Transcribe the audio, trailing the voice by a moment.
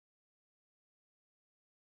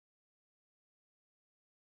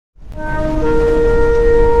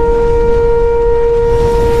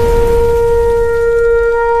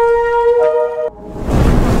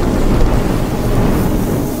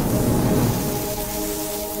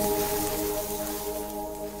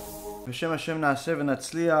בשם השם נעשה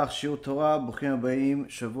ונצליח, שיעור תורה, ברוכים הבאים,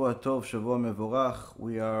 שבוע טוב, שבוע מבורך.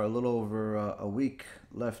 We are a little over a week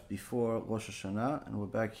left before Rosh Hashanah, and we're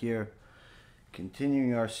back here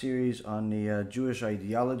continuing our series on the Jewish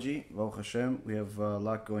ideology. Baruch HaShem, we have a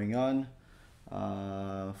lot going on.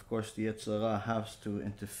 Of course, the Yetzer Hara has to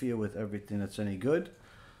interfere with everything that's any good,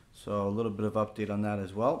 so a little bit of update on that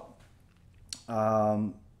as well.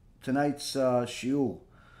 Tonight's shiur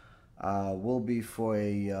will be for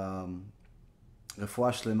a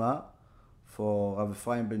refuah shlema for Rav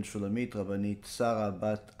Ephraim ben Shulamit, Rabbanit Sarah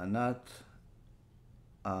bat Anat,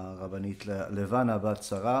 Rabbanit Levana bat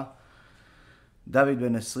Sarah, David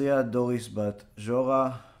ben Esriya, Doris bat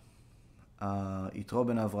Jora, Yitro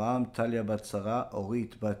ben Avraham, Talia bat Sarah,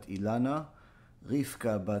 Orit bat Ilana,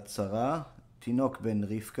 Rivka bat Sarah, Tinok ben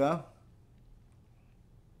Rivka,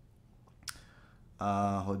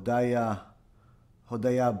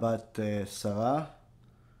 Hodaya bat Sarah,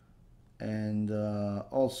 and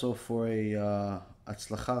also for a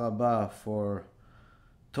Atzlacha Rabba for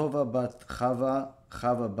Tova bat Chava,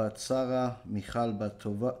 Chava bat Sarah, Michal bat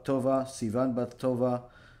Tova, Sivan bat Tova,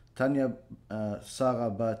 Tanya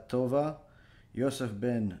Sarah bat Tova, Yosef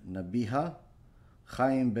ben Nabiha,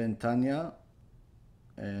 Chaim ben Tanya,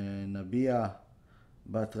 Nabia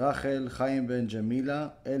bat Rachel, Chaim ben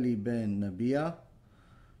Jamila, Eli ben Nabia,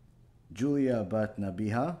 Julia bat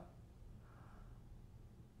Nabiha,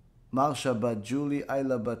 Marsha bat Julie,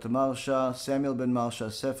 Ayla bat Marsha, Samuel ben Marsha,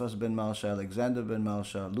 Cephas ben Marsha, Alexander ben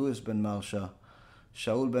Marsha, Louis ben Marsha,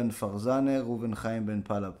 Shaul ben Farzane, Reuven Chaim ben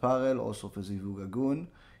Palaparel, also for Zivug Agun,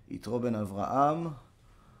 Yitro ben Avraham,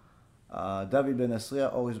 David ben Esriya,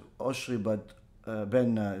 Oshri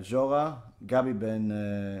ben Jora, Gabi ben,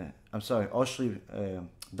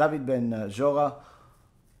 David ben Jora,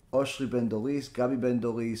 Oshri ben Doris, Gabi ben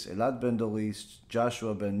Doris, Elad ben Doris,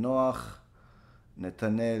 Joshua ben Noach,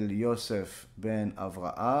 Netanel Yosef ben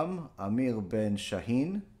Avraham, Amir ben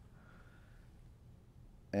Shahin,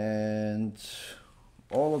 and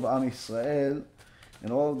all of Am Yisrael,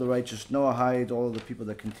 and all of the righteous Noahide, all of the people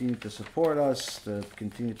that continue to support us, that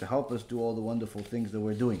continue to help us do all the wonderful things that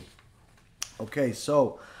we're doing. Okay,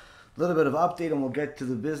 so a little bit of update and we'll get to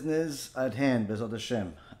the business at hand, Bezat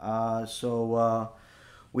Hashem.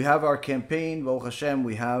 We have our campaign, Baruch Hashem.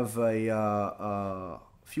 We have a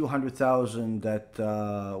few 100,000 that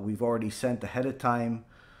we've already sent ahead of time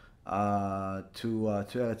to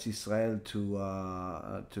Eretz Yisrael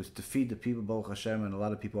to feed the people, Baruch Hashem, and a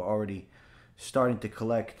lot of people are already starting to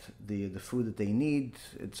collect the food that they need.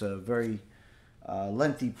 It's a very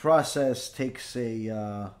lengthy process, takes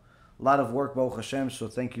a lot of work, Baruch Hashem, so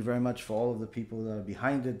thank you very much for all of the people that are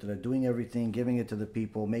behind it, that are doing everything, giving it to the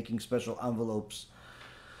people, making special envelopes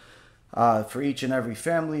for each and every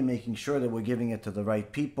family, making sure that we're giving it to the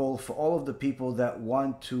right people. For all of the people that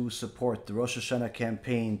want to support the Rosh Hashanah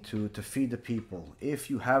campaign to feed the people, if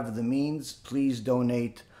you have the means, please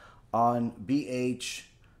donate on bhrh.org.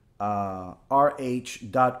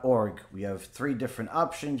 We have 3 different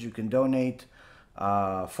options. You can donate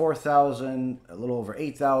 4,000, a little over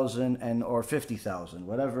 8,000, and or 50,000.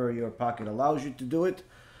 Whatever your pocket allows you to do it.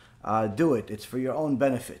 Do it. It's for your own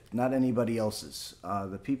benefit, not anybody else's.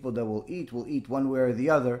 The people that will eat one way or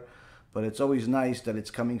the other, but it's always nice that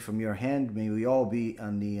it's coming from your hand. May we all be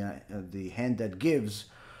on the hand that gives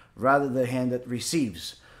rather than the hand that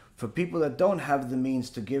receives. For people that don't have the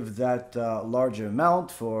means to give that larger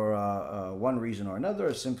amount for one reason or another,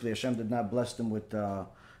 or simply Hashem did not bless them with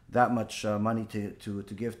that much money to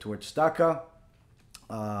give towards tzedakah,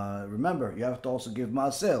 remember, you have to also give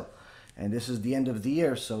ma'asel. And this is the end of the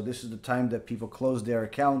year, so this is the time that people close their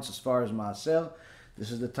accounts as far as ma'asel.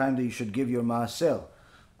 This is the time that you should give your ma'asel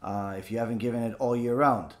if you haven't given it all year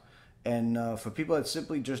round. And for people that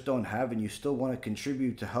simply just don't have and you still want to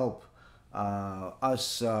contribute to help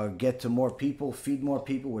us get to more people, feed more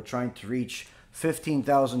people. We're trying to reach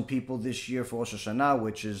 15,000 people this year for Rosh Hashanah,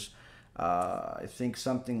 which is I think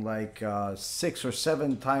something like 6 or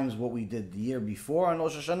 7 times what we did the year before on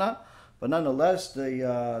Rosh Hashanah. But nonetheless,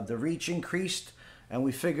 the reach increased, and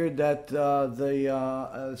we figured that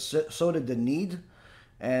so did the need,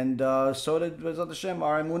 and so did Bezat Hashem,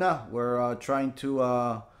 our emunah. We're trying to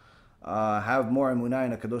have more emunah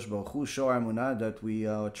in HaKadosh Baruch Hu, show our emunah that we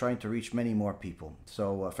are trying to reach many more people.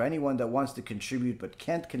 So for anyone that wants to contribute but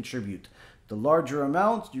can't contribute the larger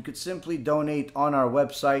amounts, you could simply donate on our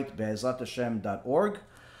website, be'ezathashem.org.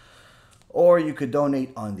 Or you could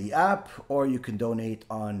donate on the app, or you can donate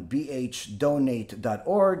on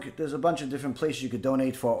bhdonate.org. There's a bunch of different places you could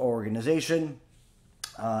donate for our organization.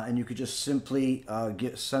 And you could just simply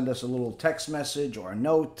send us a little text message or a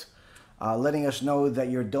note letting us know that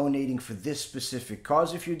you're donating for this specific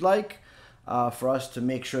cause if you'd like, for us to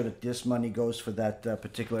make sure that this money goes for that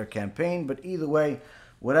particular campaign. But either way,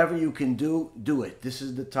 whatever you can do, do it. This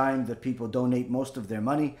is the time that people donate most of their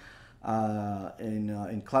money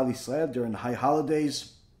in Klal Yisrael during the high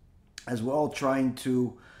holidays, as we're all trying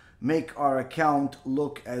to make our account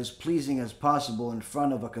look as pleasing as possible in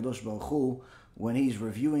front of HaKadosh Baruch Hu when he's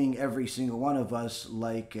reviewing every single one of us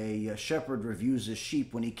like a shepherd reviews his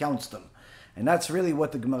sheep when he counts them. And that's really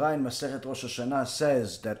what the Gemara in Masechet Rosh Hashanah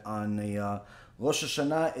says, that on the Rosh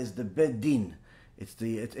Hashanah is the Bed Din. It's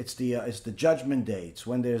the judgment day. It's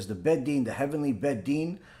when there's the Bed Din, the heavenly Bed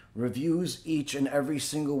Din reviews each and every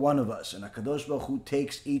single one of us. And HaKadosh Baruch Hu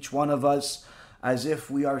takes each one of us as if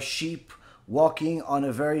we are sheep walking on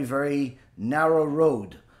a very, very narrow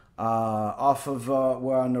road. Off of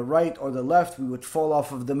where on the right or the left we would fall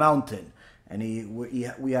off of the mountain. And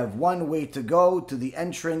we have one way to go to the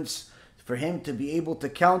entrance for him to be able to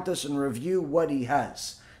count us and review what he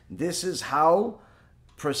has. This is how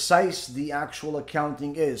precise the actual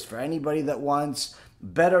accounting is. For anybody that wants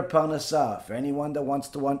better parnasah, for anyone that wants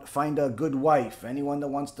to find a good wife, anyone that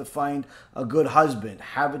wants to find a good husband,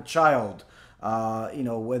 have a child,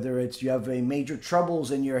 whether it's you have a major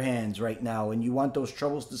troubles in your hands right now and you want those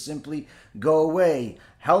troubles to simply go away,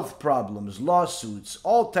 health problems, lawsuits,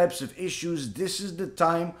 all types of issues, this is the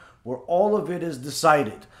time where all of it is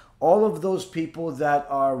decided. All of those people that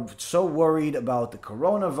are so worried about the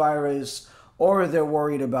coronavirus, or they're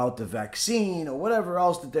worried about the vaccine, or whatever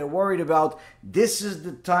else that they're worried about, this is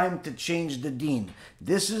the time to change the deen.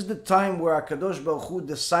 This is the time where HaKadosh Baruch Hu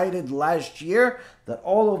decided last year that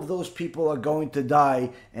all of those people are going to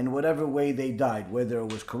die in whatever way they died. Whether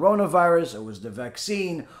it was coronavirus, or it was the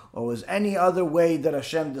vaccine, or it was any other way that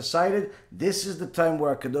Hashem decided, this is the time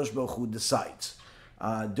where HaKadosh Baruch Hu decides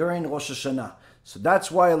during Rosh Hashanah. So that's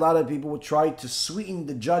why a lot of people would try to sweeten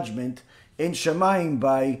the judgment in Shemayim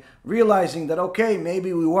by realizing that, okay,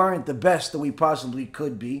 maybe we weren't the best that we possibly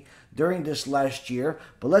could be during this last year,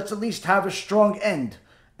 but let's at least have a strong end.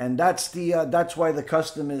 And that's why the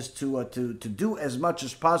custom is to do as much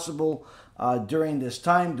as possible during this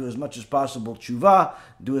time, do as much as possible tshuva,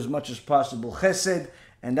 do as much as possible chesed,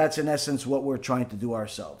 and that's in essence what we're trying to do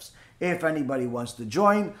ourselves. If anybody wants to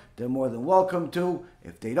join, they're more than welcome to.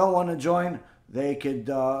 If they don't want to join, they could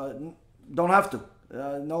don't have to.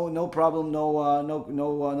 No problem.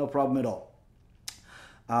 No problem at all.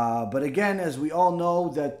 But again, as we all know,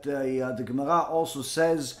 that the Gemara also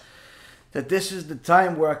says that this is the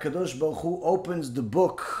time where HaKadosh Baruch Hu opens the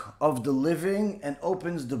book of the living and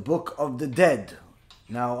opens the book of the dead.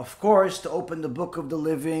 Now, of course, to open the book of the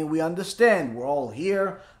living, we understand we're all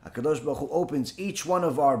here. HaKadosh Baruch Hu opens each one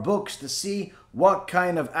of our books to see what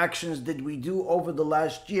kind of actions did we do over the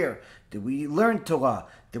last year. Did we learn Torah?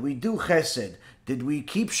 Did we do chesed? Did we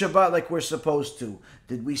keep Shabbat like we're supposed to?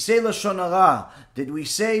 Did we say Lashon Hara? Did we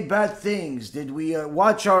say bad things? Did we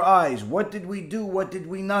watch our eyes? What did we do? What did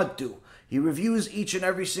we not do? He reviews each and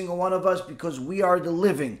every single one of us because we are the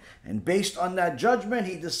living. And based on that judgment,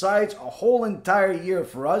 he decides a whole entire year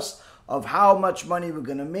for us of how much money we're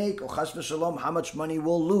going to make, or chas v'shalom, how much money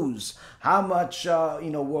we'll lose, how much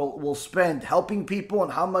we'll spend helping people,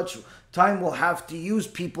 and how much time we'll have to use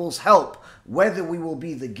people's help, whether we will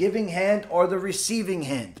be the giving hand or the receiving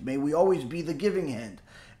hand. May we always be the giving hand.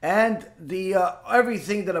 And the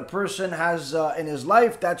everything that a person has in his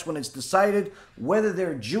life, that's when it's decided whether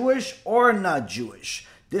they're Jewish or not Jewish.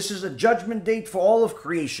 This is a judgment date for all of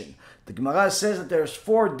creation. The Gemara says that there's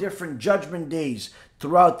 4 different judgment days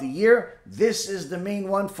throughout the year. This is the main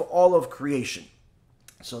one for all of creation.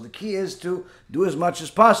 So the key is to do as much as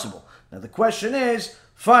possible. Now the question is,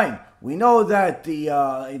 fine, we know that he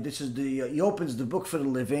opens the book for the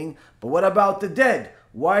living, but what about the dead?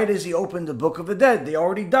 Why does he open the book of the dead? They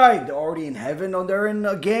already died. They're already in heaven, or they're in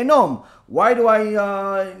Gehenom. Why do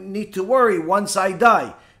I need to worry once I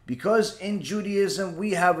die? Because in Judaism,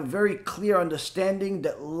 we have a very clear understanding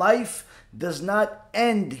that life does not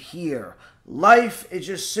end here. Life is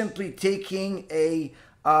just simply taking a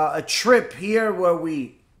trip here where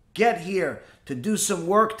we get here to do some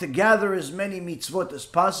work, to gather as many mitzvot as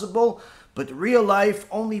possible. But real life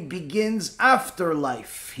only begins after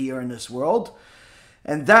life here in this world.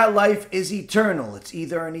 And that life is eternal. It's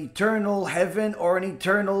either an eternal heaven or an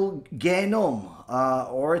eternal Gehenom,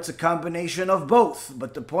 or it's a combination of both.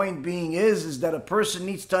 But the point being is that a person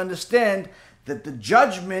needs to understand that the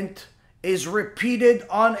judgment is repeated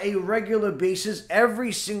on a regular basis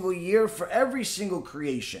every single year for every single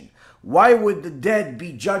creation. Why would the dead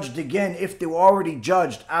be judged again if they were already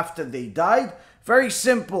judged after they died? Very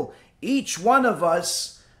simple. Each one of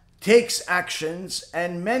us takes actions,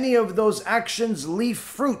 and many of those actions leave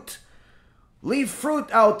fruit. Leave fruit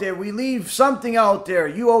out there. We leave something out there.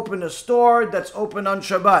 You open a store that's open on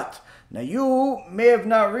Shabbat. Now, you may have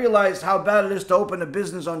not realized how bad it is to open a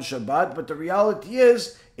business on Shabbat, but the reality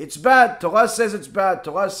is, it's bad. Torah says it's bad.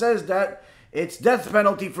 Torah says that it's death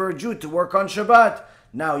penalty for a Jew to work on Shabbat.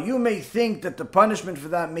 Now, you may think that the punishment for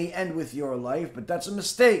that may end with your life, but that's a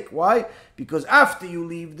mistake. Why? Because after you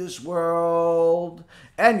leave this world,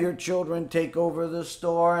 and your children take over the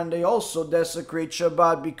store, and they also desecrate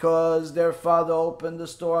Shabbat because their father opened the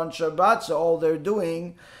store on Shabbat, so all they're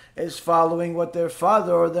doing is following what their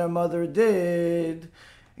father or their mother did.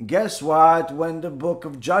 And guess what? When the book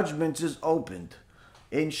of judgments is opened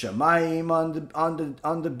in Shamayim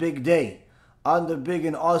on the big day, on the big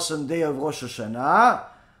and awesome day of Rosh Hashanah,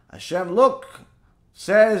 HaShem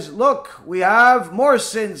says, look, we have more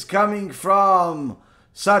sins coming from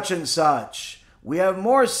such and such. We have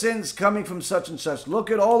more sins coming from such and such.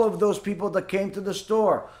 Look at all of those people that came to the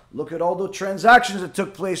store. Look at all the transactions that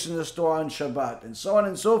took place in the store on Shabbat, and so on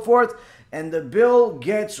and so forth. And the bill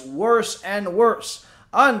gets worse and worse.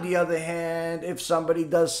 On the other hand, if somebody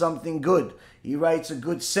does something good, he writes a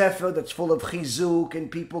good sefer that's full of chizuk,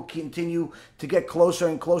 and people continue to get closer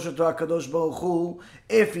and closer to HaKadosh Baruch Hu.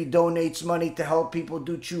 If he donates money to help people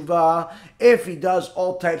do tshuva, if he does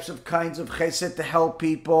all types of kinds of chesed to help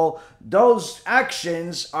people, those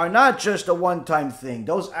actions are not just a one-time thing.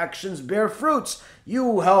 Those actions bear fruits.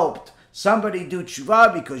 You helped somebody do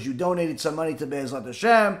tshuva because you donated some money to Be'ezrat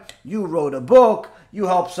Hashem, you wrote a book, you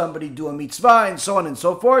helped somebody do a mitzvah, and so on and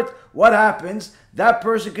so forth. What happens? That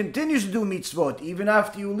person continues to do mitzvot even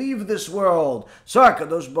after you leave this world. So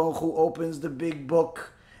HaKadosh Baruch Hu opens the big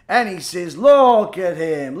book and he says, look at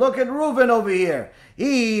him. Look at Reuven over here.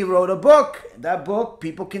 He wrote a book. That book,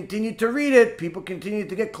 people continue to read it. People continue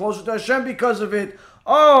to get closer to Hashem because of it.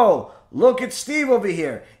 Oh, look at Steve over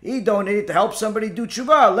here. He donated to help somebody do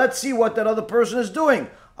tshuva. Let's see what that other person is doing.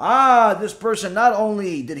 Ah, this person, not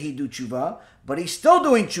only did he do tshuva, but he's still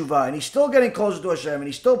doing tshuva, and he's still getting closer to Hashem, and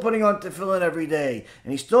he's still putting on tefillin every day,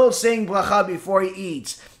 and he's still saying bracha before he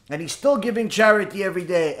eats, and he's still giving charity every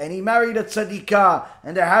day, and he married a tzadikah,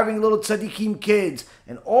 and they're having little tzadikim kids,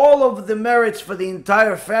 and all of the merits for the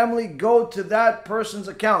entire family go to that person's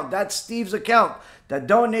account, that's Steve's account, that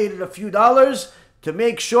donated a few dollars to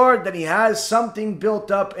make sure that he has something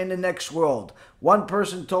built up in the next world. One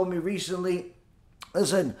person told me recently,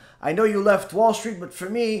 listen, I know you left Wall Street, but for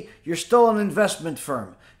me, you're still an investment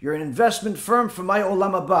firm. You're an investment firm for my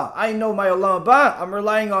Olam Haba. I know my Olam Haba, I'm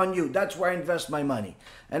relying on you. That's where I invest my money.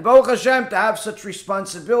 And Baruch Hashem, to have such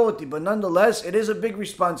responsibility, but nonetheless, it is a big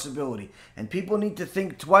responsibility. And people need to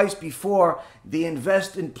think twice before they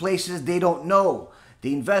invest in places they don't know.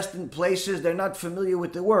 They invest in places they're not familiar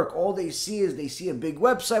with the work. All they see is they see a big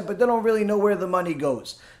website, but they don't really know where the money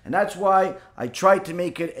goes. And that's why I try to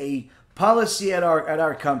make it a policy at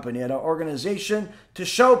our company, at our organization, to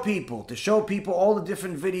show people all the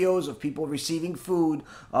different videos of people receiving food,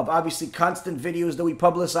 of obviously constant videos that we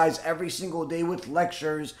publicize every single day with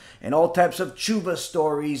lectures and all types of tshuva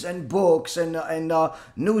stories and books and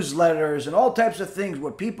newsletters and all types of things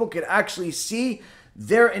where people can actually see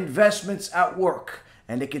their investments at work.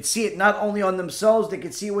 And they could see it not only on themselves, they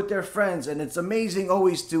could see it with their friends. And it's amazing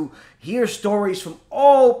always to hear stories from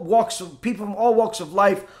all walks of people, from all walks of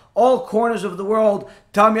life, all corners of the world.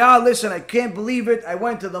 Tell me, listen, I can't believe it. I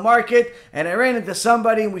went to the market and I ran into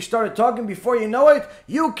somebody and we started talking. Before you know it,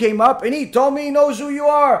 you came up and he told me he knows who you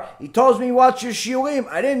are. He told me watch your shiurim.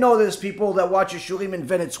 I didn't know there's people that watch your shiurim in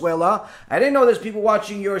Venezuela. I didn't know there's people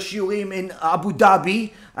watching your shiurim in Abu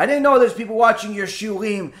Dhabi. I didn't know there's people watching your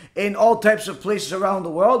shiurim in all types of places around the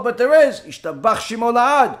world, but there is. Ishtabach shimo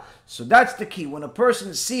la'ad. So that's the key. When a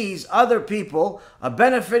person sees other people are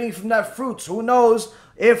benefiting from that fruits, who knows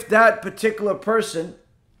if that particular person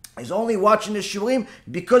is only watching the shiurim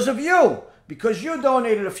because of you, because you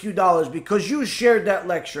donated a few dollars, because you shared that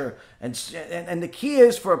lecture. And the key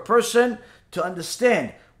is for a person to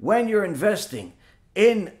understand when you're investing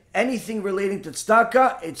in anything relating to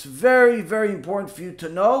tzedakah, it's very, very important for you to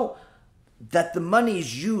know that the money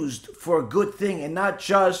is used for a good thing and not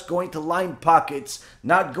just going to line pockets,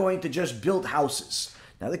 not going to just build houses.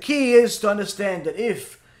 Now the key is to understand that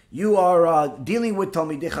if you are dealing with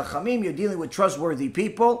Talmidei Chachamim, you're dealing with trustworthy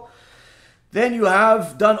people, then you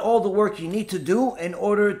have done all the work you need to do in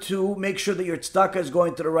order to make sure that your tzedakah is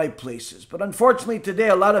going to the right places. But unfortunately today,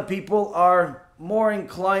 a lot of people are more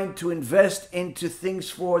inclined to invest into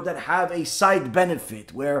things that have a side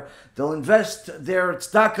benefit, where they'll invest their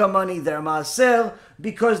tzedakah money, their maaser,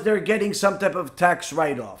 because they're getting some type of tax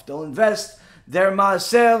write-off. They'll invest their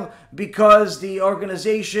maaser because the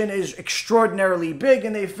organization is extraordinarily big,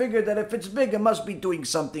 and they figure that if it's big, it must be doing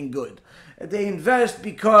something good. They invest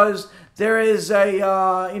because there is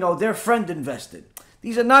their friend invested.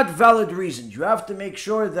 These are not valid reasons. You have to make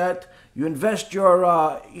sure that you invest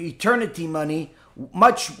your eternity money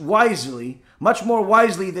much more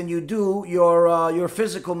wisely than you do your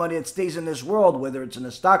physical money that stays in this world, whether it's in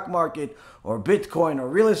the stock market or Bitcoin or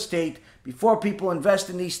real estate. Before people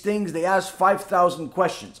invest in these things, they ask 5,000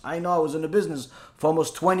 questions. I know I was in the business for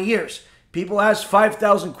almost 20 years. People ask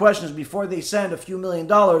 5,000 questions before they send a few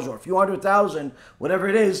 $1,000,000 or a few 100,000, whatever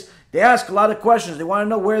it is. They ask a lot of questions. They want to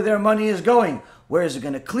know where their money is going. Where is it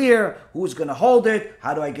going to clear? Who's going to hold it?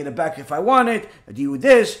 How do I get it back if I want it? Do you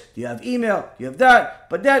this? Do you have email? Do you have that?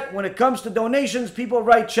 But that, when it comes to donations, people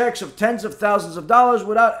write checks of tens of thousands of dollars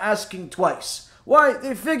without asking twice. Why?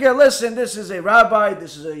 They figure, listen, this is a rabbi,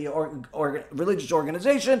 this is a religious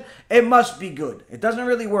organization, it must be good. It doesn't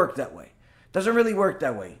really work that way. It doesn't really work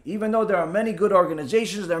that way. Even though there are many good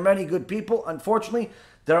organizations, there are many good people, unfortunately,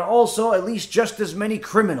 there are also at least just as many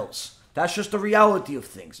criminals. That's just the reality of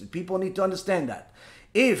things, and people need to understand that.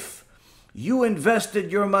 If you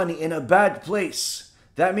invested your money in a bad place,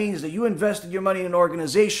 that means that you invested your money in an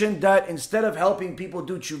organization that, instead of helping people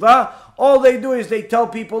do tshuva, all they do is they tell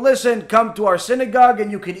people, listen, come to our synagogue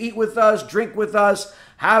and you can eat with us, drink with us,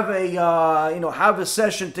 have a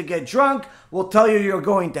session to get drunk. We'll tell you you're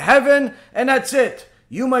going to heaven, and that's it.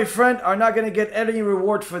 You, my friend, are not going to get any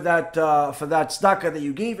reward for that tzedakah that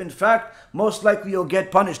you gave. In fact, most likely you'll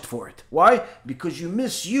get punished for it. Why? Because you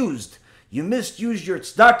misused your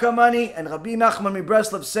tzedakah money, and Rabbi Nachman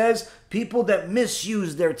Breslev says people that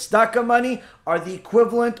misuse their tzedakah money are the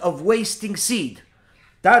equivalent of wasting seed.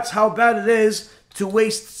 That's how bad it is to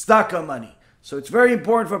waste tzedakah money. So it's very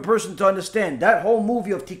important for a person to understand that whole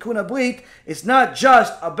movie of Tikkun Abrit is not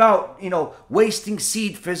just about, wasting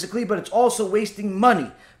seed physically, but it's also wasting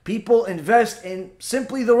money. People invest in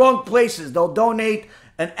simply the wrong places. They'll donate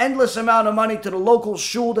an endless amount of money to the local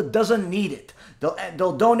shul that doesn't need it.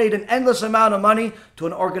 They'll donate an endless amount of money to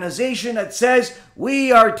an organization that says,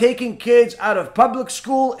 we are taking kids out of public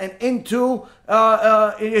school and into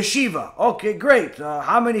yeshiva. Okay, great.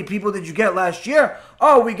 How many people did you get last year?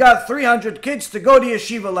 Oh, we got 300 kids to go to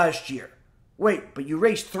yeshiva last year. Wait, but you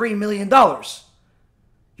raised $3 million.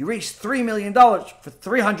 You raised $3 million for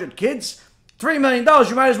 300 kids? $3 million,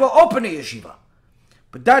 you might as well open a yeshiva.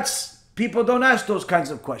 But people don't ask those kinds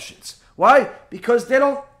of questions. Why? Because they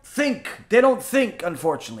don't think,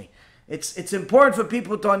 unfortunately. It's important for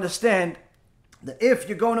people to understand that if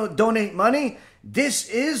you're going to donate money, this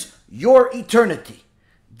is your eternity.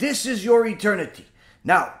 This is your eternity.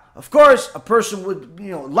 Now, of course, a person would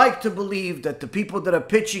like to believe that the people that are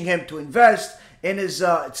pitching him to invest in his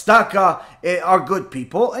tzedakah are good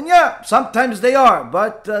people. And yeah, sometimes they are,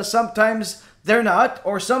 but sometimes they're not,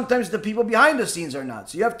 or sometimes the people behind the scenes are not.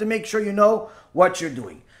 So you have to make sure you know what you're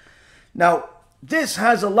doing. Now, this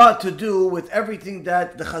has a lot to do with everything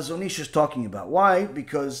that the Chazon Ish is talking about. Why?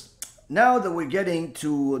 Because now that we're getting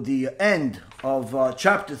to the end of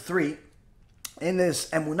chapter 3, in this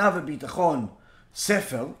Emunah V'Bitachon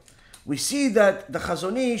Sefer, we see that the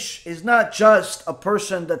Chazon Ish is not just a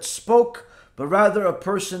person that spoke, but rather a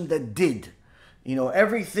person that did.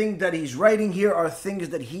 Everything that he's writing here are things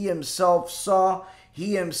that he himself saw,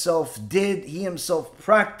 he himself did, he himself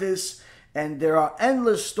practiced. And there are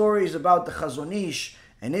endless stories about the Chazon Ish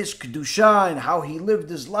and his Kedusha and how he lived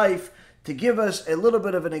his life to give us a little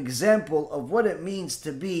bit of an example of what it means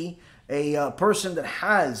to be a person that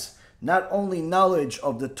has not only knowledge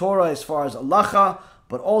of the Torah as far as halacha,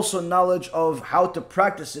 but also knowledge of how to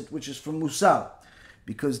practice it, which is from Musar.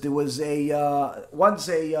 Because there was once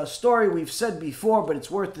a story we've said before, but it's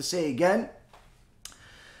worth to say again,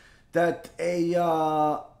 that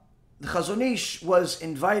the Chazon Ish was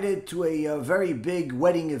invited to a very big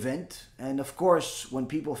wedding event. And of course, when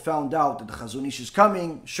people found out that the Chazon Ish is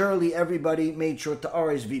coming, surely everybody made sure to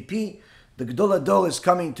RSVP. The Gedol Hador is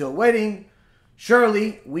coming to a wedding.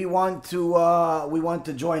 Surely we want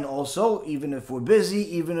to join also, even if we're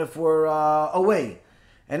busy, even if we're away.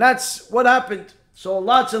 And that's what happened. So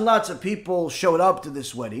lots and lots of people showed up to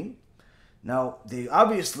this wedding. Now, they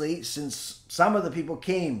obviously, since some of the people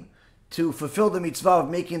came to fulfill the mitzvah of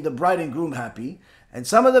making the bride and groom happy, and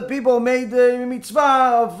some of the people made the mitzvah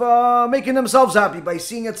of making themselves happy by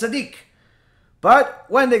seeing a tzaddik. But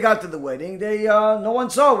when they got to the wedding, no one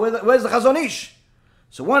saw where's the Chazon Ish.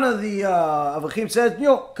 So one of the Avachim said,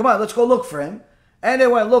 come on, let's go look for him. And they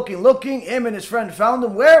went looking. Him and his friend found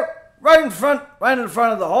him where? Right in front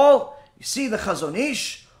of the hall. You see the Chazon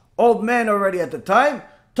Ish, old man already at the time,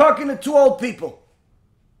 talking to two old people.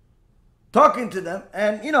 talking to them,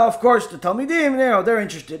 and of course the Talmidim, they're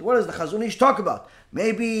interested. What does the Chazon Ish talk about?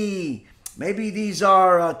 Maybe these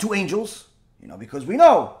are two angels, because we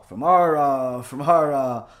know from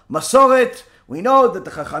our Masoret, we know that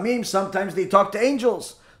the Chachamim, sometimes they talk to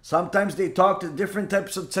angels, sometimes they talk to different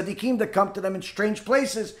types of tzaddikim that come to them in strange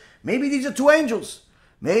places. Maybe these are two angels.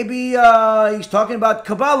 Maybe he's talking about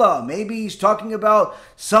Kabbalah. Maybe he's talking about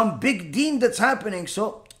some big deen that's happening.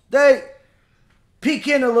 So they peek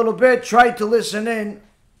in a little bit, try to listen in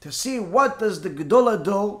to see what does the Gedol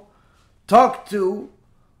Hador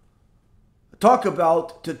talk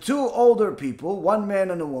about to two older people, one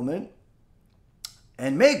man and a woman,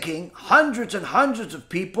 and making hundreds and hundreds of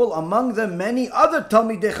people, among them many other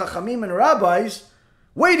Talmidei Chachamim and rabbis,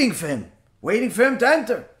 waiting for him to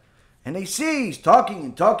enter. And they see he's talking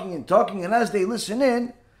and talking and talking, and as they listen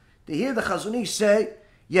in, they hear the Chazon Ish say,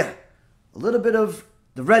 a little bit of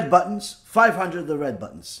the red buttons, 500 of the red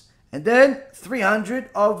buttons, and then 300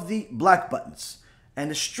 of the black buttons. And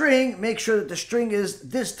the string, make sure that the string is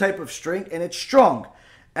this type of string, and it's strong.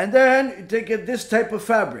 And then you take this type of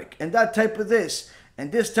fabric, and that type of this,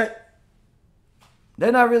 and this type.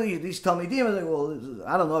 They're not really, these Talmidim are like, well,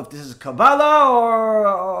 I don't know if this is Kabbalah,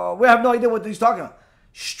 or we have no idea what he's talking about.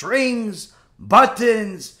 Strings,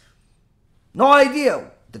 buttons, no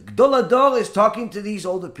idea. The Gedol Hador is talking to these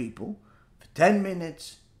older people for 10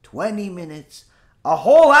 minutes, 20 minutes, a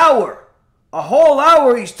whole hour. A whole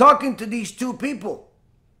hour he's talking to these two people,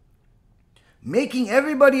 making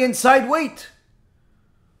everybody inside wait.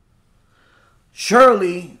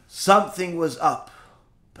 Surely something was up.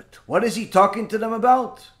 But what is he talking to them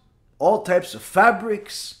about? All types of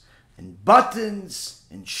fabrics and buttons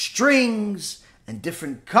and strings and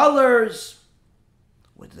different colors.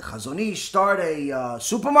 Would the Chazon Ish start a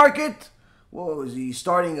supermarket? What was he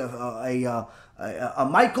starting a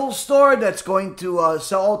Michael's store that's going to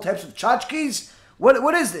sell all types of tchotchkes?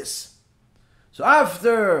 What is this? So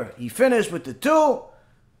after he finished with the two,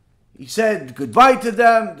 he said goodbye to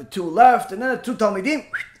them. The two left, and then the two Talmidim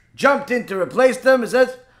jumped in to replace them and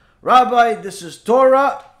says, Rabbi, this is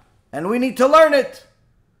Torah, and we need to learn it.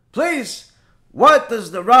 Please, what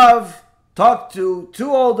does the Rav talk to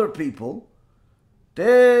two older people?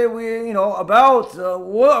 Tell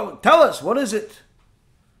us, what is it?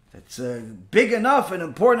 That's big enough and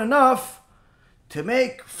important enough to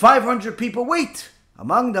make 500 people wait,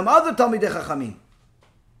 among them other Talmidei Chachamim.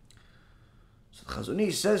 So the Chazon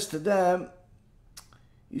Ish says to them,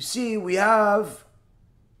 you see, we have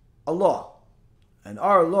a law, and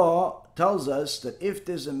our law tells us that if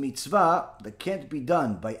there's a mitzvah that can't be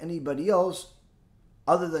done by anybody else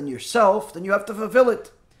other than yourself, then you have to fulfill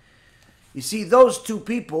it. You see, those two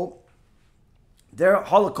people, they're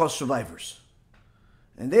Holocaust survivors.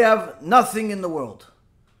 And they have nothing in the world.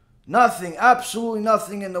 Nothing, absolutely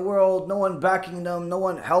nothing in the world. No one backing them, no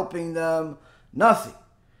one helping them, nothing.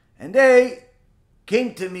 And they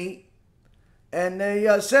came to me and they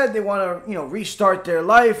said they want to, restart their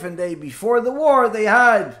life. And before the war, they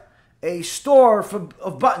had a store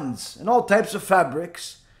of buttons and all types of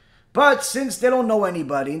fabrics. But since they don't know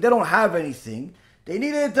anybody and they don't have anything, they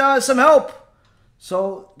needed some help.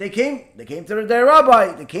 So they came to their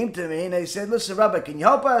rabbi. They came to me and they said, listen, Rabbi, can you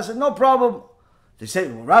help us? I said, no problem. They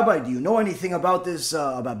said, well, Rabbi, do you know anything about this,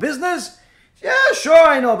 about business? Yeah, sure,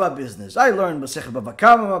 I know about business. I learned Masechet Bava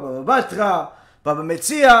Kama, Bava Batra, Bava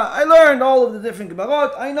Metzia. I learned all of the different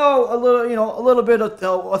Gemarot. I know a little bit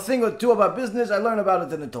of a thing or two about business. I learned about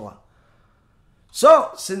it in the Torah.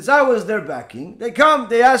 So, since I was their backing, they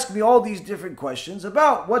ask me all these different questions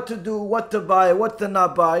about what to do, what to buy, what to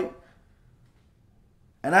not buy.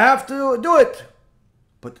 And I have to do it.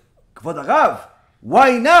 But, Kvod Harav,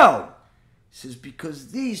 why now? He says,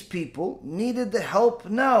 because these people needed the help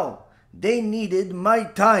now. They needed my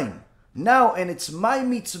time now, and it's my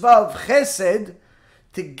mitzvah of chesed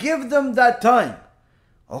to give them that time.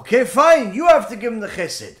 Okay, fine, you have to give them the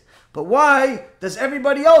chesed. But why does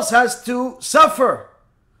everybody else has to suffer?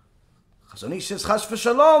 Chazon Ish says, Chas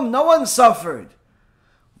v'shalom, no one suffered.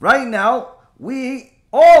 Right now, we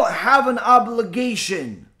all have an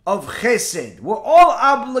obligation of chesed. We're all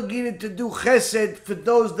obligated to do chesed for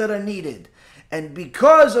those that are needed. And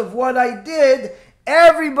because of what I did,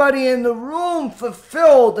 everybody in the room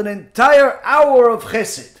fulfilled an entire hour of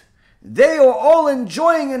chesed. They are all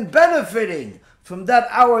enjoying and benefiting from that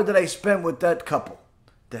hour that I spent with that couple.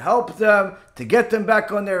 To help them, to get them back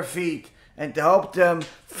on their feet, and to help them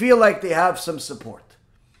feel like they have some support.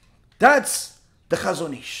 That's the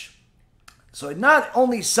Chazon Ish. So not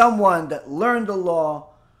only someone that learned the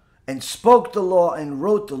law and spoke the law and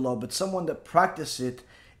wrote the law, but someone that practiced it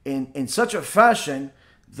in such a fashion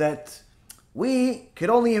that We could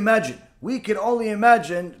only imagine. We could only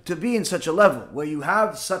imagine to be in such a level where you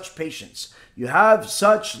have such patience. You have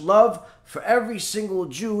such love for every single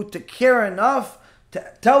Jew to care enough to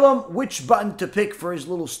tell him which button to pick for his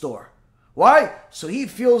little store. Why? So he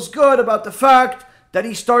feels good about the fact that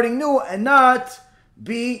he's starting new and not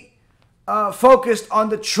be focused on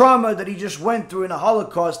the trauma that he just went through in the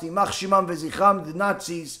Holocaust, the Machshimam Vezicham, the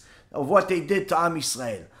Nazis, of what they did to Am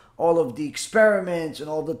Yisrael. All of the experiments and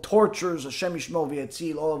all the tortures, HaShem Yishmor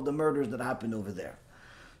V'Yatzil, all of the murders that happened over there.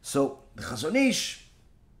 So the Chazon Ish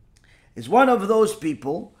is one of those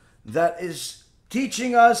people that is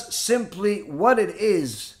teaching us simply what it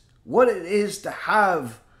is to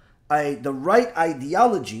have the right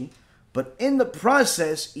ideology, but in the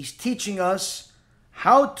process, he's teaching us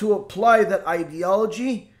how to apply that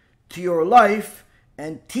ideology to your life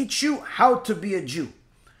and teach you how to be a Jew.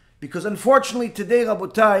 Because unfortunately today,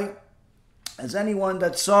 Rabotai, as anyone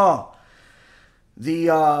that saw the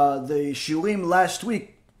shiurim last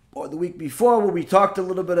week or the week before, where we talked a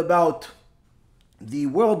little bit about the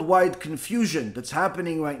worldwide confusion that's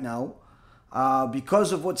happening right now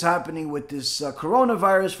because of what's happening with this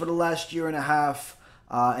coronavirus for the last year and a half,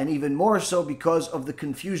 and even more so because of the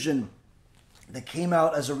confusion that came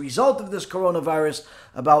out as a result of this coronavirus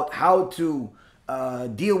about how to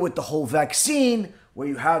deal with the whole vaccine, where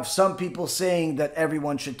you have some people saying that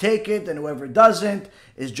everyone should take it and whoever doesn't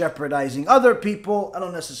is jeopardizing other people. I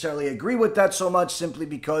don't necessarily agree with that so much, simply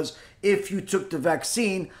because if you took the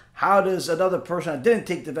vaccine, how does another person that didn't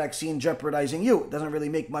take the vaccine jeopardizing you? It doesn't really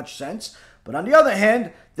make much sense. But on the other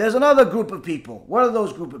hand, there's another group of people. What are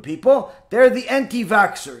those group of people? They're the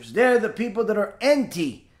anti-vaxxers. They're the people that are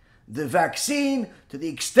anti the vaccine to the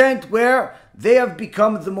extent where they have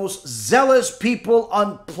become the most zealous people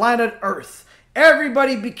on planet Earth.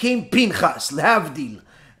 Everybody became Pinchas, Lehavdil.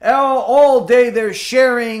 All day they're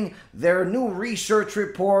sharing their new research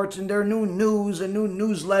reports and their new news and new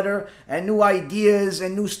newsletter and new ideas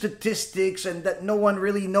and new statistics, and that no one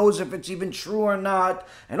really knows if it's even true or not.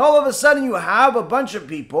 And all of a sudden you have a bunch of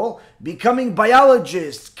people becoming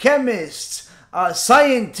biologists, chemists,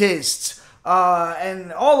 scientists,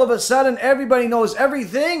 and all of a sudden everybody knows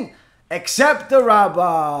everything except the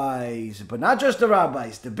rabbis. But not just the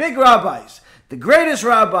rabbis, the big rabbis. The greatest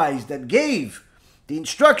rabbis that gave the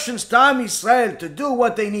instructions to Am Yisrael to do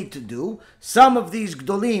what they need to do. Some of these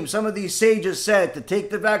gdolim, some of these sages said to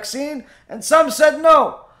take the vaccine, and some said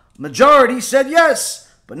no. Majority said yes.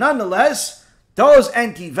 But nonetheless, those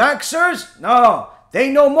anti-vaxxers, no, they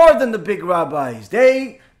know more than the big rabbis.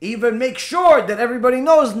 They even make sure that everybody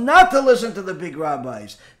knows not to listen to the big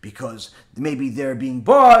rabbis, because maybe they're being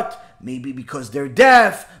bought, maybe because they're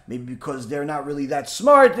deaf, maybe because they're not really that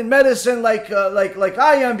smart in medicine like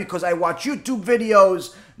I am, because I watch YouTube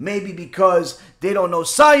videos, maybe because they don't know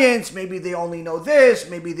science, maybe they only know this,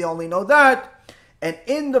 maybe they only know that. And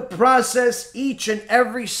in the process, each and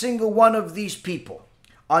every single one of these people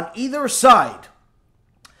on either side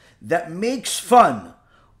that makes fun,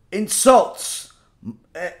 insults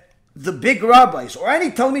the big rabbis or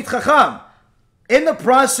any Talmid Chacham, in the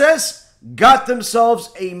process got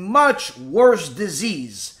themselves a much worse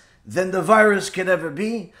disease than the virus could ever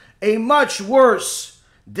be, a much worse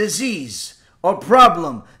disease or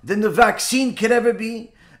problem than the vaccine could ever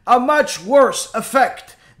be, a much worse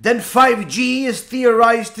effect than 5G is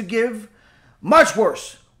theorized to give, much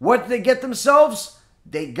worse. What did they get themselves?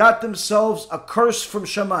 They got themselves a curse from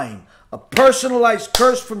Shamayim, a personalized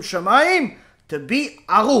curse from Shamayim, to be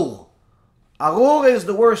Arur. Arur is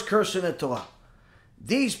the worst curse in the Torah.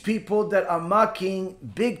 These people that are mocking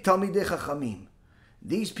big Talmidei Chachamim,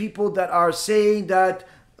 these people that are saying that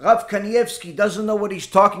Rav Kanievsky doesn't know what he's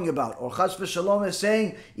talking about, or Chas v'Shalom is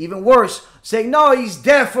saying, even worse, saying, no, he's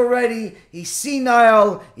deaf already, he's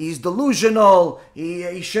senile, he's delusional,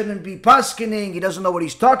 he shouldn't be paskening, he doesn't know what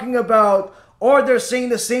he's talking about, or they're saying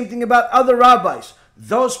the same thing about other rabbis.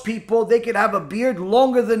 Those people, they could have a beard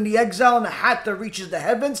longer than the exile and a hat that reaches the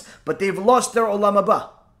heavens, but they've lost their olam haba.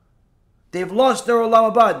 They've lost their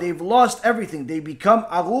olam haba. They've lost everything. They become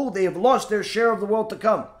arur. They have lost their share of the world to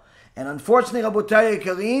come. And unfortunately, Rabotai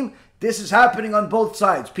Karim, this is happening on both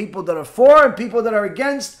sides. People that are for and people that are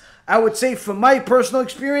against. I would say, from my personal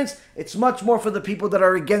experience, it's much more for the people that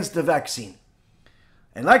are against the vaccine.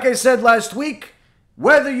 And like I said last week,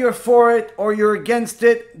 whether you're for it or you're against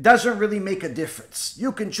it doesn't really make a difference.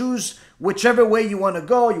 You can choose whichever way you want to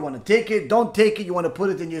go. You want to take it, don't take it. You want to put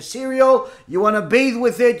it in your cereal. You want to bathe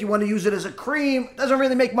with it. You want to use it as a cream. It doesn't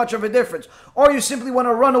really make much of a difference. Or you simply want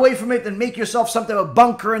to run away from it and make yourself something of a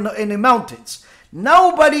bunker in the mountains.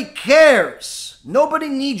 Nobody cares. Nobody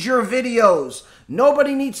needs your videos.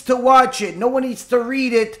 Nobody needs to watch it. No one needs to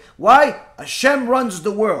read it. Why? HaShem runs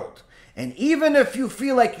the world. And even if you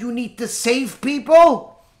feel like you need to save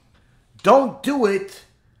people, don't do it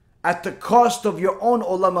at the cost of your own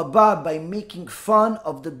olam haba by making fun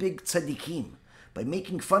of the big tzaddikim, by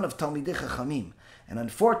making fun of Talmidei Chachamim. And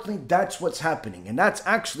unfortunately, that's what's happening. And that's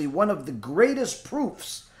actually one of the greatest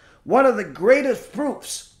proofs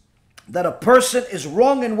that a person is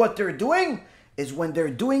wrong in what they're doing is when they're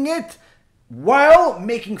doing it while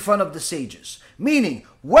making fun of the sages. Meaning,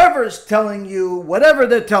 whoever's telling you, whatever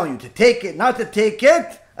they're telling you, to take it, not to take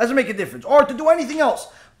it, doesn't make a difference. Or to do anything else.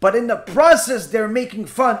 But in the process, they're making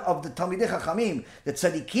fun of the Talmidei Chachamim, the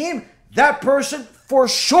tzaddikim. That person, for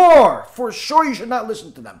sure, you should not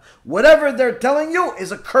listen to them. Whatever they're telling you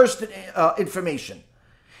is accursed information.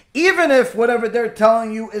 Even if whatever they're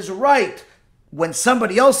telling you is right, when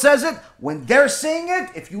somebody else says it, when they're saying it,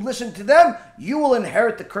 if you listen to them, you will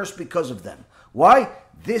inherit the curse because of them. Why?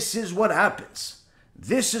 This is what happens.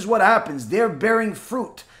 This is what happens. They're bearing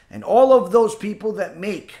fruit. And all of those people that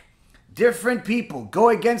make different people go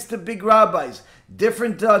against the big rabbis,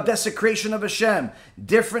 different desecration of HaShem,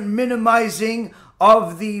 different minimizing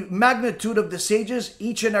of the magnitude of the sages,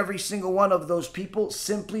 each and every single one of those people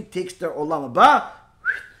simply takes their olam haba,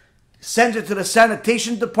 sends it to the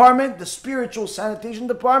sanitation department, the spiritual sanitation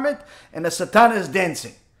department, and the Satan is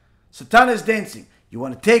dancing. Satan is dancing. You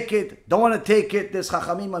want to take it, don't want to take it, there's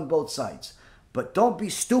chachamim on both sides. But don't be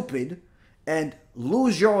stupid and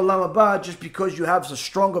lose your olam haba just because you have a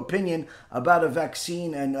strong opinion about a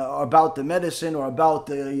vaccine and about the medicine or about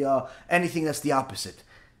anything that's the opposite.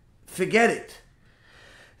 Forget it.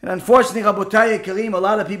 And unfortunately, Rabotai Karim, a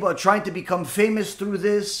lot of people are trying to become famous through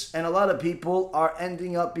this, and a lot of people are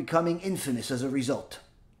ending up becoming infamous as a result.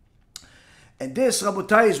 And this,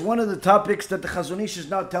 Rabotai, is one of the topics that the Chazon Ish is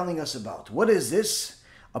now telling us about. What is this?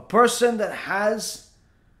 A person that has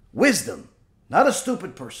wisdom, not a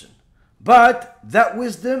stupid person, but that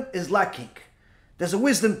wisdom is lacking. There's a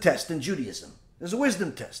wisdom test in Judaism. There's a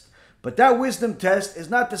wisdom test. But that wisdom test is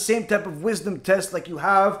not the same type of wisdom test like you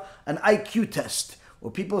have an IQ test,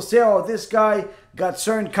 where people say, oh, this guy got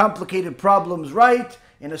certain complicated problems right,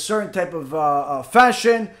 in a certain type of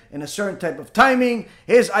fashion, in a certain type of timing.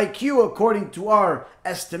 His IQ, according to our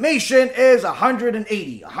estimation, is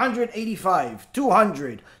 180, 185,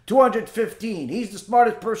 200, 215. He's the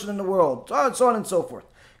smartest person in the world, so on and so forth.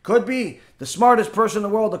 Could be the smartest person in the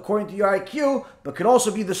world according to your IQ, but could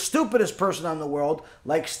also be the stupidest person in the world,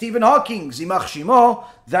 like Stephen Hawking, Zimach Shimo,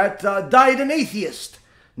 that died an atheist.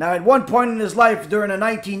 Now, at one point in his life during the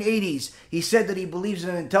 1980s, he said that he believes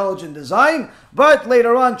in intelligent design, but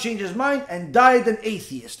later on changed his mind and died an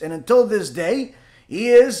atheist. And until this day, he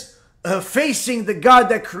is facing the God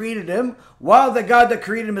that created him, while the God that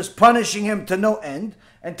created him is punishing him to no end,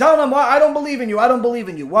 and telling him, well, I don't believe in you, I don't believe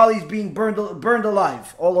in you, while he's being burned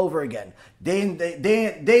alive all over again, day in,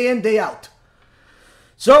 day out.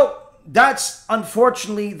 So, that's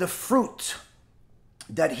unfortunately the fruit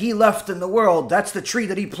that he left in the world. That's the tree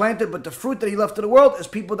that he planted, but the fruit that he left in the world is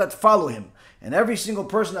people that follow him. And every single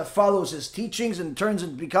person that follows his teachings and turns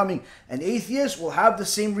into becoming an atheist will have the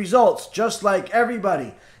same results, just like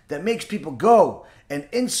everybody that makes people go and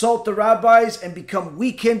insult the rabbis and become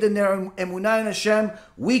weakened in their emunah in HaShem,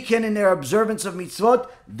 weakened in their observance of mitzvot.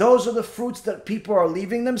 Those are the fruits that people are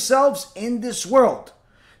leaving themselves in this world.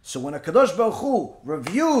 So when HaKadosh Baruch Hu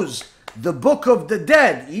reviews the book of the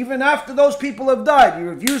dead, even after those people have died, he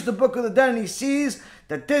reviews the book of the dead and he sees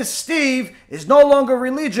that this Steve is no longer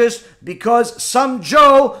religious because some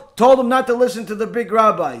Joe told him not to listen to the big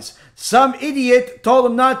rabbis. Some idiot told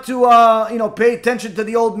him not to pay attention to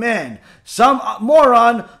the old man. Some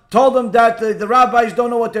moron told him that the rabbis don't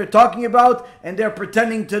know what they're talking about and they're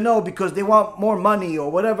pretending to know because they want more money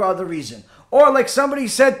or whatever other reason. Or like somebody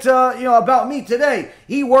said about me today,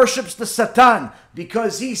 he worships the Satan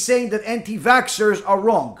because he's saying that anti-vaxxers are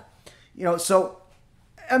wrong.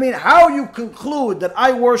 How you conclude that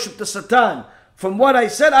I worship the Satan from what I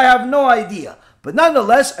said, I have no idea. But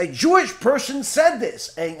nonetheless, a Jewish person said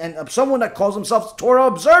this, and someone that calls himself Torah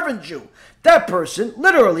observant Jew. That person,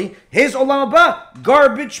 literally, his olam haba,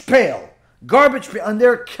 garbage pail. And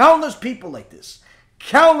there are countless people like this.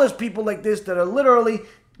 Countless people like this that are literally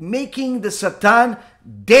making the Satan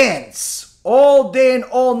dance all day and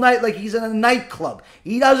all night like he's in a nightclub.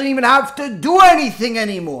 He doesn't even have to do anything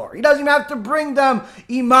anymore. He doesn't even have to bring them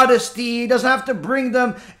immodesty. He doesn't have to bring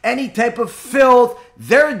them any type of filth.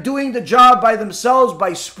 They're doing the job by themselves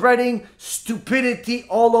by spreading stupidity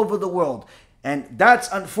all over the world. And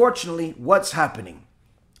that's unfortunately what's happening.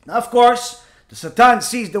 Now, of course, the Satan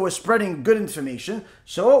sees they were spreading good information.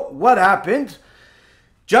 So what happened?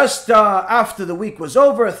 Just after the week was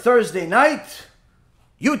over, Thursday night,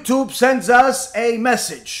 YouTube sends us a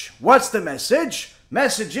message. What's the message?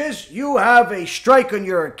 Message is you have a strike on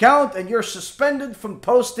your account and you're suspended from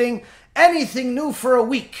posting anything new for a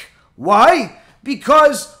week. Why?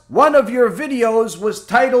 Because one of your videos was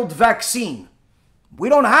titled Vaccine. We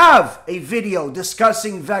don't have a video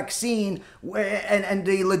discussing vaccine and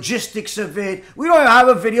the logistics of it. We don't have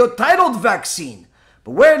a video titled Vaccine.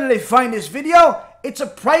 But where did they find this video? It's a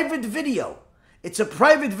private video. It's a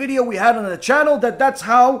private video we had on the channel. That's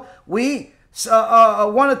how we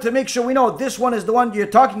wanted to make sure we know this one is the one you're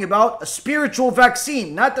talking about, a spiritual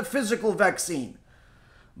vaccine, not the physical vaccine.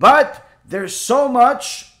 But there's so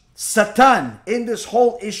much Satan in this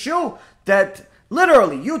whole issue that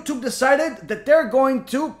literally YouTube decided that they're going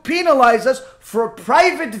to penalize us for a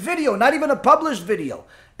private video, not even a published video,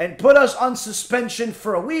 and put us on suspension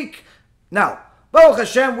for a week. Now, Baruch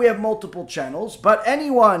HaShem, we have multiple channels, but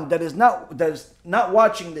anyone that is not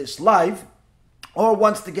watching this live or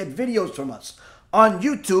wants to get videos from us on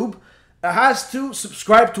YouTube has to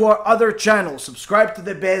subscribe to our other channels. Subscribe to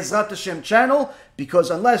the Be'ezrat Hashem channel,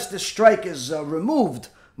 because unless this strike is removed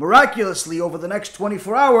miraculously over the next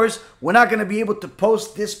 24 hours, we're not going to be able to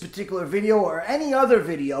post this particular video or any other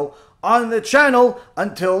video on the channel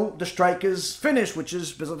until the strike is finished, which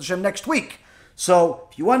is Be'ezrat Hashem next week. So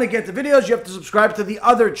if you want to get the videos, you have to subscribe to the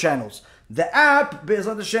other channels. The app,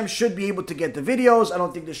 Be'ezrat Hashem, should be able to get the videos. I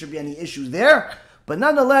don't think there should be any issues there. But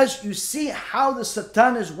nonetheless, you see how the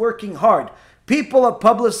Satan is working hard. People are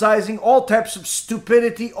publicizing all types of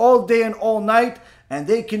stupidity all day and all night, and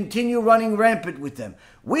they continue running rampant with them.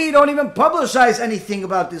 We don't even publicize anything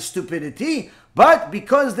about this stupidity, but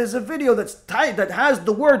because there's a video that has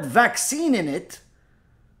the word vaccine in it,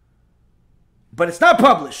 but it's not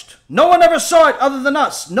published. No one ever saw it other than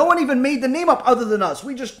us. No one even made the name up other than us.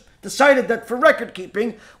 We just decided that for record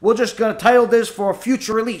keeping, we're just going to title this for a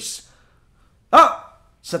future release. Oh,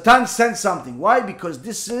 Satan sent something. Why? Because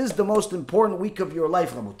this is the most important week of your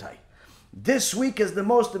life, Rabotai. This week is the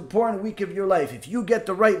most important week of your life. If you get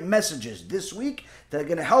the right messages this week that are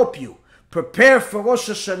going to help you prepare for Rosh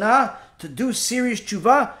Hashanah to do serious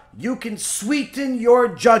tshuva, you can sweeten your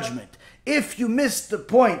judgment. If you miss the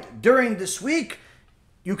point during this week,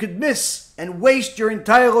 you could miss and waste your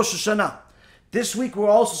entire Rosh Hashanah. This week we're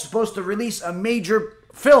also supposed to release a major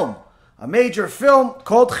film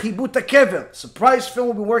called Chibut HaKever. Surprise film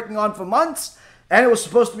we've been working on for months, and it was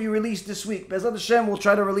supposed to be released this week. Be'ezrat Hashem, we'll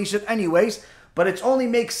try to release it anyways, but it only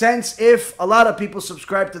makes sense if a lot of people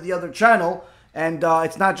subscribe to the other channel, and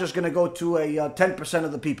it's not just going to go to a 10%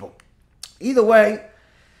 of the people. Either way,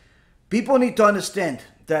 people need to understand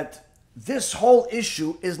that this whole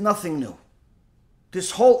issue is nothing new.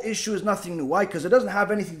 This whole issue is nothing new. Why? Because it doesn't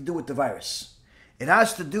have anything to do with the virus. It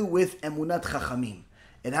has to do with Emunat Chachamim.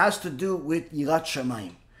 It has to do with Yirat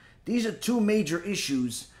Shamayim. These are two major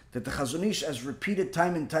issues that the Chazon Ish has repeated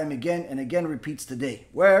time and time again, and again repeats today.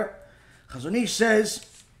 Where Chazon Ish says,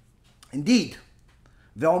 indeed,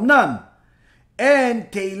 Ve'omnam en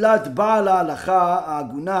teilat ba'ala halacha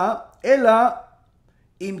ha'aguna ela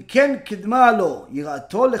אם כן קדמה לו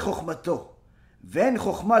יראתו לחוכמתו, ואין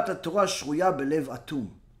חוכמת התורה שרויה בלב אטום,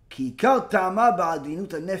 כי עיקר טעמה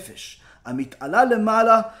בעדינות הנפש, המתעלה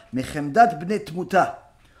למעלה מחמדת בני תמותה,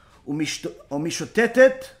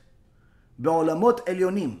 ומשוטטת בעולמות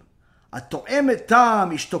עליונים, התואמת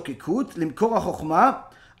טעם השתוקקות למקור החוכמה,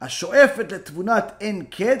 השואפת לתבונת אין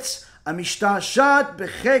קץ, המשתעשעת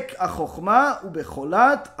בחק החוכמה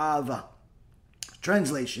ובחולת אהבה.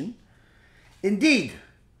 Translation: Indeed,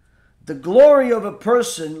 the glory of a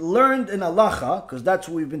person learned in halacha, because that's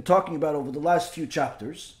what we've been talking about over the last few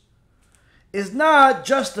chapters, is not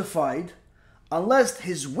justified unless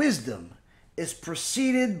his wisdom is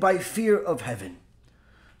preceded by fear of heaven.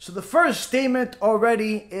 So the first statement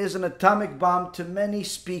already is an atomic bomb to many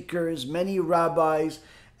speakers, many rabbis,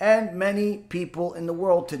 and many people in the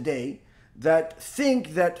world today that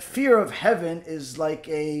think that fear of heaven is like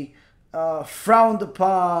a frowned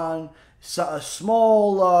upon, a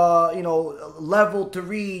small, level to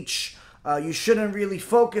reach. You shouldn't really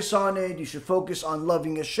focus on it. You should focus on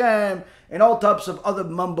loving HaShem and all types of other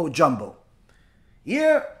mumbo jumbo.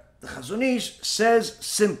 Here, the Chazon Ish says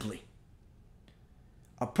simply,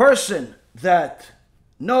 a person that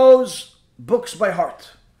knows books by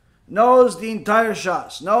heart, knows the entire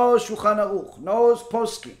Shas, knows Shulchan Aruch, knows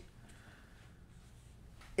Poskim,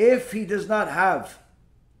 if he does not have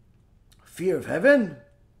fear of heaven,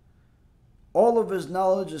 all of his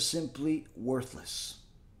knowledge is simply worthless.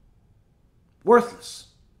 Worthless.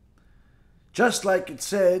 Just like it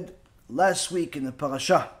said last week in the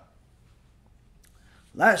parasha.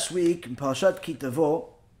 Last week in Parashat Ki Tavo,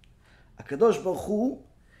 HaKadosh Baruch Hu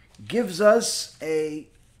gives us a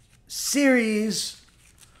series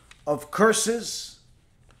of curses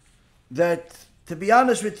that, to be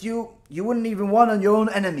honest with you, you wouldn't even want on your own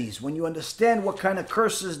enemies. When you understand what kind of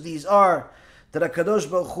curses these are, that HaKadosh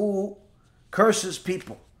Baruch Hu curses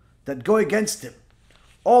people that go against him.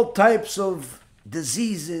 All types of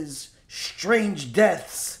diseases, strange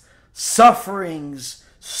deaths, sufferings,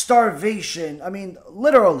 starvation. I mean,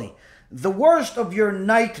 literally, the worst of your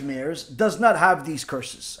nightmares does not have these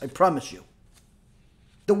curses. I promise you.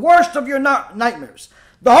 The worst of your nightmares,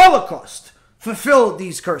 the Holocaust, fulfilled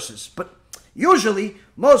these curses. But usually,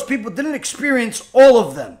 most people didn't experience all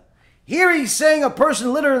of them. Here he's saying a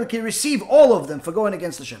person literally can receive all of them for going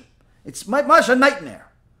against Hashem. It's much a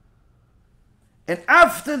nightmare. And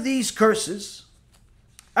after these curses,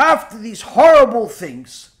 after these horrible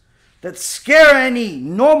things that scare any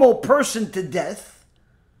normal person to death,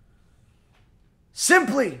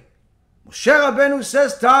 simply, Moshe Rabbeinu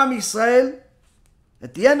says to Am Yisrael,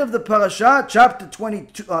 at the end of the parasha, chapter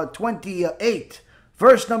 28,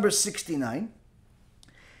 verse number 69,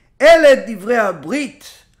 Ele divrei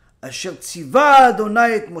habrit, asher tziva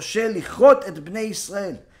Adonai et Moshe lichot et bnei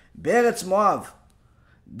Yisrael, be'eretz Moav.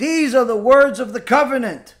 These are the words of the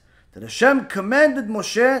covenant that Hashem commanded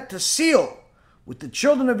Moshe to seal with the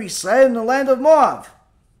children of Israel in the land of Moab.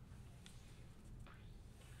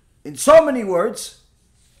 In so many words,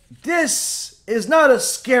 this is not a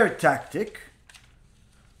scare tactic,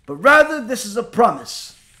 but rather this is a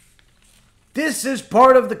promise. This is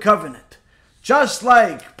part of the covenant. Just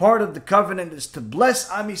like part of the covenant is to bless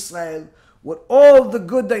Am Yisrael with all the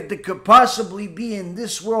good that there could possibly be in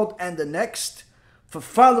this world and the next, for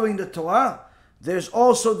following the Torah, there's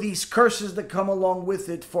also these curses that come along with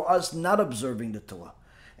it for us not observing the Torah.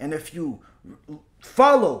 And if you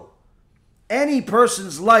follow any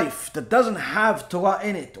person's life that doesn't have Torah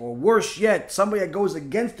in it, or worse yet, somebody that goes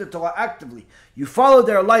against the Torah actively, you follow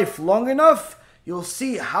their life long enough, you'll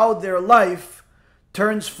see how their life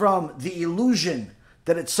turns from the illusion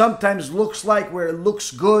that it sometimes looks like, where it looks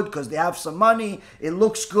good because they have some money, it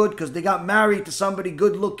looks good because they got married to somebody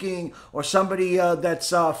good looking, or somebody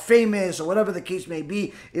that's famous, or whatever the case may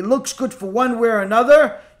be. It looks good for one way or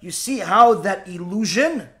another. You see how that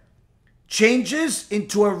illusion changes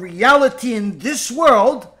into a reality in this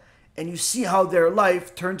world, and you see how their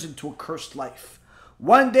life turns into a cursed life.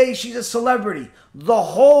 One day she's a celebrity. The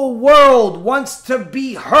whole world wants to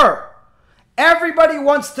be her. Everybody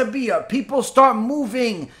wants to be her. People start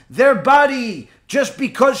moving their body just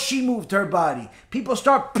because she moved her body. People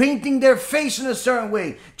start painting their face in a certain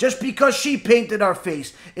way just because she painted her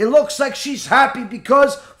face. It looks like she's happy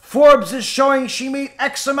because Forbes is showing she made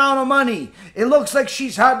X amount of money. It looks like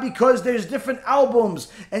she's happy because there's different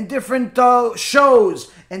albums and different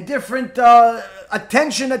shows and different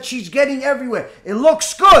attention that she's getting everywhere. It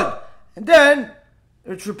looks good. And then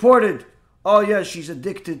it's reported, oh yeah, she's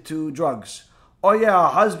addicted to drugs. Oh yeah,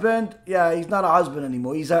 her husband, yeah, he's not a husband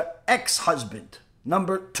anymore. He's an ex-husband.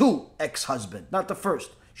 Number 2 ex-husband, not the first.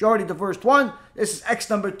 She already divorced one. This is ex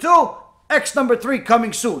number 2. Ex number 3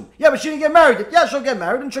 coming soon. Yeah, but she didn't get married. Yeah, she'll get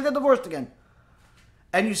married and she'll get divorced again.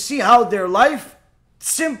 And you see how their life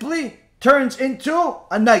simply turns into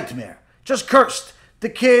a nightmare. Just cursed. The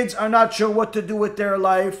kids are not sure what to do with their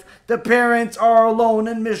life. The parents are alone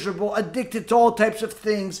and miserable, addicted to all types of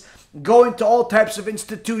things, going to all types of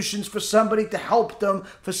institutions for somebody to help them,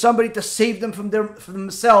 for somebody to save them from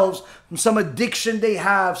themselves, from some addiction they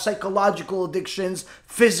have, psychological addictions,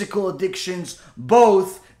 physical addictions,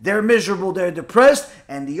 both. They're miserable, they're depressed,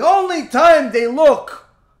 and the only time they look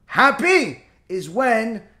happy is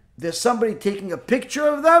when there's somebody taking a picture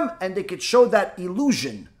of them and they could show that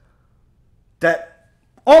illusion that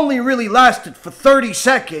only really lasted for 30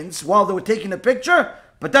 seconds while they were taking a picture,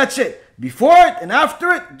 but that's it. Before it and after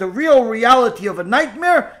it, the real reality of a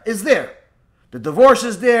nightmare is there. The divorce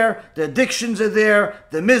is there, the addictions are there,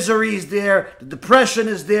 the misery is there, the depression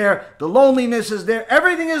is there, the loneliness is there,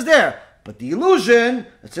 everything is there. But the illusion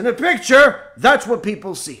that's in a picture, that's what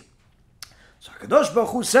people see. So HaKadosh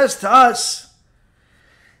Baruch Hu says to us,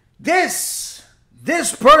 this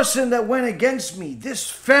person that went against me, this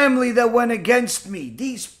family that went against me,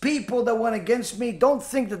 these people that went against me, don't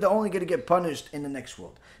think that they're only going to get punished in the next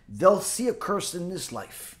world. They'll see a curse in this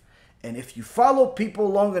life. And if you follow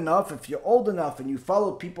people long enough, if you're old enough and you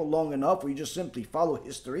follow people long enough, or you just simply follow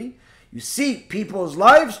history, you see people's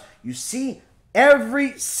lives, you see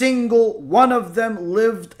every single one of them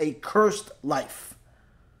lived a cursed life.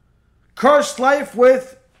 Cursed life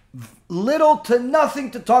with little to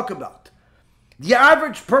nothing to talk about. The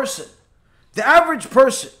average person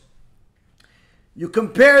You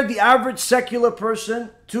compare the average secular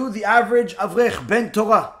person to the average Avrech Ben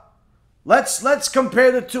Torah. Let's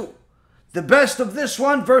compare the two. The best of this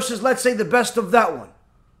one versus, let's say, the best of that one.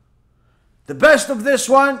 The best of this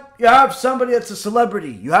one, you have somebody that's a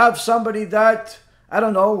celebrity. You have somebody that, I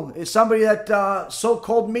don't know, is somebody that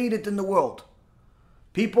so-called made it in the world.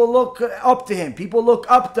 People look up to him. People look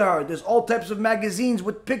up to her. There's all types of magazines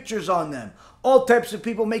with pictures on them. All types of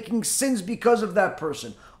people making sins because of that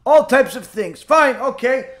person. All types of things. Fine,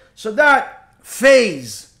 okay. So that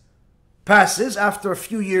phase passes after a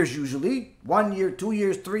few years usually. 1 year, 2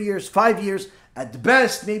 years, 3 years, 5 years. At the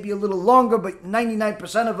best, maybe a little longer, but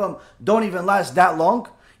 99% of them don't even last that long.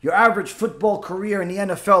 Your average football career in the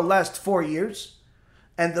NFL lasts 4 years.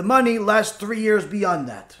 And the money lasts 3 years beyond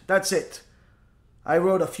that. That's it. I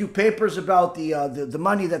wrote a few papers about the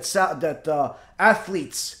money that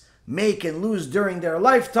athletes make and lose during their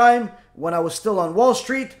lifetime when I was still on Wall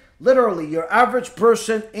Street. Literally, your average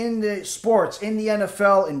person in the sports, in the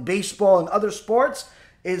NFL, in baseball, and other sports,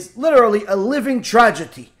 is literally a living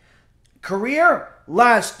tragedy. Career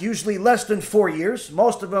lasts usually less than 4 years.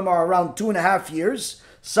 Most of them are around 2.5 years.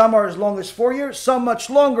 Some are as long as 4 years, some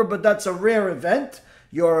much longer, but that's a rare event.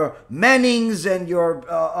 Your Mannings and your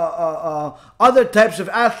other types of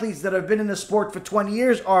athletes that have been in the sport for 20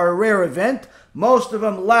 years are a rare event. Most of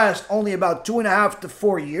them last only about 2.5 to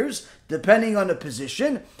 4 years, depending on the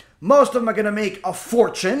position. Most of them are going to make a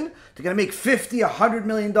fortune. They're going to make $50, $100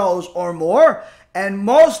 million or more. And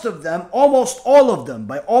most of them, almost all of them,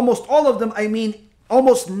 by almost all of them, I mean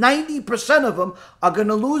almost 90% of them are going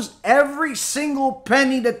to lose every single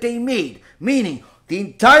penny that they made. Meaning, the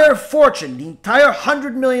entire fortune, the entire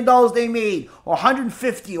 $100 million they made, or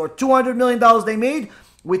 $150 or $200 million they made,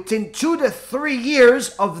 within 2 to 3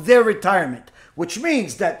 years of their retirement. Which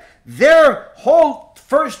means that their whole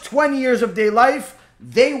first 20 years of their life,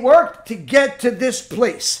 they worked to get to this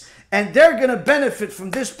place. And they're going to benefit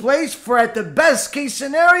from this place for, at the best case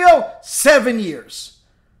scenario, 7 years.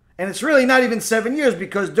 And it's really not even 7 years,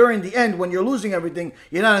 because during the end, when you're losing everything,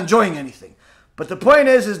 you're not enjoying anything. But the point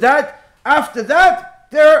is that after that,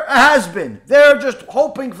 they're a has-been. They're just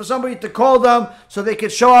hoping for somebody to call them so they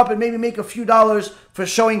could show up and maybe make a few dollars for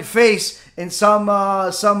showing face in some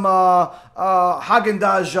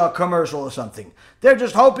Haagen-Dazs commercial or something. They're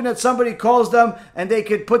just hoping that somebody calls them and they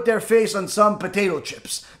could put their face on some potato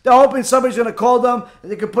chips. They're hoping somebody's going to call them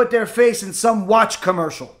and they could put their face in some watch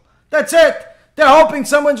commercial. That's it. They're hoping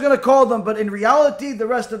someone's going to call them, but in reality, the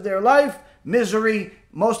rest of their life, misery.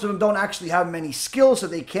 Most of them don't actually have many skills, so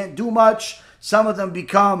they can't do much. Some of them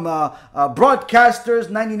become broadcasters.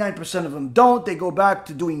 99% of them don't. They go back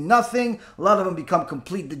to doing nothing. A lot of them become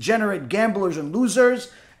complete degenerate gamblers and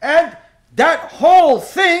losers. And that whole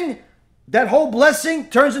thing, that whole blessing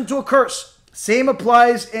turns into a curse. Same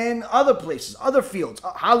applies in other places, other fields,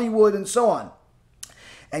 Hollywood and so on.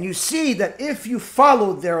 And you see that if you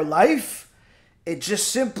follow their life, it just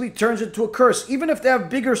simply turns into a curse. Even if they have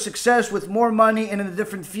bigger success with more money and in a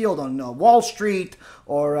different field on Wall Street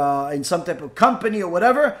or in some type of company or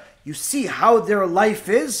whatever, you see how their life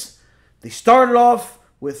is. They started off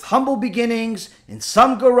with humble beginnings in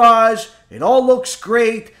some garage. It all looks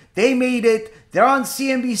great. They made it. They're on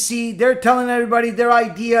CNBC. They're telling everybody their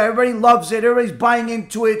idea. Everybody loves it. Everybody's buying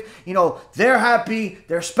into it. You know, they're happy.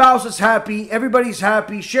 Their spouse is happy. Everybody's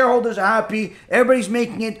happy. Shareholders are happy. Everybody's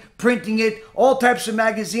making it, printing it, all types of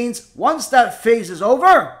magazines. Once that phase is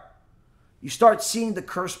over, you start seeing the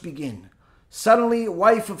curse begin. Suddenly, a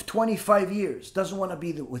wife of 25 years doesn't want to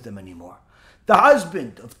be with them anymore. The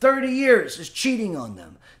husband of 30 years is cheating on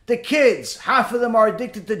them. The kids, half of them are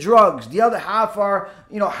addicted to drugs. The other half are,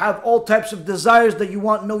 have all types of desires that you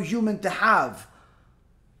want no human to have.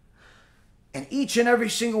 And each and every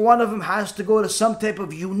single one of them has to go to some type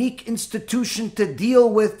of unique institution to deal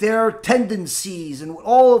with their tendencies and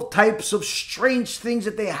all types of strange things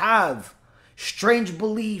that they have. Strange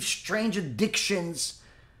beliefs, strange addictions.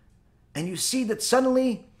 And you see that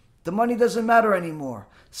suddenly the money doesn't matter anymore.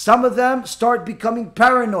 Some of them start becoming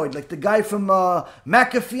paranoid, like the guy from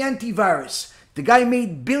McAfee antivirus. The guy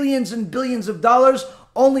made billions and billions of dollars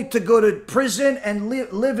only to go to prison and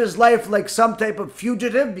live his life like some type of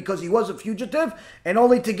fugitive, because he was a fugitive, and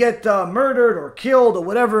only to get murdered or killed or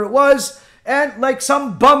whatever it was, and like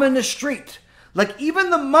some bum in the street. Like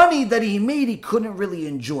even the money that he made, he couldn't really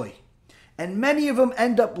enjoy. And many of them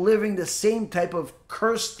end up living the same type of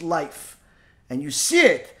cursed life. And you see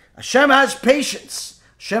it. HaShem has patience.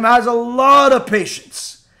 HaShem has a lot of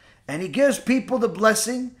patience. And he gives people the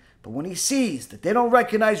blessing, but when he sees that they don't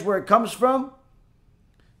recognize where it comes from,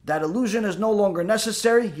 that illusion is no longer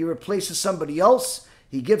necessary. He replaces somebody else.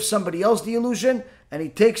 He gives somebody else the illusion, and he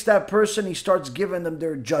takes that person, he starts giving them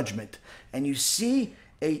their judgment. And you see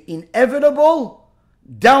an inevitable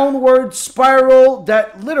downward spiral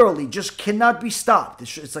that literally just cannot be stopped.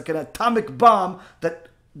 It's like an atomic bomb that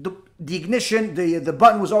the ignition, the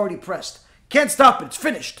button was already pressed. Can't stop it, it's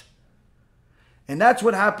finished. And that's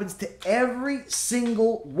what happens to every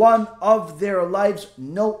single one of their lives,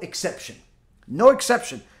 no exception. No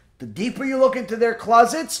exception. The deeper you look into their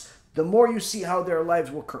closets, the more you see how their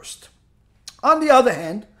lives were cursed. On the other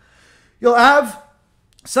hand, you'll have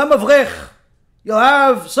some avrech. You'll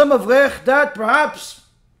have some avrech that perhaps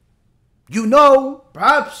you know,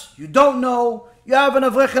 perhaps you don't know. You have an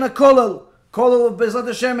avrech in a kollel of Bezrat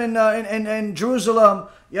Hashem in Jerusalem.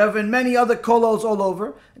 You have in many other kollels all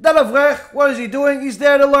over. That avrech, what is he doing? He's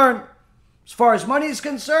there to learn. As far as money is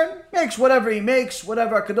concerned, makes whatever he makes,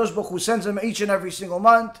 whatever HaKadosh Baruch Hu sends him each and every single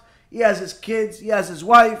month. He has his kids, he has his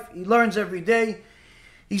wife, he learns every day.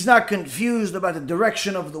 He's not confused about the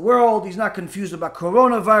direction of the world. He's not confused about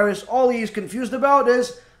coronavirus. All he's confused about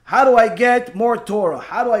is, how do I get more Torah?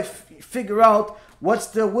 How do I figure out what's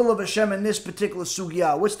the will of Hashem in this particular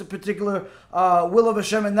sugya? What's the particular will of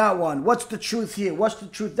Hashem in that one? What's the truth here? What's the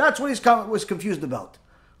truth? That's what he was confused about.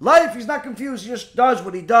 Life, he's not confused. He just does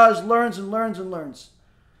what he does, learns and learns and learns.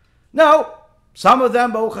 Now, some of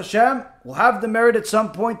them, Baruch Hashem, will have the merit at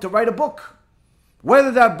some point to write a book.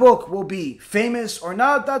 Whether that book will be famous or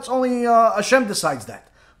not, that's only Hashem decides that.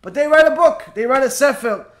 But they write a book. They write a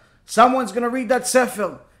sefer. Someone's going to read that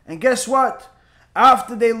sefer. And guess what?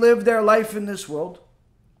 After they live their life in this world,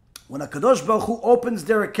 when HaKadosh Baruch Hu opens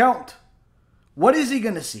their account, what is he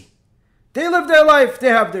going to see? They live their life. They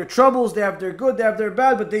have their troubles. They have their good. They have their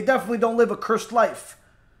bad. But they definitely don't live a cursed life.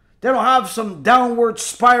 They don't have some downward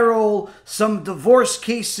spiral, some divorce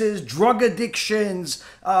cases, drug addictions,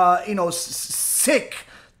 sick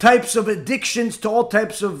types of addictions to all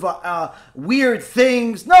types of weird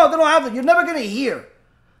things. No, they don't have that. You're never going to hear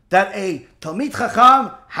that a Talmid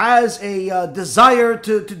Chacham has a desire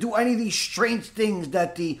to do any of these strange things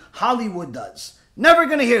that the Hollywood does. Never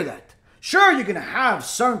going to hear that. Sure, you're going to have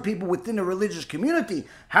certain people within the religious community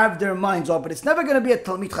have their minds off, but it's never going to be a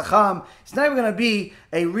Talmid Chacham. It's never going to be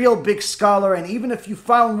a real big scholar, and even if you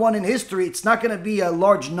found one in history, it's not going to be a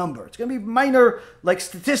large number. It's going to be minor, like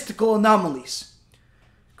statistical anomalies.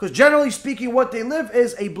 Because generally speaking, what they live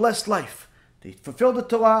is a blessed life. They fulfill the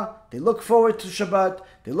Torah, they look forward to Shabbat,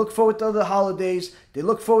 they look forward to the holidays, they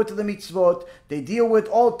look forward to the mitzvot, they deal with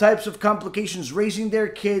all types of complications, raising their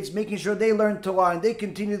kids, making sure they learn Torah, and they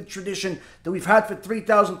continue the tradition that we've had for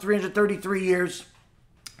 3,333 years.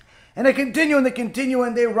 And they continue,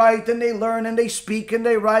 and they write, and they learn, and they speak, and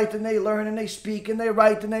they write, and they learn, and they speak, and they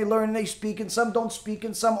write, and they learn, and they speak, and some don't speak,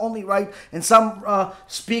 and some only write, and some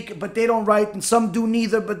speak, but they don't write, and some do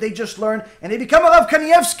neither, but they just learn, and they become a Rav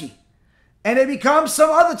Kanievsky. And they become some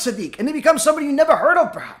other tzaddik. And they become somebody you never heard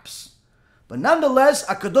of, perhaps. But nonetheless,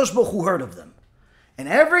 HaKadosh Baruch Hu heard of them. And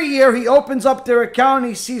every year he opens up their account and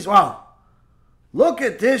he sees, wow, look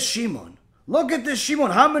at this Shimon. Look at this Shimon,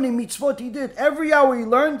 how many mitzvot he did. Every hour he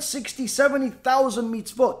learned 60, 70,000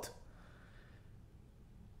 mitzvot.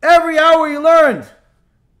 Every hour he learned.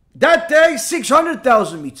 That day,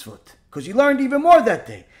 600,000 mitzvot. Because he learned even more that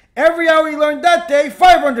day. Every hour he learned that day,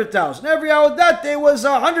 500,000. Every hour that day was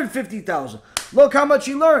 150,000. Look how much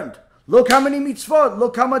he learned. Look how many mitzvot.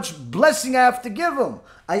 Look how much blessing I have to give him.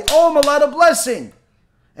 I owe him a lot of blessing.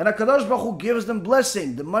 And HaKadosh Baruch Hu gives them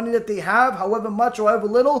blessing. The money that they have, however much or however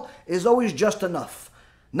little, is always just enough.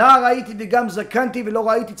 David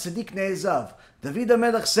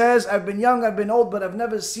HaMelech says, I've been young, I've been old, but I've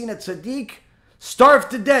never seen a tzaddik starve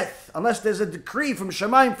to death. Unless there's a decree from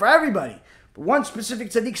Shemayim for everybody. But one specific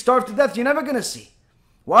tzaddik starved to death, you're never going to see.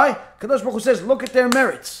 Why? Kadosh Baruch Hu says, look at their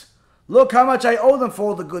merits. Look how much I owe them for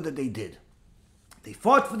all the good that they did. They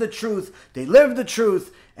fought for the truth. They lived the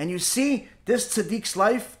truth. And you see, this tzaddik's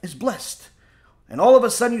life is blessed. And all of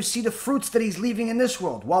a sudden you see the fruits that he's leaving in this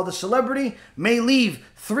world. While the celebrity may leave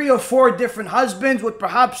 3 or 4 different husbands with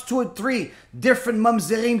perhaps 2 or 3 different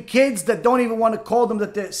mamzerim kids that don't even want to call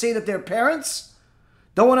them, say that they're parents.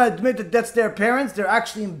 Don't want to admit that that's their parents. They're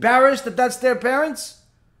actually embarrassed that that's their parents.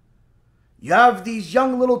 You have these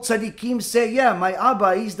young little tzaddikim say, yeah, my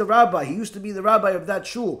Abba, he's the rabbi. He used to be the rabbi of that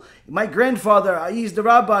shul. My grandfather, he's the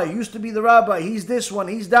rabbi. He used to be the rabbi. He's this one.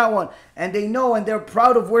 He's that one. And they know and they're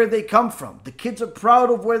proud of where they come from. The kids are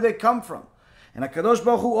proud of where they come from. And HaKadosh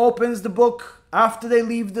Baruch Hu opens the book after they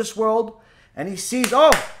leave this world. And he sees,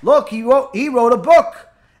 oh, look, he wrote a book.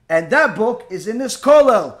 And that book is in this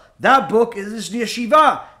kollel. That book is this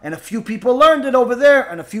yeshiva. And a few people learned it over there.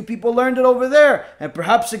 And a few people learned it over there. And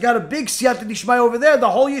perhaps it got a big siyata dishmai over there.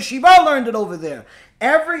 The whole yeshiva learned it over there.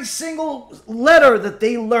 Every single letter that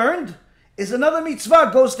they learned is another mitzvah,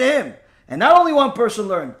 goes to him. And not only one person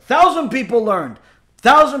learned, 1,000 people learned.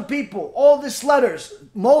 1,000 people, all these letters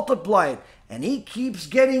multiplied. And he keeps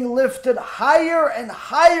getting lifted higher and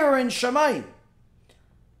higher in Shamayim.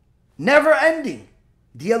 Never ending.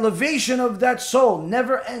 The elevation of that soul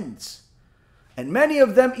never ends. And many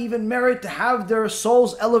of them even merit to have their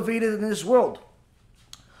souls elevated in this world.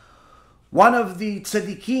 One of the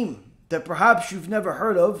tzaddikim that perhaps you've never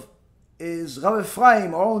heard of is Rabbi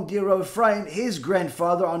Ephraim, our own dear Rabbi Ephraim, his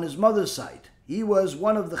grandfather on his mother's side. He was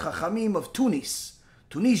one of the Chachamim of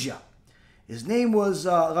Tunisia. His name was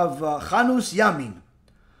Rav Chanus Yamin.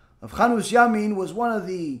 Rav Chanus Yamin was one of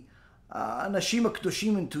the Anashim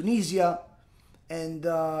HaKadoshim in Tunisia, and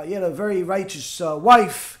he had a very righteous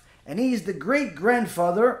wife, and he's the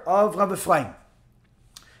great-grandfather of Rabbi Ephraim.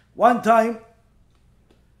 One time,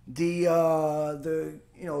 he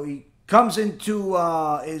comes into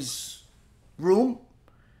his room,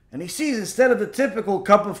 and he sees, instead of the typical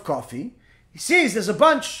cup of coffee, he sees there's a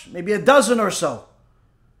bunch, maybe a dozen or so.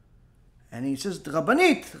 And he says,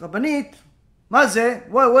 Rabbanit,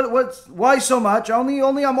 Mazeh, why so much?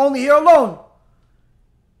 I'm only here alone.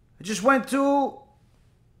 I just went to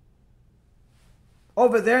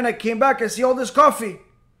over there and I came back, I see all this coffee.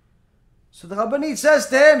 So the Rabbanit says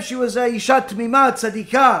to him, she was a Ishat Mimah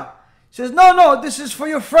Tzadikah. He says, no, this is for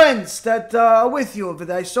your friends that are with you over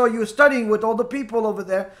there. I saw you studying with all the people over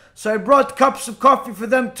there, so I brought cups of coffee for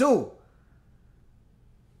them too.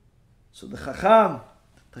 So the Chacham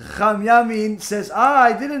Yamin says,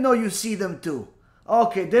 I didn't know you see them too.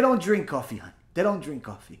 Okay, they don't drink coffee, hon. They don't drink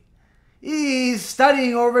coffee. He's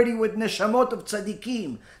studying already with neshamot of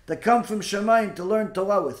tzaddikim that come from Shemayim to learn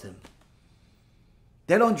Torah with him.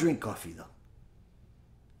 They don't drink coffee though.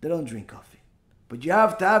 They don't drink coffee. But you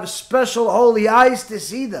have to have special holy eyes to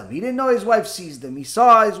see them. He didn't know his wife sees them. He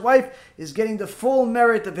saw his wife is getting the full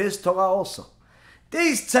merit of his Torah also.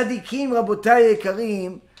 These tzaddikim, Rabotai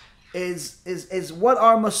Yekarim, is what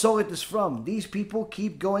our Masoret is from. These people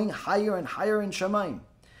keep going higher and higher in Shamayim.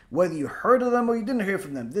 Whether you heard of them or you didn't hear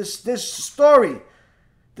from them, this story,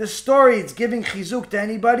 it's giving chizuk to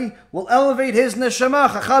anybody, will elevate his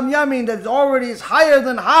neshama, Chacham Yamin, that already is higher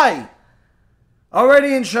than high.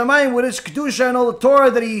 Already in Shamayim with his kedusha and all the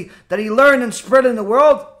Torah that he learned and spread in the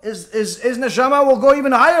world, his neshama will go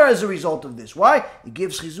even higher as a result of this. Why? It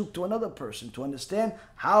gives chizuk to another person to understand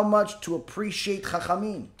how much to appreciate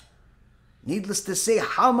Chachamim. Needless to say,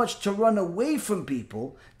 how much to run away from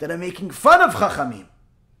people that are making fun of Chachamim.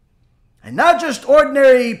 And not just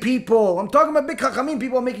ordinary people. I'm talking about big Chachamim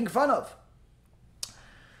people are making fun of.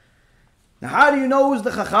 Now how do you know who's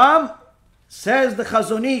the Chacham? Says the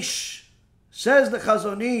Chazon Ish.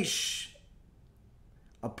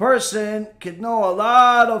 A person can know a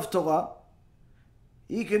lot of Torah.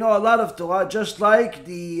 He can know a lot of Torah just like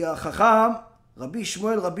the Chacham Rabbi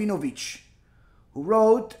Shmuel Rabinovich, who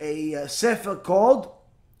wrote a sefer called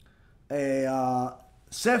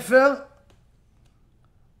Sefer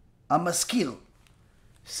HaMaskil.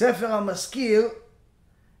 Sefer HaMaskil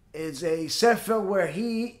is a sefer where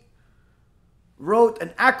he wrote an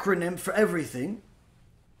acronym for everything,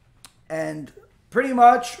 and pretty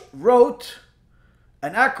much wrote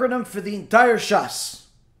an acronym for the entire Shas.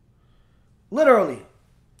 Literally,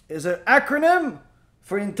 is an acronym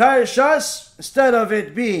for entire Shas. Instead of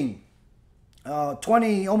it being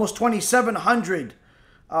almost 2,700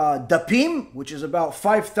 dapim, which is about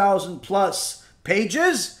 5,000 plus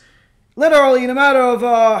pages, literally in a matter of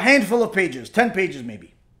a handful of pages, 10 pages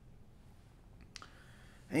maybe.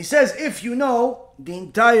 And he says, if you know the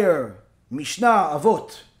entire Mishnah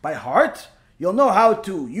Avot by heart, you'll know how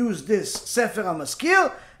to use this Sefer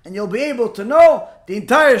HaMaskil, and you'll be able to know the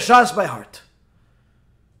entire Shas by heart.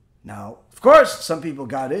 Now, of course, some people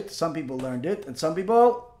got it, some people learned it, and some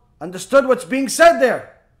people understood what's being said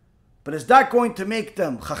there. But is that going to make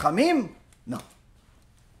them Chachamim? No.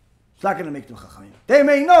 It's not going to make them Chachamim. They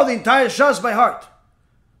may know the entire Shas by heart,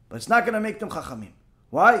 but it's not going to make them Chachamim.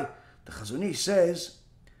 Why? The Chazon Ish says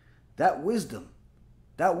that wisdom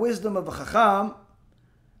of a Chacham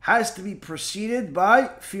has to be preceded by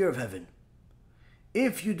fear of heaven.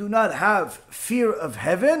 If you do not have fear of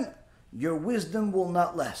heaven, your wisdom will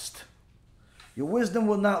not last. Your wisdom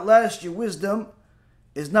will not last. Your wisdom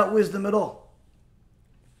is not wisdom at all.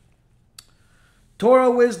 Torah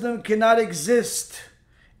wisdom cannot exist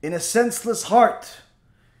in a senseless heart,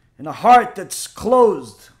 in a heart that's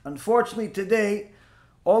closed. Unfortunately today,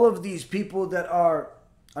 all of these people that are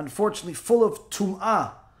unfortunately full of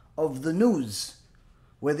tum'ah, of the news,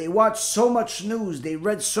 where they watch so much news, they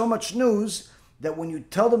read so much news, that when you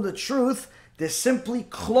tell them the truth, they're simply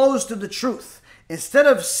closed to the truth. instead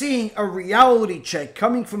of seeing a reality check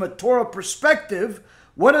coming from a Torah perspective,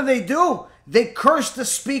 what do? They curse the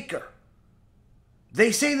speaker.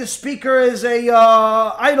 They say the speaker is a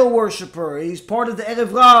idol worshiper. He's part of the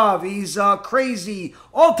Erev Rav. He's crazy.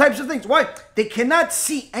 All types of things. Why? They cannot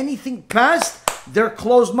see anything past their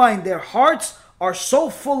closed mind. Their hearts are so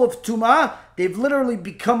full of tumah, they've literally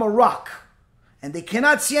become a rock. And they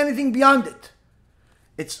cannot see anything beyond it.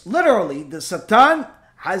 It's literally, the Satan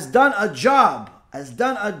has done a job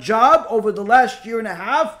over the last year and a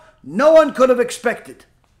half no one could have expected.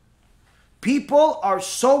 People are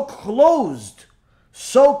so closed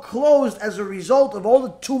as a result of all the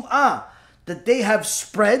tum'ah that they have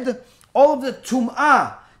spread, all of the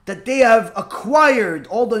tum'ah that they have acquired,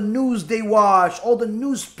 all the news they watch, all the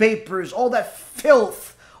newspapers, all that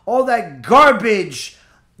filth, all that garbage.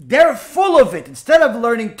 They're full of it. Instead of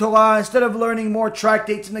learning Torah, instead of learning more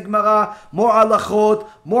tractates in the Gemara, more halachot,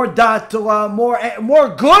 more da'at Torah,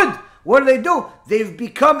 more good, what do? They've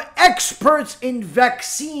become experts in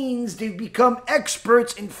vaccines. They've become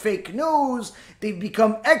experts in fake news. They've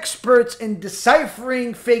become experts in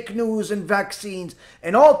deciphering fake news and vaccines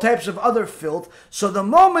and all types of other filth. So the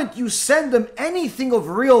moment you send them anything of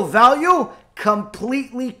real value,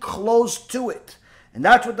 completely closed to it. And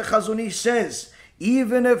that's what the Chazon Ish says.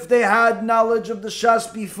 Even if they had knowledge of the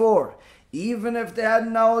Shas before, even if they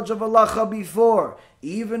had knowledge of halacha before,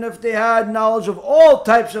 even if they had knowledge of all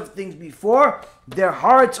types of things before, their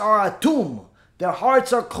hearts are atum. Their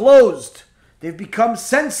hearts are closed. They've become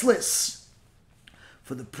senseless.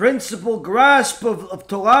 For the principal grasp of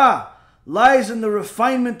Torah lies in the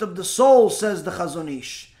refinement of the soul, says the Chazon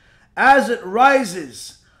Ish. As it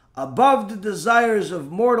rises above the desires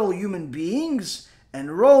of mortal human beings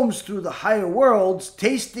and roams through the higher worlds,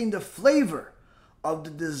 tasting the flavor of the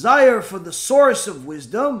desire for the source of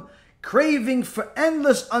wisdom, craving for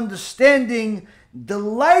endless understanding,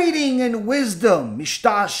 delighting in wisdom,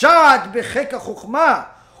 mishta'ashat becheka chukhmah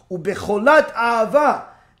ubecholat ahava,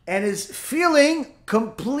 and is feeling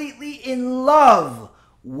completely in love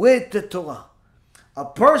with the Torah. A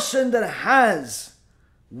person that has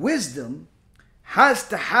wisdom has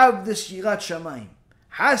to have this yirat shamayim,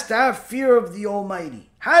 has to have fear of the Almighty,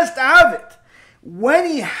 has to have it. When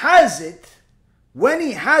he has it,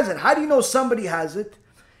 how do you know somebody has it?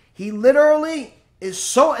 He literally is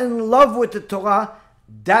so in love with the Torah,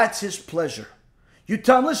 that's his pleasure. You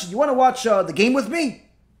tell him, listen, you want to watch the game with me?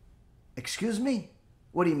 Excuse me?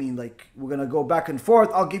 What do you mean? Like, we're going to go back and forth.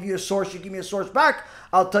 I'll give you a source, you give me a source back.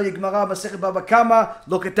 I'll tell you, Gemara, Masechet Baba Kama,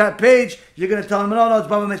 look at that page. You're going to tell him, no, it's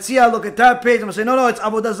Baba Metzia, look at that page. I'm going to say, no, it's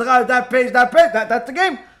Avodah Zarah, that page. That's the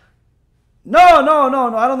game. No, I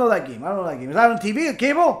don't know that game. Is that on TV, a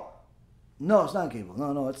cable? No, it's not on cable.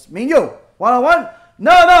 No, it's me and you. One-on-one?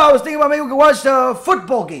 No, I was thinking about maybe we could watch a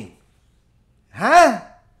football game. Huh?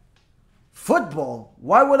 Football?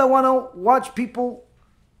 Why would I want to watch people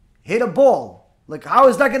hit a ball? Like, how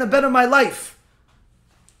is that going to better my life?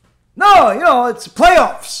 No, it's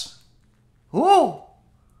playoffs. Who?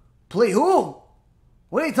 Play who?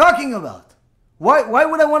 What are you talking about? Why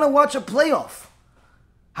would I want to watch a playoff?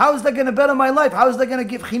 How is that going to better my life? How is that going to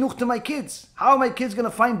give chinuch to my kids? How are my kids going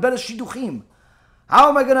to find better shidduchim? How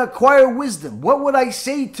am I going to acquire wisdom? What would I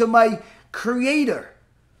say to my Creator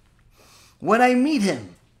when I meet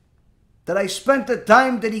Him? That I spent the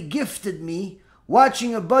time that He gifted me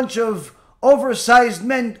watching a bunch of oversized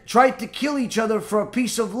men try to kill each other for a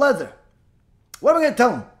piece of leather. What am I going to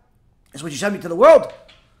tell Him? That's what you sent me to the world.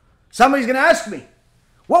 Somebody's going to ask me,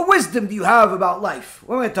 what wisdom do you have about life?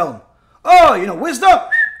 What am I going to tell him? Oh, wisdom?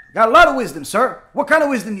 Got a lot of wisdom, sir. What kind of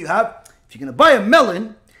wisdom do you have? If you're going to buy a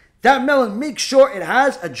melon, that melon, make sure it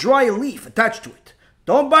has a dry leaf attached to it.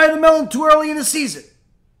 Don't buy the melon too early in the season.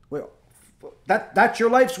 Well, that's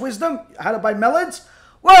your life's wisdom? How to buy melons?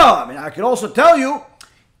 Well, I could also tell you,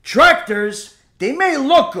 tractors, they may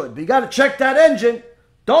look good, but you got to check that engine.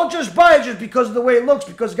 Don't just buy it just because of the way it looks,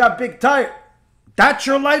 because it got big tire. That's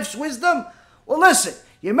your life's wisdom? Well, listen,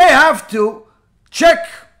 you may have to check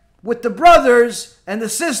with the brothers and the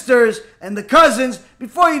sisters and the cousins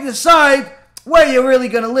before you decide where you're really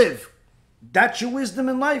going to live. That's your wisdom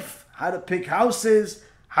in life. How to pick houses,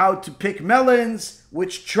 how to pick melons,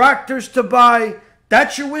 which tractors to buy.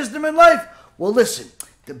 That's your wisdom in life. Well, listen,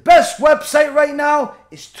 the best website right now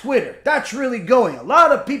is Twitter. That's really going. A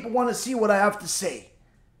lot of people want to see what I have to say.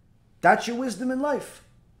 That's your wisdom in life.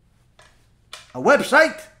 A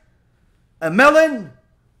website, a melon,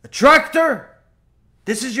 a tractor.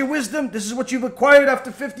 This is your wisdom? This is what you've acquired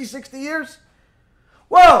after 50, 60 years?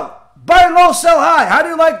 Well, buy low, sell high. How do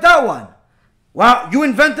you like that one? Wow, you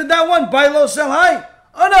invented that one? Buy low, sell high?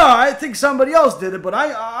 Oh no, I think somebody else did it, but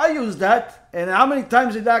I use that. And how many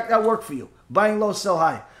times did that work for you? Buying low, sell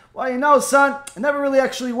high. Well, you know, son, it never really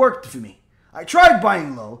actually worked for me. I tried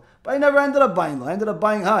buying low, but I never ended up buying low. I ended up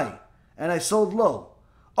buying high. And I sold low.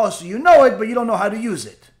 Oh, so you know it, but you don't know how to use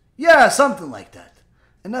it. Yeah, something like that.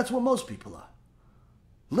 And that's what most people are.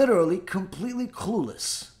 Literally, completely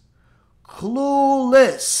clueless.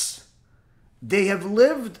 Clueless. They have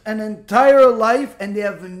lived an entire life and they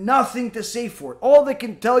have nothing to say for it. All they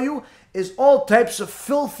can tell you is all types of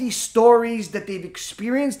filthy stories that they've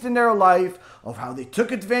experienced in their life of how they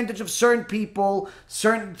took advantage of certain people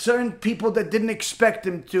people that didn't expect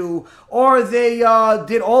them to, or they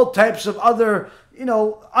did all types of other,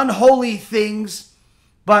 unholy things.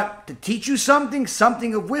 But to teach you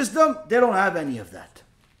something of wisdom, they don't have any of that.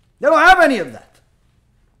 They don't have any of that.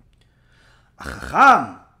 A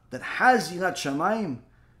chacham that has yirat shamayim,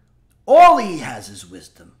 all he has is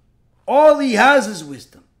wisdom. All he has is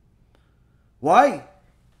wisdom. Why?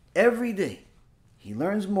 Every day he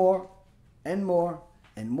learns more and more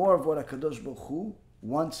and more of what HaKadosh Baruch Hu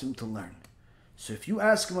wants him to learn. So if you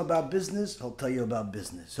ask him about business, he'll tell you about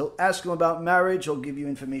business. He'll ask him about marriage, he'll give you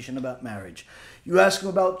information about marriage. You ask him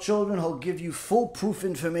about children, he'll give you foolproof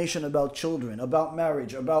information about children, about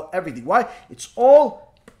marriage, about everything. Why? It's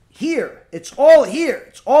all here. It's all here.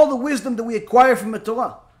 It's all the wisdom that we acquire from the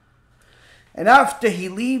Torah. And after he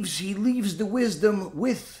leaves the wisdom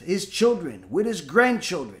with his children, with his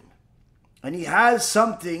grandchildren. And he has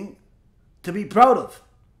something to be proud of.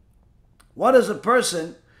 What does a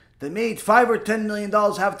person that made $5 or $10 million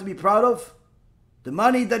have to be proud of? The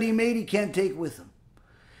money that he made, he can't take with him.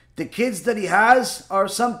 The kids that he has are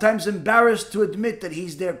sometimes embarrassed to admit that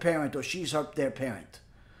he's their parent or she's their parent.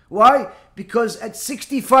 Why? Because at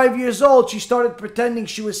 65 years old, she started pretending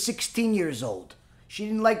she was 16 years old. She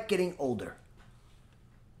didn't like getting older.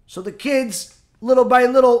 So the kids, little by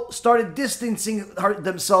little, started distancing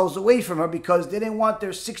themselves away from her because they didn't want their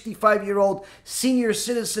 65-year-old senior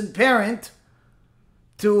citizen parent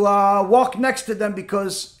to walk next to them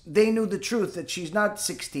because they knew the truth that she's not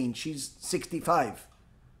 16, she's 65.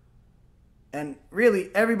 And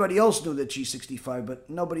really, everybody else knew that she's 65, but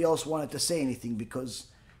nobody else wanted to say anything because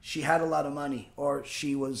she had a lot of money or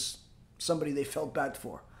she was somebody they felt bad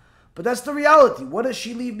for. But that's the reality. What does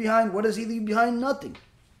she leave behind? What does he leave behind? Nothing.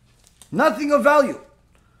 Nothing of value.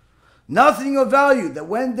 Nothing of value. That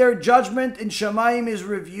when their judgment in Shamayim is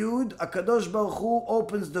reviewed, HaKadosh Baruch Hu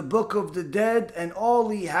opens the book of the dead and all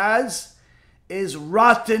he has is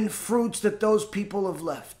rotten fruits that those people have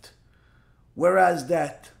left. Whereas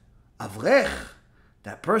that Avrech,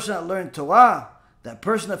 that person that learned Torah, that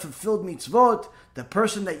person that fulfilled mitzvot, the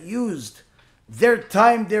person that used their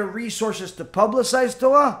time, their resources to publicize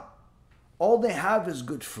Torah, all they have is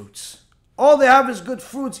good fruits. All they have is good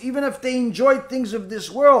fruits, even if they enjoyed things of this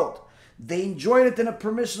world. They enjoyed it in a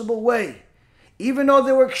permissible way. Even though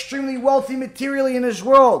they were extremely wealthy materially in this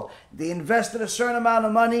world, they invested a certain amount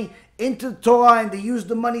of money into Torah and they used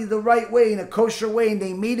the money the right way, in a kosher way, and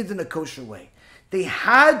they made it in a kosher way. They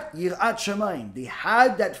had yirat shamayim. They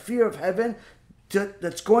had that fear of heaven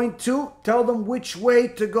that's going to tell them which way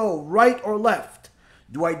to go, right or left.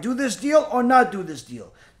 Do I do this deal or not do this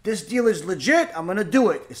deal? This deal is legit, I'm going to do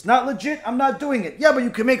it. It's not legit, I'm not doing it. Yeah, but you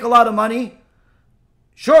can make a lot of money.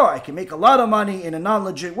 Sure, I can make a lot of money in a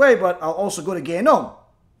non-legit way, but I'll also go to Gehenom.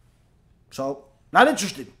 So, not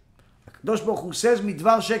interested. HaKadosh Baruch Hu says,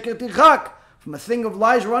 Midvar sheker tirchak, from a thing of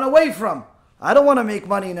lies, run away from. I don't want to make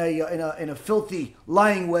money in a filthy,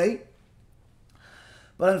 lying way.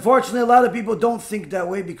 But unfortunately, a lot of people don't think that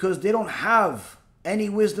way because they don't have any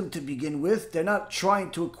wisdom to begin with. They're not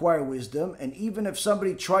trying to acquire wisdom. And even if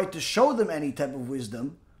somebody tried to show them any type of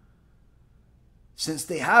wisdom, since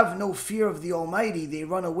they have no fear of the Almighty, they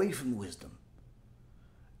run away from wisdom.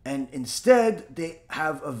 And instead, they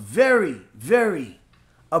have a very, very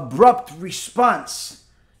abrupt response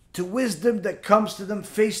to wisdom that comes to them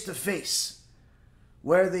face to face,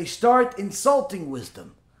 where they start insulting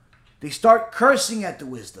wisdom. They start cursing at the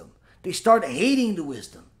wisdom. They start hating the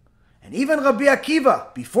wisdom. And even Rabbi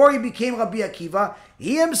Akiva, before he became Rabbi Akiva,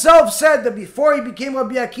 he himself said that before he became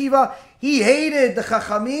Rabbi Akiva, he hated the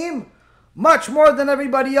Chachamim much more than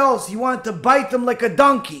everybody else. He wanted to bite them like a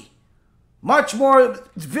donkey. Much more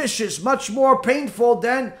vicious, much more painful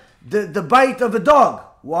than the bite of a dog.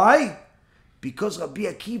 Why? Because Rabbi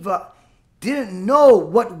Akiva didn't know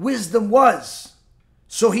what wisdom was.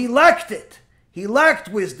 So he lacked it. He lacked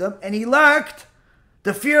wisdom and he lacked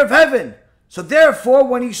the fear of heaven. So therefore,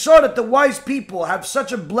 when he saw that the wise people have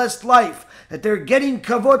such a blessed life, that they're getting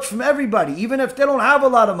kavod from everybody, even if they don't have a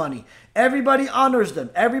lot of money, everybody honors them,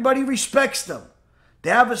 everybody respects them. They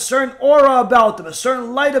have a certain aura about them, a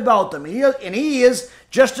certain light about them. And he is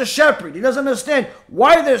just a shepherd. He doesn't understand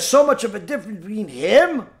why there's so much of a difference between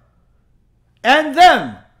him and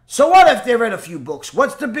them. So what if they read a few books?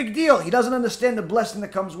 What's the big deal? He doesn't understand the blessing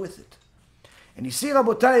that comes with it. And you see,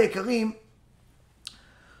 Rabotai Yekarim,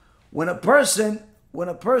 when a person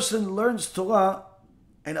learns Torah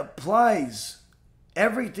and applies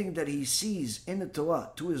everything that he sees in the Torah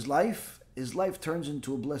to his life turns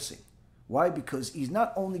into a blessing. Why? Because he's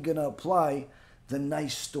not only going to apply the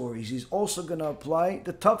nice stories, he's also going to apply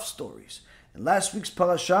the tough stories. In last week's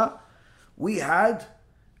parasha, we had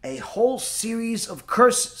a whole series of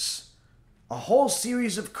curses. A whole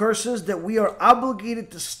series of curses that we are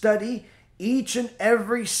obligated to study each and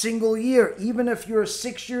every single year. Even if you're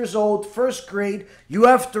 6 years old, first grade, you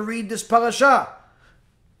have to read this parasha.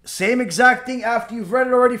 Same exact thing after you've read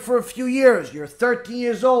it already for a few years. You're 13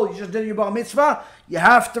 years old, you just did your bar mitzvah, you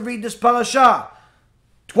have to read this parasha.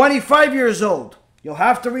 25 years old, you'll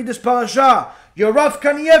have to read this parasha. You're Rav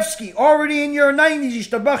Kanievsky, already in your 90s,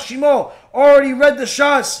 Yishtabach Shimo, already read the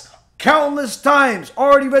Shas countless times,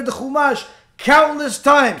 already read the Chumash countless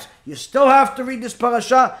times. You still have to read this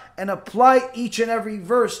parasha and apply each and every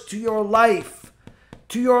verse to your life.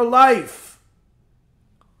 To your life.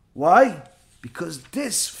 Why? Because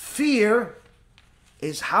this fear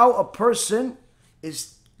is how a person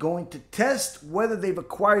is going to test whether they've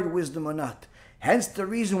acquired wisdom or not. Hence the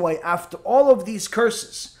reason why after all of these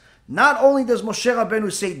curses, not only does Moshe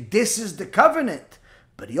Rabbeinu say this is the covenant,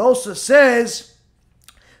 but he also says,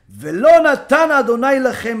 "V'lo natan Adonai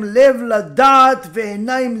lachem lev ladat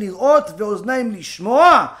ve'enayim lirot ve'oznayim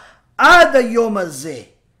lishmoa ad hayom hazeh."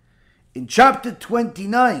 In chapter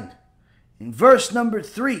 29, in verse number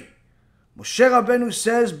 3, Moshe Rabbeinu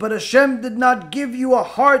says, "But HaShem did not give you a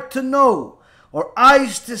heart to know, or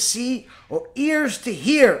eyes to see, or ears to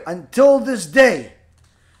hear until this day."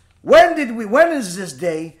 When is this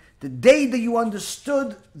day? The day that you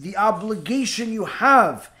understood the obligation you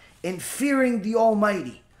have in fearing the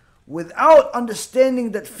Almighty. Without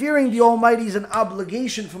understanding that fearing the Almighty is an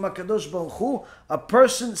obligation from HaKadosh Baruch Hu, a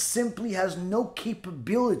person simply has no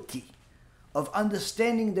capability of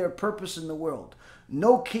understanding their purpose in the world.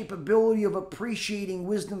 No capability of appreciating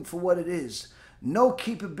wisdom for what it is. No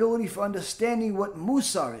capability for understanding what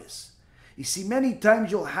Musar is. You see, many times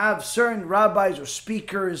you'll have certain rabbis or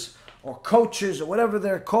speakers or coaches or whatever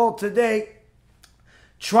they're called today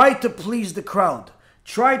try to please the crowd.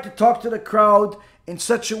 Try to talk to the crowd in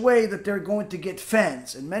such a way that they're going to get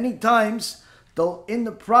fans. And many times, in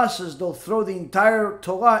the process, they'll throw the entire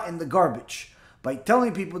Torah in the garbage by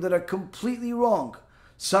telling people that are completely wrong.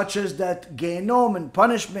 Such as that Gehenom and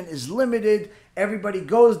punishment is limited. Everybody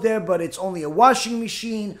goes there, but it's only a washing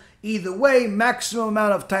machine. Either way, maximum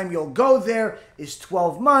amount of time you'll go there is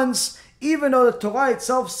 12 months, even though the Torah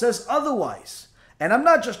itself says otherwise. And I'm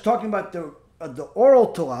not just talking about the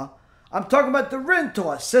oral Torah. I'm talking about the written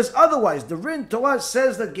Torah. It says otherwise. The written Torah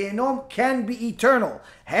says that Gehenom can be eternal.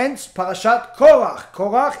 Hence, Parashat Korach.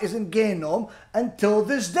 Korach is in Gehenom until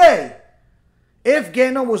this day. If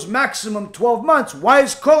Gehenom was maximum 12 months, why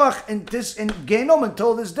is Korach in Gehenom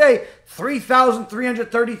until this day,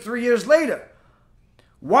 3,333 years later?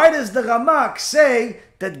 Why does the Ramak say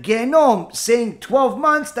that Gehenom, saying 12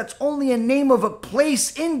 months, that's only a name of a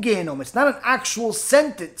place in Gehenom? It's not an actual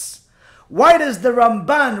sentence. Why does the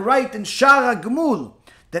Ramban write in Shara Gmul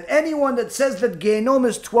that anyone that says that Gehenom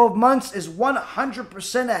is 12 months is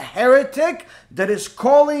 100% a heretic that is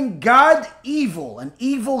calling God evil, an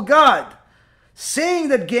evil God? Saying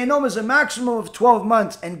that Gehenom is a maximum of 12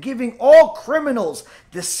 months and giving all criminals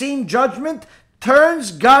the same judgment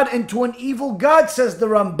turns God into an evil God, says the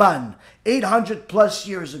Ramban, 800 plus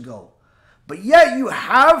years ago. But yet you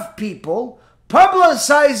have people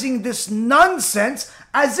publicizing this nonsense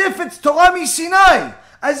as if it's Torah Sinai,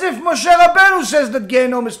 as if Moshe Rabbeinu says that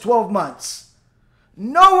Gehenom is 12 months.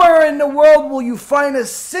 Nowhere in the world will you find a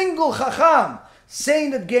single Chacham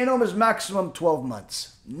saying that Gehenom is maximum 12 months.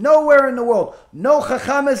 Nowhere in the world. No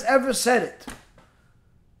Chacham has ever said it.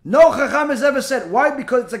 No Chacham has ever said it. Why?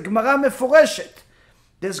 Because it's a Gemara Meforeshet.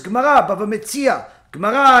 There's Gemara, Bava Metzia,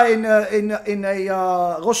 Gemara in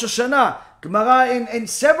Rosh Hashanah, Gemara in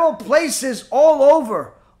several places all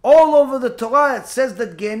over the Torah. It says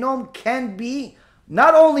that Gehenom can be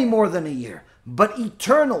not only more than a year, but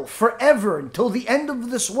eternal, forever, until the end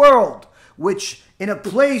of this world, which in a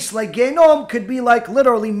place like Gehenom could be like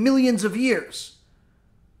literally millions of years.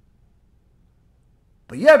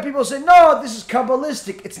 But yet people say, no, this is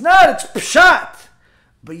Kabbalistic. It's not, it's Pshat.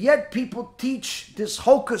 But yet people teach this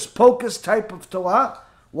hocus pocus type of Torah.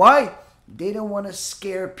 Why? They don't want to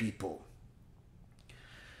scare people.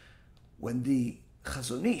 When the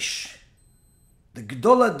Chazon Ish, the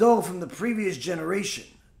Gedol Ador from the previous generation,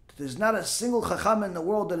 there's not a single Chacham in the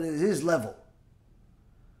world that is his level.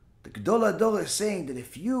 The Gedol Ador is saying that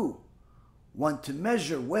if you want to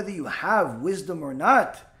measure whether you have wisdom or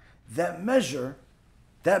not, that measuring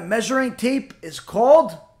tape is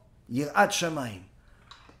called Yirat Shamayim.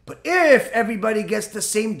 But if everybody gets the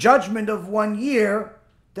same judgment of 1 year,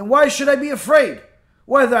 then why should I be afraid?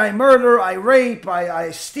 Whether I murder, I rape,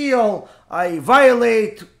 I steal, I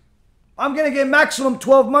violate, I'm going to get maximum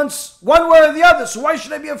 12 months, one way or the other, so why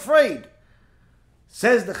should I be afraid?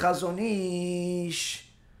 Says the Chazon Ish,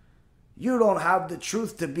 you don't have the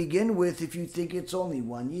truth to begin with if you think it's only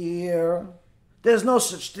 1 year. There's no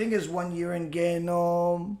such thing as 1 year in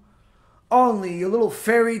Gehenom. Only a little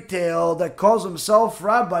fairy tale that calls himself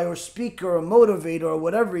rabbi or speaker or motivator or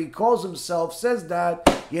whatever he calls himself says that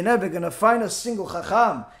you're never going to find a single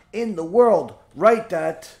chacham in the world write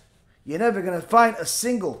that. You're never going to find a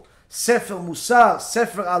single Sefer Musar,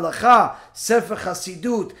 Sefer Halacha, Sefer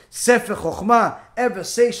Hasidut, Sefer Chokhmah ever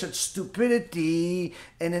say such stupidity.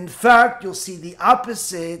 And in fact, you'll see the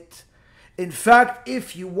opposite. In fact,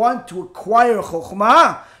 if you want to acquire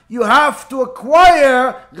Chokhmah, you have to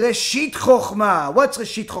acquire Reshit Chokhmah. What's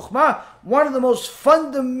Reshit Chokhmah? One of the most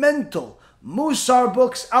fundamental Musar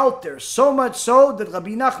books out there. So much so that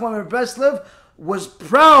Rabbi Nachman Breslev was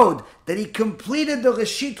proud that he completed the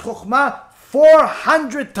Reshit Chokhmah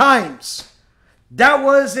 400 times. That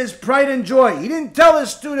was his pride and joy. He didn't tell his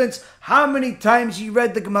students how many times he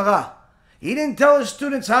read the Gemara. He didn't tell his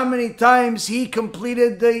students how many times he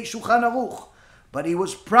completed the Shulchan Aruch. But he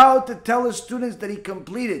was proud to tell his students that he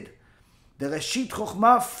completed the Reshit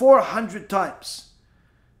Chokhmah 400 times.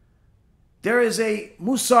 There is a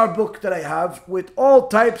Musar book that I have with all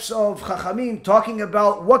types of Chachamim talking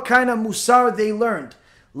about what kind of Musar they learned.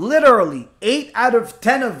 Literally, 8 out of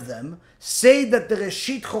 10 of them say that the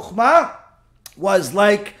Reshit Chokhmah was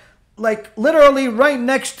like literally right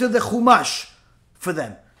next to the Chumash for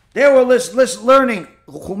them. They were learning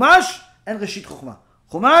Chumash and Reshit Chokhmah.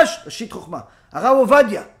 Chumash, Reshit Chokhmah. Rav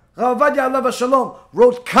Ovadia Alav Shalom,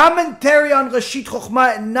 wrote commentary on Reshit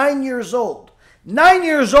Chokhmah at 9 years old. 9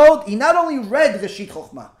 years old, he not only read Reshit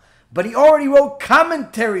Chokhmah, but he already wrote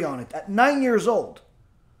commentary on it at 9 years old.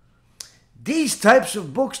 These types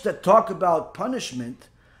of books that talk about punishment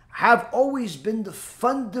have always been the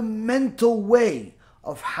fundamental way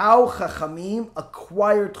of how Chachamim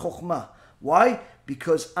acquired Chokhmah. Why?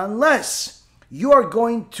 Because unless you are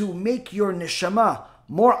going to make your neshama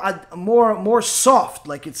more soft,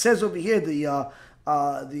 like it says over here, the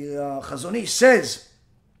Chazon Ish says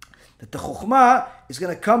that the Chokhmah is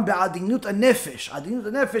going to come be'adinut hanefesh.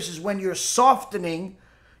 Adinut hanefesh is when you're softening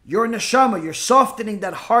your neshama, you're softening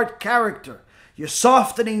that hard character, you're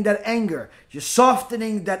softening that anger, you're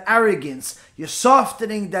softening that arrogance, you're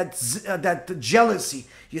softening that jealousy,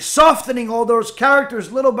 you're softening all those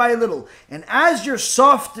characters little by little. And as you're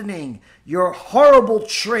softening your horrible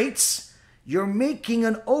traits, you're making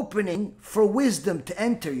an opening for wisdom to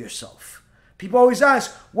enter yourself. People always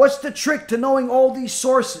ask, what's the trick to knowing all these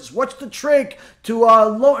sources? What's the trick to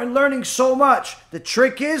learning so much? The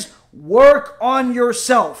trick is work on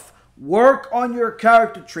yourself. Work on your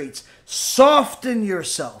character traits. Soften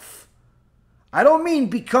yourself. I don't mean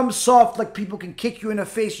become soft like people can kick you in the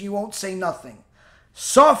face and you won't say nothing.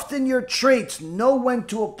 Soften your traits. Know when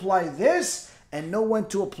to apply this and know when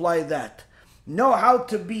to apply that. Know how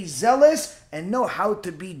to be zealous and know how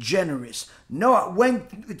to be generous. Know when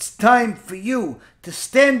it's time for you to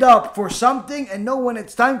stand up for something and know when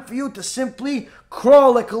it's time for you to simply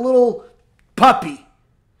crawl like a little puppy.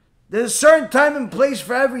 There's a certain time and place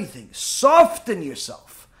for everything. Soften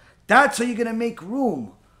yourself. That's how you're going to make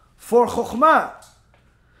room for Chokhmah.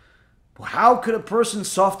 How could a person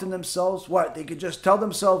soften themselves? What? They could just tell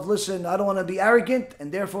themselves, listen, I don't want to be arrogant,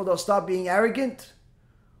 and therefore they'll stop being arrogant?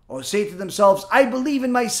 Or say to themselves, I believe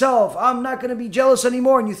in myself, I'm not going to be jealous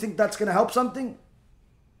anymore, and you think that's going to help something?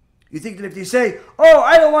 You think that if they say, oh,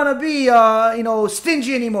 I don't want to be,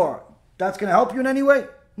 stingy anymore, that's going to help you in any way?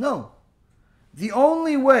 No. The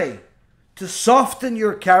only way to soften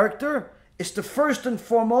your character is to first and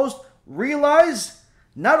foremost realize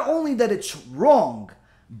not only that it's wrong,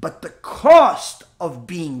 but the cost of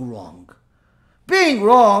being wrong. Being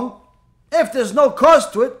wrong, if there's no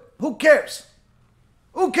cost to it, who cares?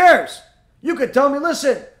 Who cares? You could tell me,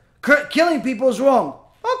 listen, killing people is wrong.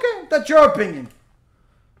 Okay, that's your opinion.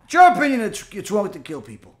 It's your opinion it's wrong to kill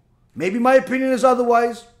people. Maybe my opinion is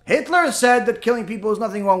otherwise. Hitler said that killing people is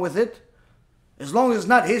nothing wrong with it, as long as it's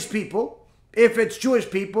not his people. If it's Jewish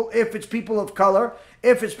people, if it's people of color,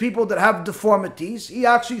 if it's people that have deformities, he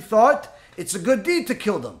actually thought it's a good deed to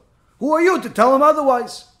kill them. Who are you to tell him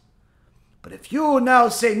otherwise? But if you now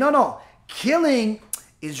say, no, killing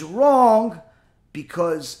is wrong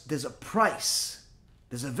because there's a price.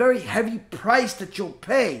 There's a very heavy price that you'll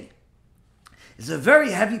pay. There's a very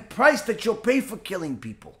heavy price that you'll pay for killing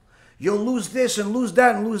people. You'll lose this and lose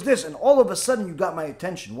that and lose this, and all of a sudden you got my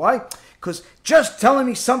attention. Why? Because just telling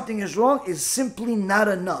me something is wrong is simply not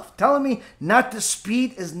enough. Telling me not to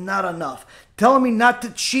speed is not enough. Telling me not to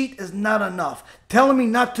cheat is not enough. Telling me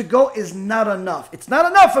not to go is not enough. It's not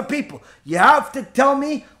enough for people. You have to tell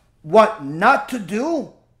me what not to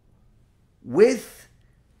do with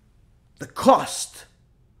the cost.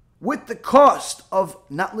 With the cost of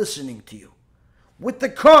not listening to you. With the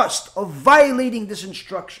cost of violating these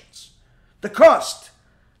instructions. The cost.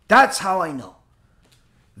 That's how I know.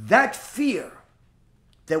 That fear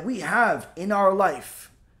that we have in our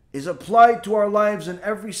life is applied to our lives in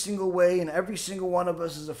every single way, and every single one of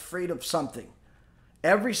us is afraid of something.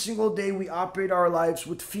 Every single day we operate our lives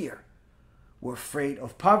with fear. We're afraid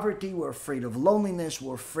of poverty, we're afraid of loneliness,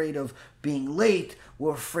 we're afraid of being late,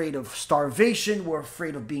 we're afraid of starvation, we're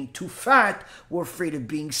afraid of being too fat, we're afraid of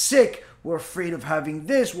being sick, we're afraid of having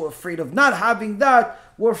this, we're afraid of not having that,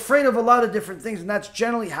 we're afraid of a lot of different things, and that's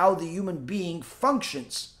generally how the human being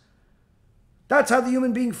functions. That's how the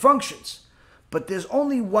human being functions. But there's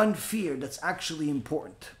only one fear that's actually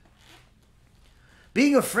important.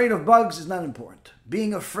 Being afraid of bugs is not important.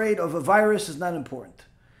 Being afraid of a virus is not important.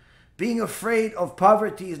 Being afraid of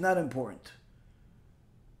poverty is not important.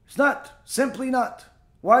 It's not. Simply not.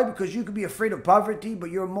 Why? Because you could be afraid of poverty, but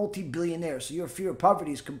you're a multi-billionaire, so your fear of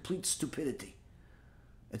poverty is complete stupidity.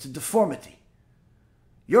 It's a deformity.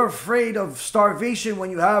 You're afraid of starvation when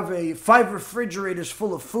you have 5 refrigerators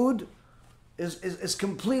full of food is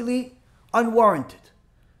completely unwarranted.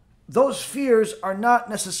 Those fears are not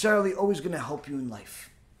necessarily always going to help you in life.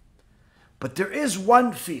 But there is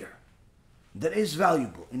one fear that is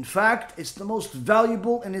valuable. In fact, it's the most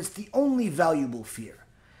valuable and it's the only valuable fear.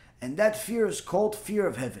 And that fear is called fear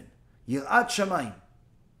of heaven. Yirat Shamayim.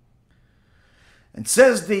 And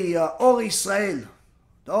says the Or Israel.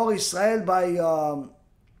 The Or Israel by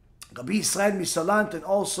Rabbi Israel Misalant and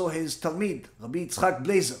also his Talmid, Rabbi Yitzchak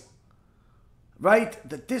Blazer. Right?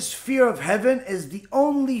 That this fear of heaven is the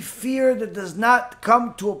only fear that does not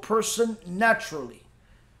come to a person naturally.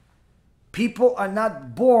 People are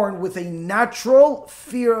not born with a natural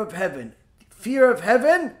fear of heaven. Fear of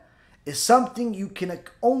heaven is something you can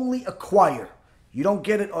only acquire. You don't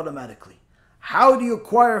get it automatically. How do you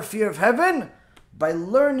acquire fear of heaven? By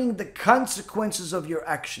learning the consequences of your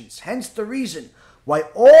actions. Hence the reason why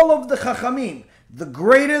all of the Chachamim, the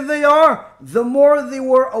greater they are, the more they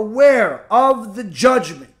were aware of the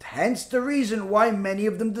judgment. Hence the reason why many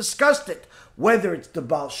of them discussed it. Whether it's the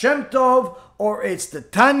Baal Shem Tov, or it's the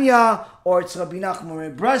Tanya, or it's Rabbi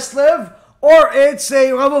Nachman Breslev, or it's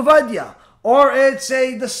a Rav Ovadia, or it's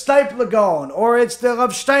the Steipler Gaon, or it's the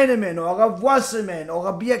Rav Steinemann, or Rav Wasserman, or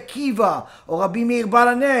Rabbi Akiva, or Rabbi Meir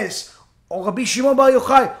Baranes, or Rabbi Shimon Bar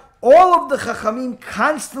Yochai. All of the Chachamim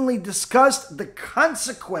constantly discussed the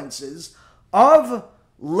consequences of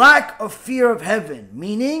lack of fear of heaven,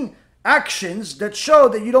 meaning actions that show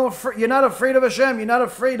that you're not afraid of HaShem, you're not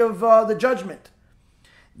afraid of the judgment.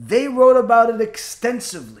 They wrote about it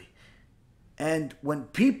extensively. And when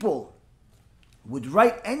people would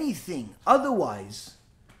write anything otherwise,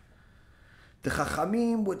 the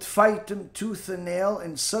Chachamim would fight them tooth and nail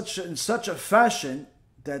in such a fashion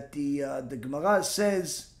that the Gemara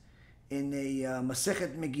says in a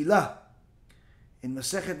Masechet Megillah,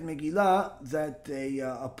 that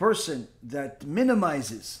a person that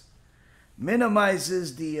minimizes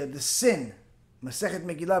the sin, Masechet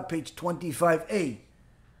Megillah, page 25a,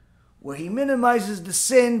 where he minimizes the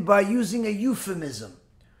sin by using a euphemism,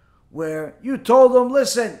 where you told him,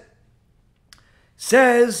 listen,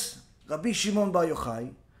 says Rabbi Shimon Bar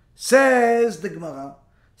Yochai, says the Gemara,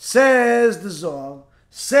 says the Zohar,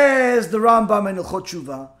 says the Rambam and Ilchot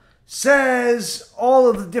Shuvah, says all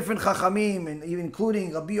of the different Chachamim, and even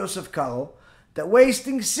including Rabbi Yosef Karo, that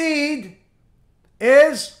wasting seed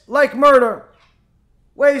is like murder.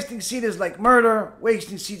 Wasting seed is like murder.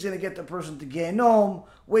 Wasting seed is going to get the person to Gehenom.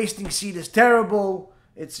 Wasting seed is terrible.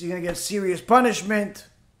 You're going to get serious punishment.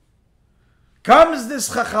 Comes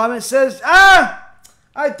this Chacham and says,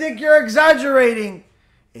 I think you're exaggerating.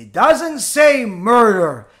 It doesn't say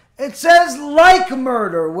murder. It says like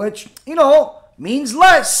murder, which, means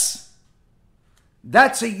less.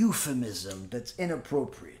 That's a euphemism that's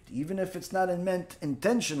inappropriate. Even if it's not meant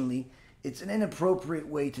intentionally, it's an inappropriate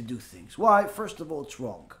way to do things. Why? First of all, it's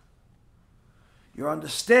wrong. Your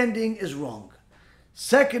understanding is wrong.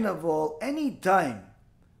 Second of all, any time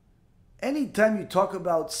anytime you talk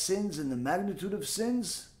about sins and the magnitude of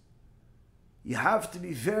sins, you have to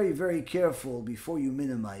be very, very careful before you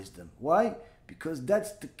minimize them. Why? Because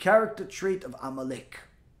that's the character trait of Amalek.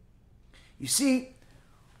 You see,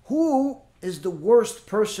 who is the worst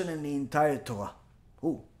person in the entire Torah?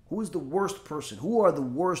 Who? Who is the worst person? Who are the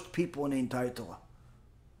worst people in the entire Torah?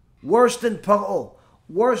 Worse than Paro.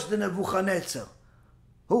 Worse than Nebuchadnezzar.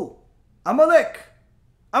 Who? Amalek.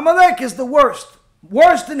 Amalek is the worst.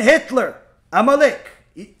 Worse than Hitler. Amalek.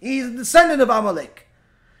 He's a descendant of Amalek.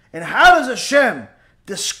 And how does Hashem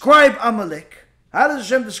describe Amalek? How does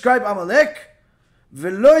Hashem describe Amalek?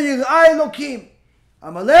 V'lo yir'ah Elokim.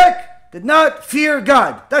 Amalek did not fear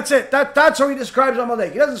God. That's it. That's how he describes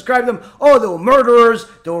Amalek. He doesn't describe them, oh, they were murderers,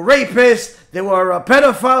 they were rapists, they were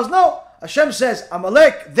pedophiles. No. Hashem says,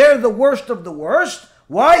 Amalek, they're the worst of the worst.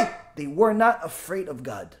 Why? They were not afraid of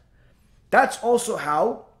God. That's also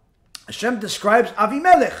how Hashem describes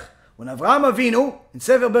Avimelech. When Avraham Avinu, in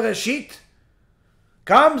Sefer Bereshit,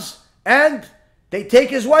 comes and they take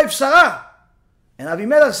his wife Sarah. And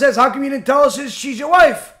Avimelech says, how come you didn't tell us she's your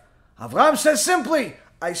wife? Avraham says simply,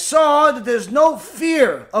 I saw that there's no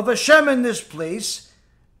fear of Hashem in this place,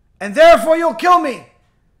 and therefore you'll kill me.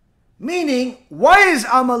 Meaning, why is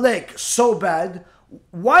Amalek so bad?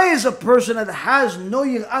 Why is a person that has no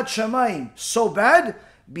yirat shamayim so bad?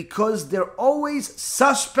 Because they're always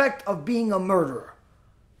suspect of being a murderer.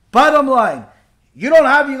 Bottom line, you don't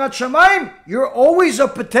have yirat shamayim, you're always a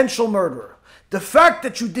potential murderer. The fact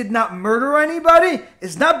that you did not murder anybody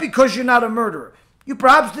is not because you're not a murderer. You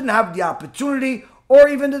perhaps didn't have the opportunity or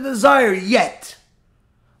even the desire yet.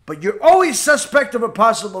 But you're always suspect of a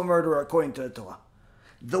possible murderer according to the Torah.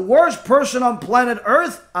 The worst person on planet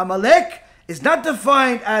Earth, Amalek, is not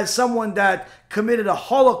defined as someone that committed a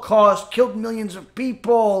Holocaust, killed millions of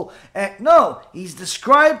people. No, he's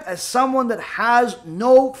described as someone that has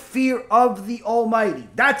no fear of the Almighty.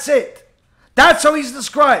 That's it. That's how he's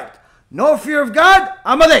described. No fear of God,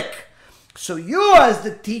 Amalek. So you as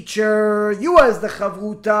the teacher, you as the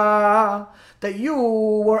chavruta, that you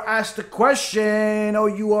were asked a question, or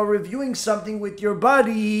you are reviewing something with your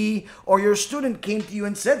buddy, or your student came to you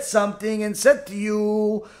and said something and said to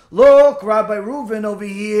you, look, Rabbi Reuven over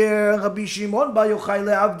here, Rabbi Shimon Bar Yochai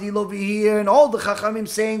Le'avdil over here, and all the chachamim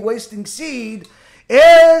saying wasting seed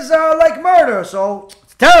is like murder, so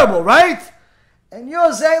it's terrible, right? And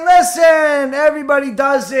you're saying, listen, everybody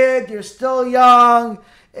does it, you're still young,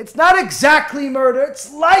 it's not exactly murder,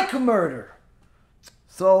 it's like murder.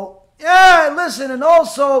 So, yeah, listen, and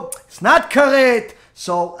also, it's not karet,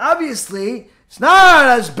 so obviously, it's not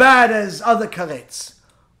as bad as other karets.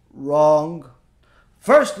 Wrong.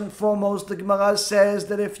 First and foremost, the Gemara says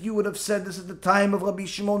that if you would have said this at the time of Rabbi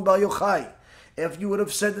Shimon Bar Yochai, if you would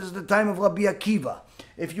have said this at the time of Rabbi Akiva,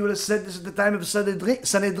 if you would have said this at the time of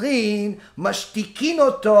Sanhedrin, mashtikin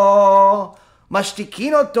oto.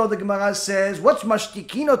 Mashtikin oto, the Gemara says. What's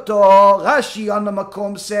mashtikin oto? Rashi on the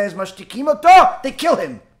Makom says, mashtikin oto, they kill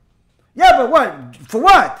him. Yeah, but what? For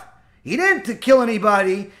what? He didn't kill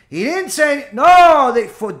anybody. He didn't say, no,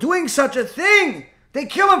 for doing such a thing, they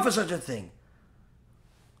kill him for such a thing.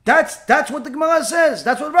 That's what the Gemara says.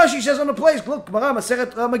 That's what Rashi says on the place. Look, Gemara,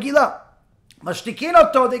 Masechet Megillah. Mashtikin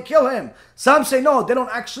oto, they kill him. Some say, no, they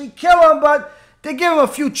don't actually kill him, but they give him a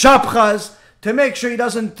few chapchas to make sure he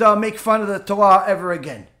doesn't make fun of the Torah ever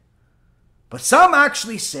again. But some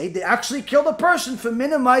actually say they actually kill the person for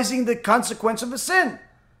minimizing the consequence of a sin.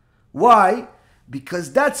 Why?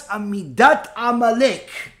 Because that's Amidat Amalek.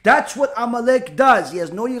 That's what Amalek does. He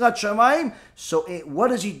has no Yirat Shamayim. So what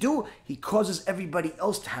does he do? He causes everybody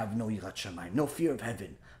else to have no Yirat Shamayim, no fear of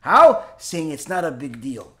heaven. How? Saying it's not a big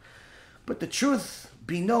deal. But the truth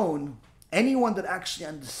be known, anyone that actually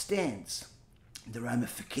understands the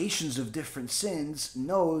ramifications of different sins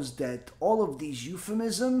knows that all of these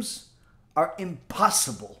euphemisms are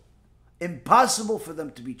impossible. Impossible for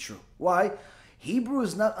them to be true. Why? Hebrew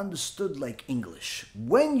is not understood like English.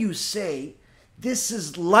 When you say, this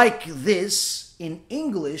is like this in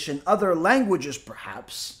English and other languages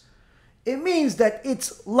perhaps, it means that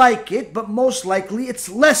it's like it, but most likely it's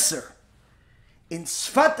lesser. In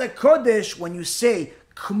Sfat HaKodesh, when you say,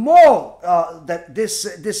 kmo, that this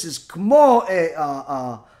is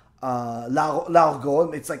kmo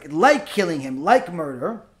largo, it's like killing him, like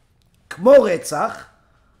murder, kmo retzach,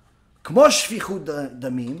 kmo shfichut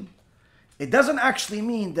damim, it doesn't actually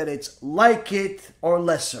mean that it's like it or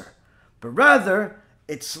lesser, but rather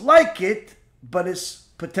it's like it, but it's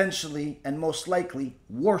potentially and most likely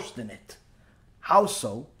worse than it. How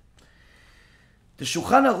so? The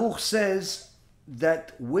Shulchan Aruch says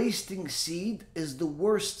that wasting seed is the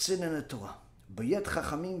worst sin in the Torah. But yet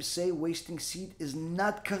Chachamim say wasting seed is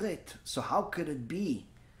not karet. So how could it be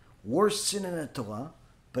worse sin in the Torah,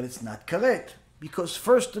 but it's not karet? Because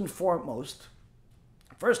first and foremost,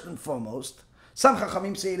 some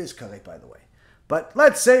Chachamim say it is karet, by the way. But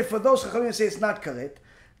let's say for those Chachamim who say it's not karet,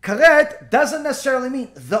 karet doesn't necessarily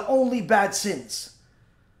mean the only bad sins.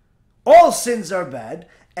 All sins are bad,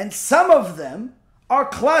 and some of them are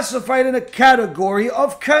classified in a category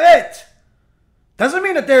of karet. Doesn't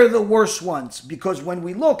mean that they're the worst ones, because when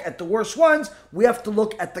we look at the worst ones, we have to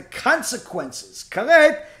look at the consequences.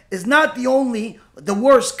 Karet is not the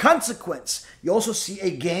worst consequence. You also see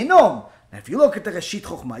a Gehenom. Now, if you look at the Reshit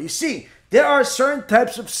Chochmah, you see there are certain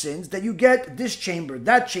types of sins that you get this chamber,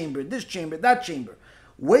 that chamber, this chamber, that chamber.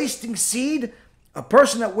 Wasting seed, a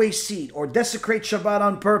person that wastes seed, or desecrates Shabbat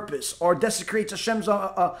on purpose, or desecrates Hashem's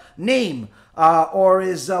name, or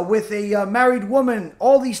is with a married woman,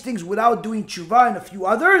 all these things without doing tshuva and a few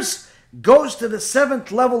others, goes to the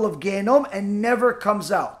 7th level of Gehenom and never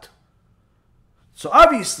comes out. So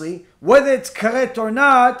obviously, whether it's karet or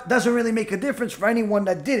not, doesn't really make a difference for anyone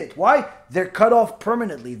that did it. Why? They're cut off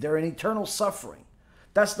permanently. They're in eternal suffering.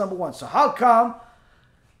 That's number one. So how come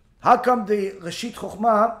the Reshit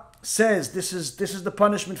Chochmah says this is the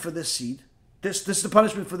punishment for this seed, this is the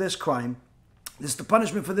punishment for this crime, this is the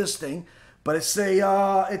punishment for this thing, but it's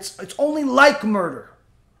only like murder.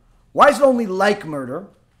 Why is it only like murder?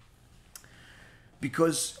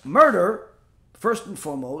 Because murder, first and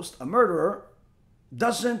foremost, a murderer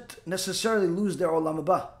doesn't necessarily lose their olam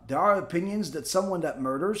haba. There are opinions that someone that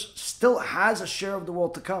murders still has a share of the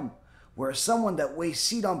world to come, whereas someone that wastes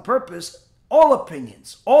seed on purpose, all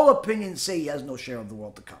opinions say he has no share of the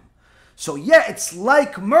world to come. So yeah, it's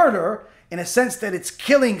like murder in a sense that it's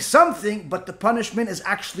killing something, but the punishment is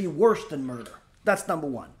actually worse than murder. That's number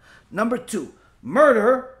one. Number two,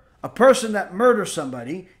 murder, a person that murders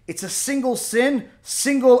somebody, it's a single sin,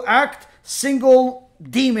 single act, single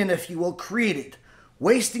demon, if you will, created.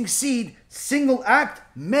 Wasting seed, single act,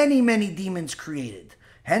 many, many demons created.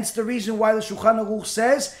 Hence the reason why the Shulchan Aruch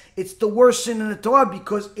says it's the worst sin in the Torah,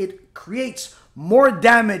 because it creates more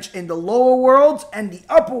damage in the lower worlds and the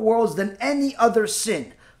upper worlds than any other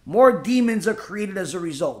sin. More demons are created as a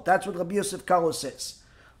result. That's what Rabbi Yosef Karo says.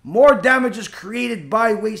 More damage is created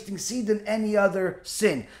by wasting seed than any other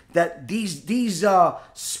sin. That these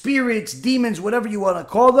spirits, demons, whatever you want to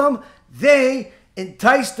call them, they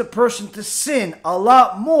entice the person to sin a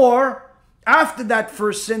lot more after that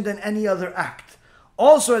first sin than any other act.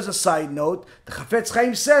 Also, as a side note, the Chafetz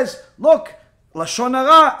Chaim says, look, Lashon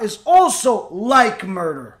Hara is also like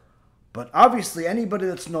murder. But obviously, anybody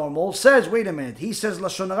that's normal says, wait a minute, he says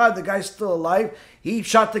Lashon Hara, the guy's still alive, he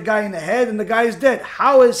shot the guy in the head and the guy is dead.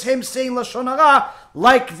 How is him saying Lashon Hara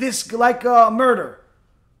like murder?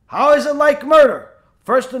 How is it like murder?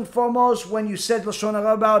 First and foremost, when you said Lashon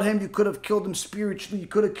Hara about him, you could have killed him spiritually, you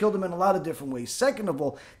could have killed him in a lot of different ways. Second of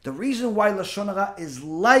all, the reason why Lashon Hara is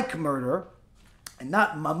like murder, and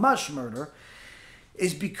not mamash murder,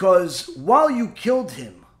 is because while you killed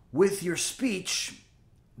him with your speech,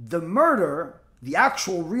 the murder, the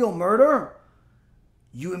actual real murder,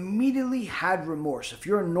 you immediately had remorse. If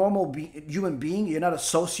you're a normal human being, you're not a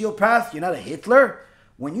sociopath, you're not a Hitler,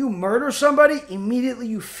 when you murder somebody, immediately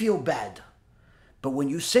you feel bad. But when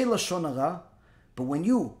you say Lashon Hara, but when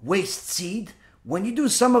you waste seed, when you do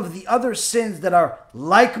some of the other sins that are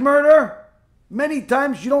like murder, many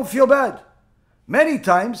times you don't feel bad. Many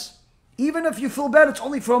times, even if you feel bad, it's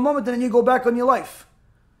only for a moment and then you go back on your life.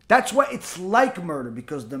 That's why it's like murder,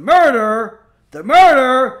 because the murder,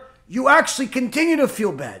 you actually continue to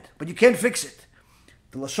feel bad, but you can't fix it.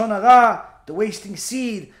 The Lashon Hara, the wasting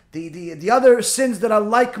seed, the other sins that are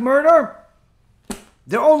like murder,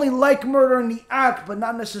 they're only like murder in the act, but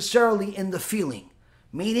not necessarily in the feeling.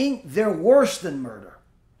 Meaning, they're worse than murder.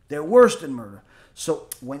 They're worse than murder. So,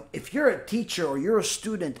 if you're a teacher or you're a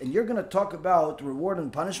student and you're going to talk about reward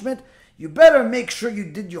and punishment, you better make sure you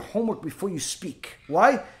did your homework before you speak.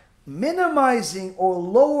 Why? Minimizing or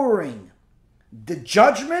lowering the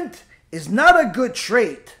judgment is not a good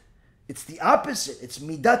trait. It's the opposite. It's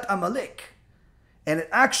midat amalek. And it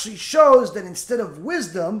actually shows that instead of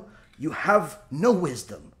wisdom, you have no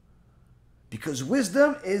wisdom. Because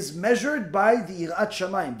wisdom is measured by the Yirat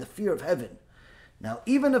Shamayim, the fear of heaven. Now,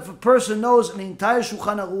 even if a person knows the entire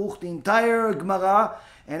Shulchan Aruch, the entire Gemara,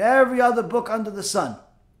 and every other book under the sun,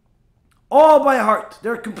 all by heart,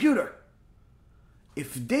 they're a computer.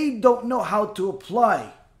 If they don't know how to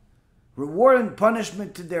apply reward and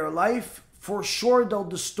punishment to their life, for sure they'll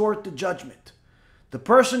distort the judgment. The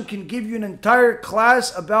person can give you an entire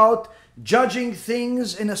class about judging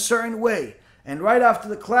things in a certain way, and right after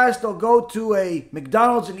the class they'll go to a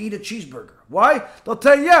McDonald's and eat a cheeseburger. Why? They'll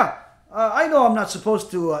tell you, yeah, I know I'm not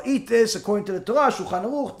supposed to eat this according to the Torah, Shulchan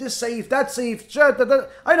Aruch, this seif, that seif,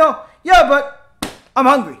 I know. Yeah, but I'm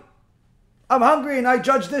hungry. I'm hungry and I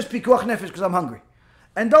judge this pikuach nefesh because I'm hungry.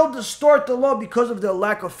 And they'll distort the law because of their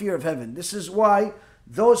lack of fear of heaven. This is why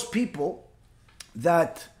those people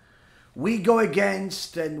that we go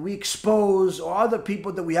against and we expose, or other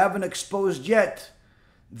people that we haven't exposed yet,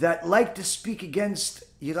 that like to speak against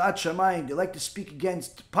Yirat Shamayim, they like to speak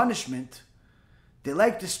against punishment, they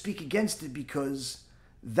like to speak against it because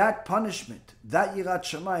that punishment, that Yirat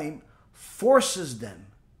Shamayim, forces them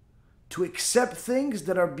to accept things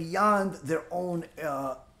that are beyond their own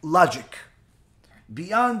logic,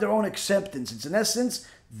 beyond their own acceptance. It's in essence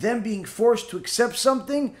them being forced to accept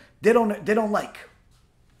something they don't like.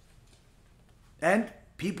 And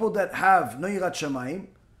people that have no Yirat Shamayim,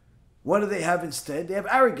 what do they have instead? They have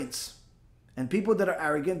arrogance. And people that are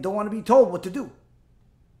arrogant don't want to be told what to do.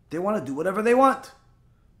 They want to do whatever they want.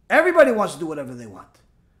 Everybody wants to do whatever they want.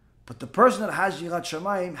 But the person that has Yirat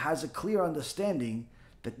Shamayim has a clear understanding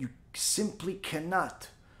that you simply cannot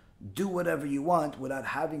do whatever you want without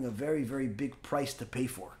having a very, very big price to pay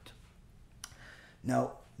for it.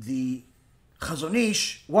 Now, the Chazon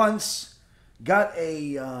Ish once got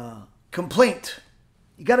a complaint.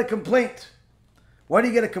 He got a complaint. What did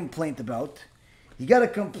he get a complaint about? He got a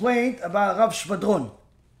complaint about Rav Shvadron.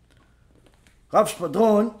 Rav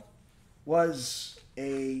Shvadron was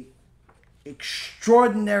a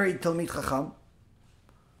extraordinary Talmid Chacham.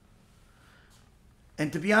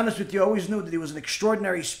 And to be honest with you, I always knew that he was an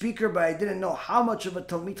extraordinary speaker, but I didn't know how much of a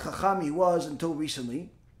Talmid Chacham he was until recently.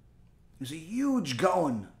 He was a huge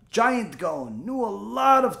Gaon, giant Gaon, knew a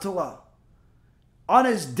lot of Torah. On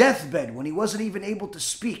his deathbed, when he wasn't even able to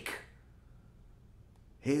speak,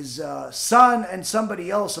 his son and somebody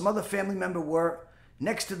else, some other family member, were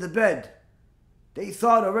next to the bed. They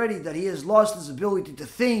thought already that he has lost his ability to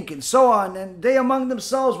think and so on, and they among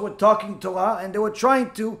themselves were talking Torah, and they were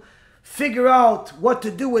trying to figure out what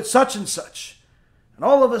to do with such and such. And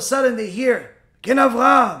all of a sudden they hear, Gen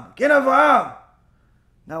Avraham, Gen Avraham.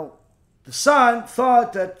 Now, the son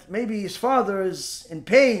thought that maybe his father is in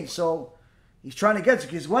pain, so he's trying to get to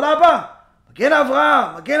his, what Abba? Gen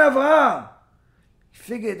Avraham, Gen Avraham. He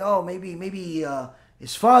figured, oh, maybe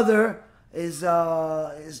his father is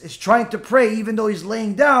trying to pray even though he's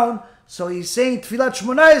laying down. So he's saying Tfilat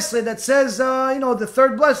Shmona Esrei that says, the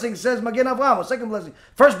third blessing says Magen Avraham, or second blessing.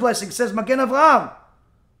 First blessing says Magen Avraham.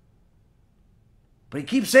 But he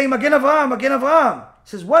keeps saying Magen Avraham, Magen Avraham. He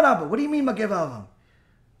says, what Abba? What do you mean Magen Avraham?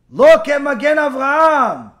 Look at Magen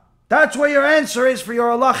Avraham. That's where your answer is for your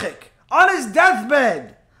halachic. On his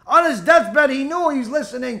deathbed. On his deathbed, he knew he's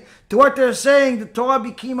listening to what they're saying. The Torah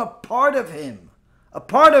became a part of him. A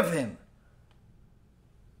part of him.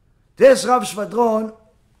 This Rav Shvadron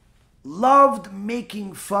loved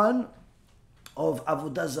making fun of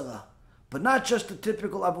Avodah Zarah. But not just the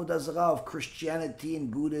typical Avodah Zarah of Christianity and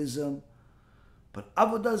Buddhism, but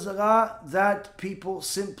Avodah Zarah that people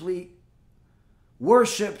simply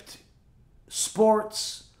worshipped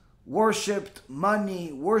sports, worshipped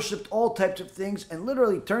money, worshipped all types of things, and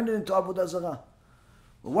literally turned it into Avodah Zarah.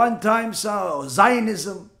 One time,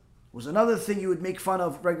 Zionism was another thing you would make fun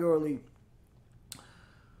of regularly,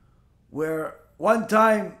 where one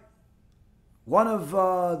time one of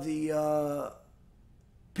the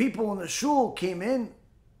people in the shul came in,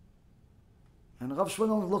 and Rav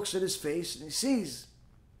Shvadron looks at his face and he sees,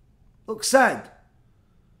 looks sad.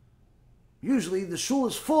 Usually the shul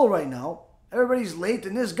is full right now, everybody's late,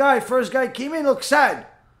 and this guy, first guy came in, looks sad.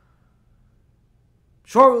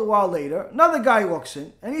 Short while later, another guy walks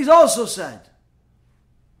in, and he's also sad.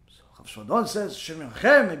 So Rav Shvadron says, Shem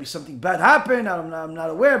Yachem, maybe something bad happened, I'm not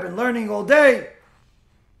aware, I've been learning all day.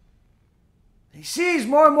 He sees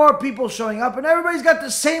more and more people showing up, and everybody's got the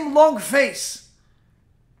same long face.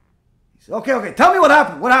 He says, okay, tell me what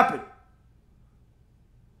happened. What happened?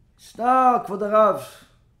 He says, no, Kvod Rav,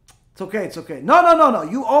 it's okay. No.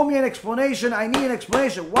 You owe me an explanation. I need an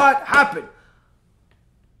explanation. What happened?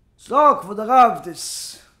 So, Kvod Rav,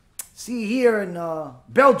 see here in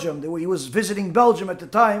Belgium, he was visiting Belgium at the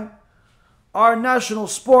time, our national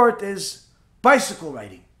sport is bicycle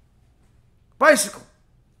riding. Bicycle.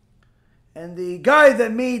 And the guy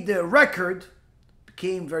that made the record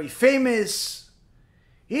became very famous.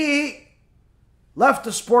 He left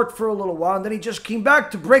the sport for a little while, and then he just came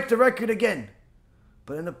back to break the record again.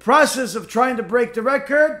 But in the process of trying to break the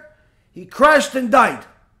record, he crashed and died.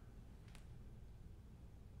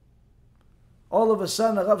 All of a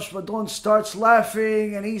sudden, Rav Shvadron starts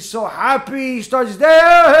laughing, and he's so happy. He starts,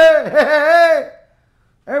 hey.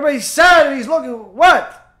 Everybody's sad, and he's looking,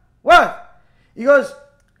 what? He goes,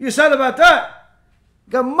 You said about that?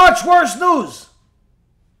 Got much worse news.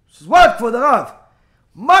 This is what for the Rav?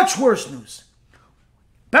 Much worse news.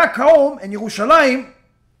 Back home in Yerushalayim,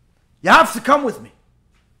 you have to come with me.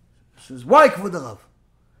 This is why for the Rav.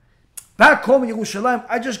 Back home in Yerushalayim,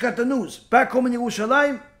 I just got the news. Back home in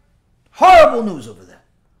Yerushalayim, horrible news over there.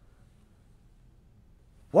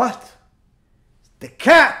 What? The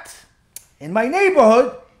cat in my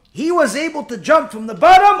neighborhood, he was able to jump from the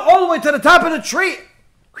bottom all the way to the top of the tree.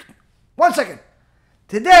 1 second.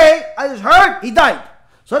 Today, I just heard he died.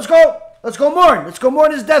 So let's go mourn. Let's go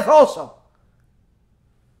mourn his death also.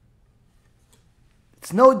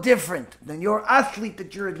 It's no different than your athlete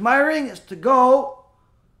that you're admiring is to go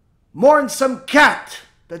mourn some cat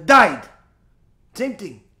that died. Same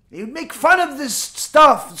thing. You make fun of this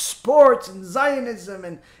stuff, sports and Zionism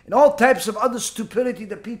and all types of other stupidity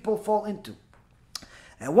that people fall into.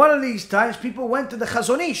 And one of these times, people went to the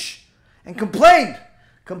Chazon Ish and complained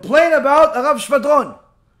about Rav Shvadron.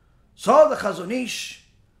 So the Chazon Ish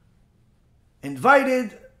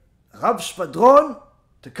invited Rav Shvadron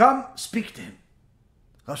to come speak to him.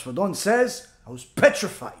 Rav Shvadron says, I was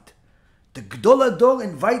petrified. The Gdol Ador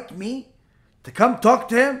invite me to come talk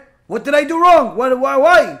to him? What did I do wrong?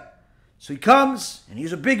 Why? So he comes, and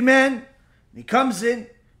he's a big man, and he comes in, he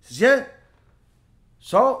says, yeah.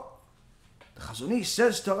 So the Chazon Ish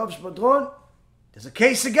says to Rav Shvadron, there's a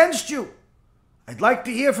case against you. I'd like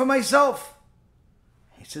to hear for myself.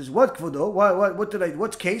 He says, what, Kvodo?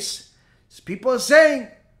 What case? So people are saying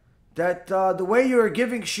that the way you're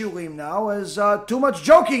giving shiurim now is too much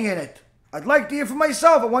joking in it. I'd like to hear for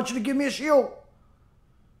myself. I want you to give me a shiur.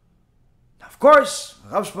 Of course,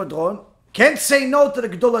 Rav Shvadron can't say no to the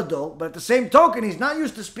Gdol Ador, but at the same token, he's not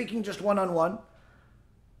used to speaking just one-on-one.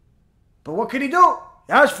 But what can he do?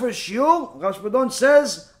 He asked for a shiur. Rav Shvadron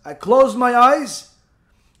says, I closed my eyes,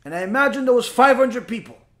 and I imagined there was 500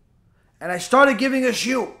 people. And I started giving a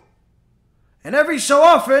shiur. And every so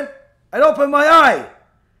often, I'd open my eye.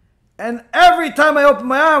 And every time I open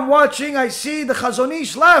my eye, I'm watching, I see the Chazon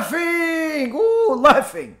Ish laughing. Ooh,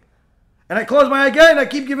 laughing. And I close my eye again, I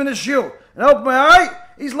keep giving a shiur. And I open my eye,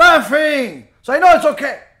 he's laughing. So I know it's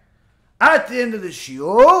okay. At the end of the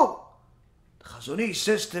shiur, the Chazon Ish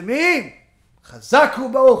says to me,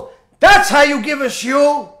 Chazaku Baruch, that's how you give a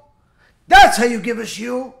shiur. That's how you give a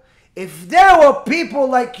shiur. If there were people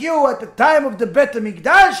like you at the time of the Bet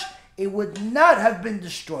HaMikdash, it would not have been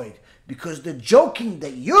destroyed. Because the joking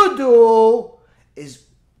that you do is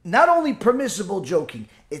not only permissible joking,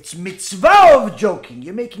 it's mitzvah of joking.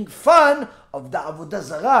 You're making fun of the Avodah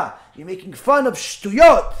Zarah. You're making fun of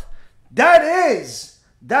shtuyot. That is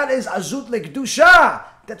azut lekdusha.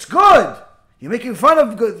 That's good. You're making fun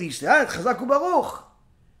of good these things. Chazaku Baruch.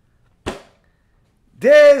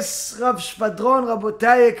 This Rav Shvadron,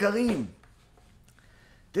 Rabotai Yekarim.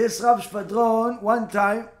 This Rav Shvadron, one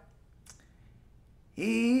time,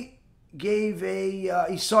 he gave he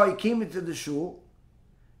came into the shul,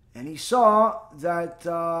 and he saw that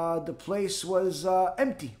the place was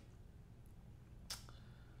empty.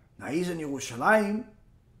 Now he's in Yerushalayim,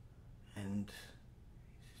 and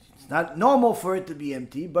it's not normal for it to be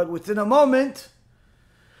empty, but within a moment,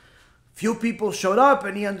 few people showed up,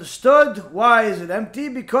 and he understood why is it empty,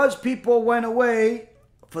 because people went away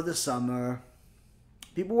for the summer.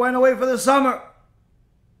 People went away for the summer.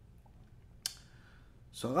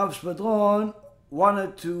 So Rav Shvadron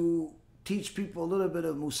wanted to teach people a little bit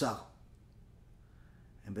of Musar.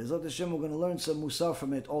 And Be'ezrat Hashem, we're going to learn some Musar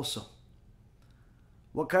from it also.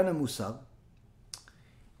 What kind of Musar?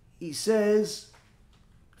 He says,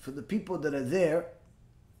 for the people that are there,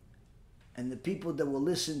 and the people that will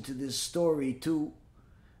listen to this story too,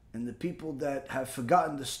 and the people that have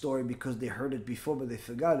forgotten the story because they heard it before but they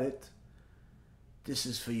forgot it, this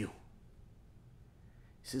is for you.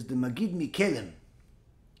 He says, the Magid Mikelem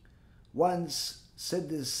once said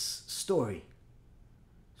this story.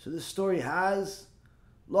 So this story has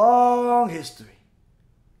long history.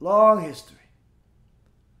 Long history.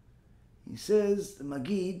 He says, the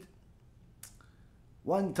Magid,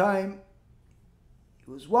 one time,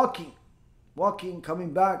 he was walking,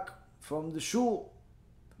 coming back from the shul,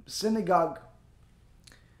 from the synagogue.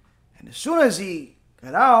 And as soon as he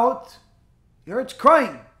got out, he heard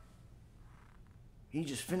crying. He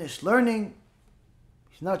just finished learning.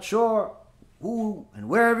 He's not sure who and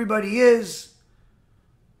where everybody is,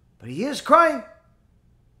 but he is crying.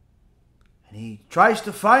 And he tries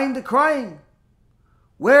to find the crying.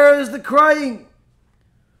 Where is the crying?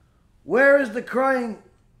 Where is the crying?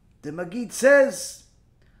 The Magid says,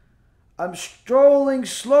 I'm strolling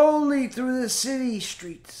slowly through the city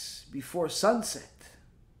streets before sunset.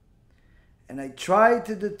 and I tried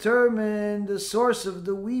to determine the source of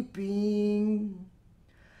the weeping.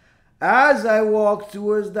 As I walked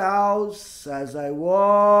towards the house,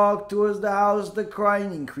 the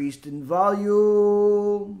crying increased in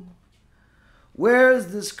volume. Where's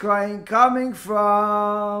this crying coming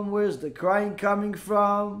from? Where's the crying coming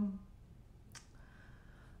from?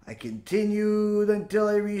 I continued until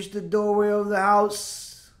I reached the doorway of the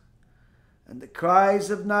house, and the cries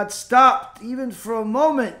have not stopped even for a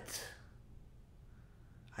moment.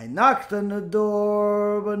 I knocked on the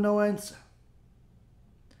door, but no answer.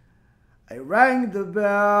 I rang the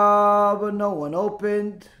bell, but no one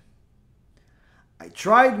opened. I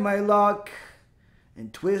tried my luck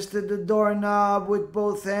and twisted the doorknob with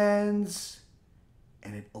both hands,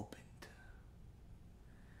 and it opened.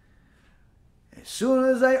 As soon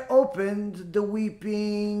as I opened, the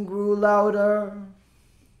weeping grew louder.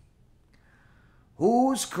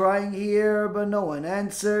 Who's crying here? But no one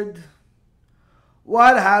answered.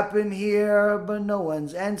 What happened here? But no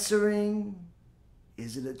one's answering.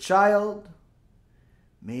 Is it a child?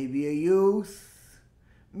 Maybe a youth?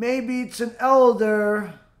 Maybe it's an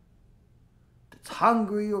elder that's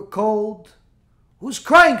hungry or cold. Who's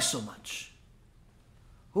crying so much?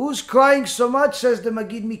 Who's crying so much, says the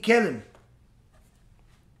Magid Mikelim.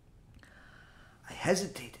 I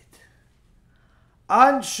hesitated,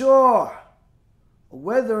 unsure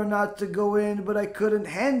whether or not to go in, but I couldn't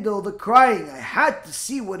handle the crying. I had to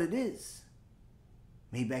see what it is.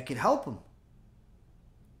 Maybe I could help him.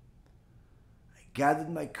 I gathered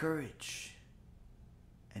my courage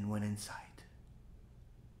and went inside.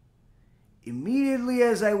 Immediately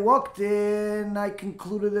as I walked in, I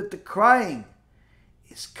concluded that the crying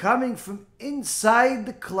is coming from inside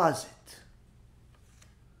the closet.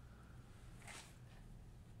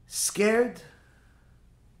 Scared,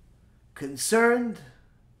 concerned,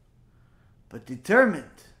 but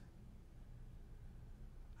determined,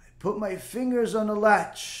 I put my fingers on the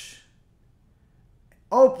latch,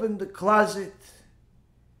 opened the closet,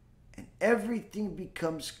 and everything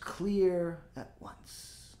becomes clear at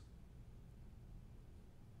once.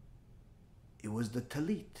 It was the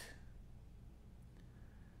talit.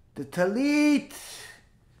 The talit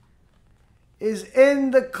is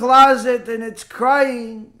in the closet and it's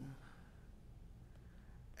crying.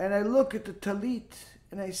 And I look at the talit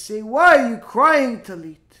and I say, why are you crying,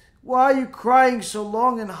 talit? Why are you crying so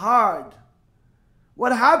long and hard?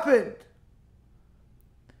 What happened?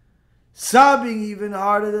 Sobbing even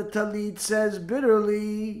harder, the talit says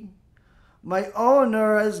bitterly, my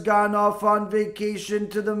owner has gone off on vacation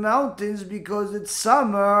to the mountains because it's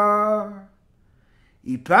summer.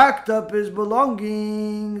 He packed up his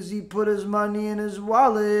belongings, he put his money in his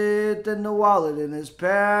wallet and the wallet in his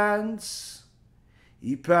pants.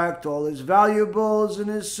 He packed all his valuables in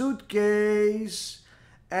his suitcase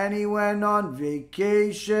and he went on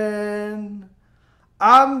vacation.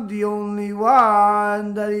 I'm the only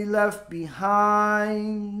one that he left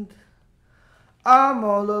behind. I'm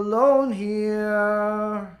all alone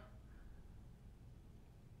here.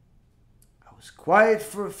 I was quiet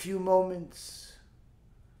for a few moments,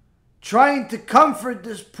 trying to comfort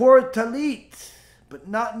this poor talit, but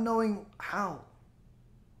not knowing how.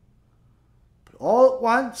 But all at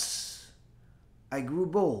once, I grew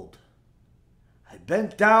bold. I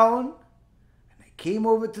bent down, and I came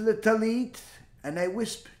over to the talit, and I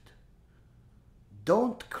whispered,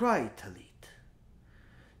 don't cry, talit.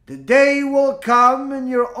 The day will come and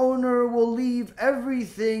your owner will leave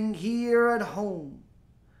everything here at home.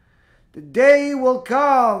 The day will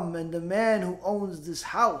come and the man who owns this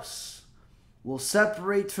house will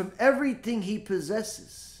separate from everything he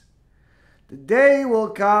possesses. The day will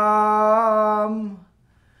come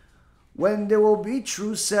when there will be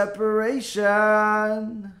true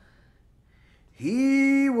separation.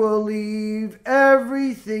 He will leave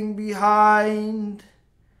everything behind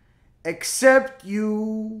except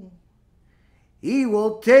you. He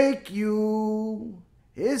will take you,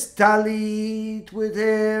 his talit, with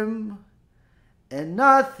him, and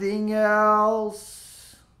nothing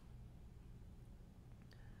else.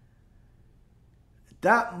 At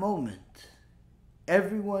that moment,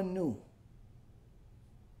 everyone knew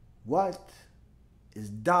what is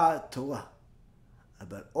Da'at Torah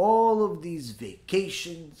about all of these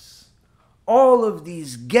vacations, all of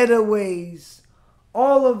these getaways,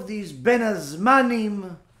 all of these ben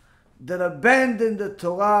azmanim that abandon the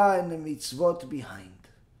Torah and the mitzvot behind.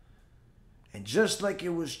 And just like it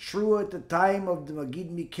was true at the time of the Magid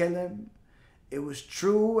Mikelim, it was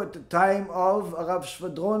true at the time of Rav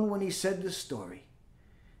Shvadron when he said the story.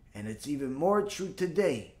 And it's even more true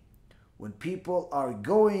today when people are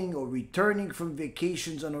going or returning from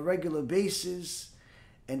vacations on a regular basis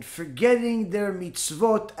and forgetting their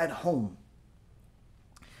mitzvot at home.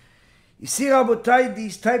 You see, Rabotai,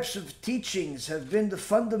 these types of teachings have been the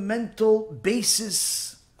fundamental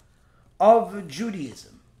basis of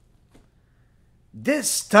Judaism.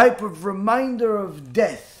 This type of reminder of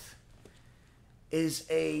death is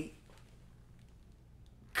a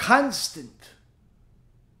constant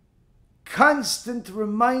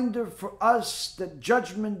reminder for us that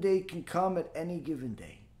Judgment Day can come at any given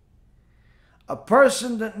day. A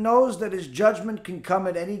person that knows that his judgment can come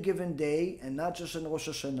at any given day, and not just on Rosh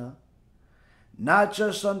Hashanah, not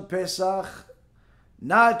just on Pesach,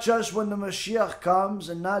 not just when the Mashiach comes,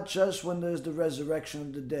 and not just when there's the resurrection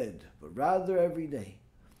of the dead, but rather every day.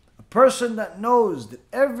 A person that knows that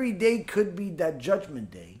every day could be that Judgment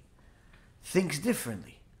Day thinks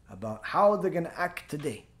differently about how they're going to act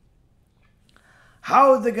today,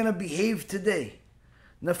 how they're going to behave today.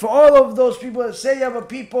 Now, for all of those people that say, yeah, but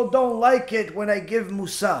people don't like it when I give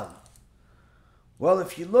musar. Well,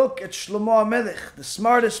 if you look at Shlomo HaMelech, the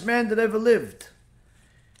smartest man that ever lived,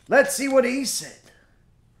 let's see what he said.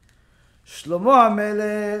 Shlomo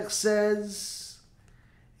HaMelech says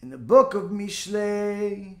in the book of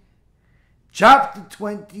Mishlei, chapter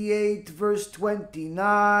 28, verse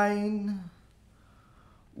 29,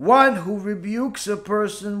 one who rebukes a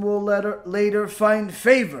person will later find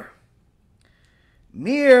favor,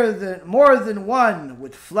 more than one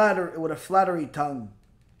with a flattery tongue.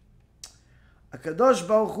 HaKadosh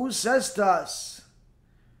Baruch Hu says to us,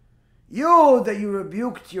 you that you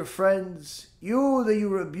rebuked your friends, you that you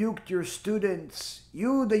rebuked your students,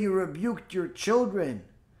 you that you rebuked your children,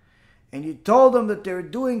 and you told them that they're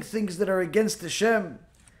doing things that are against HaShem,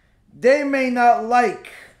 they may not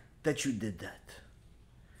like that you did that.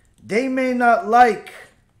 They may not like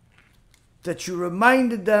that you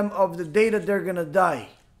reminded them of the day that they're going to die.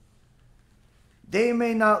 They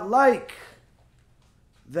may not like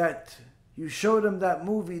that you showed them that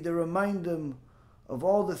movie to remind them of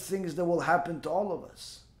all the things that will happen to all of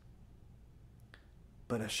us.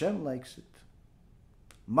 But HaShem likes it.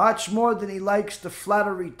 Much more than he likes the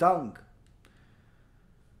flattery tongue.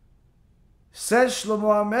 Says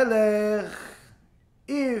Shlomo HaMelech,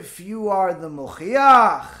 if you are the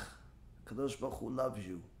Mochiach, Kadosh Baruch Hu loves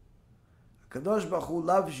you. Kadosh Baruch Hu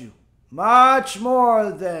loves you much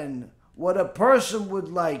more than what a person would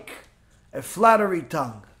like, a flattery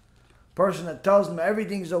tongue. A person that tells them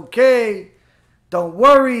everything's okay, don't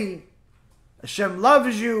worry, Hashem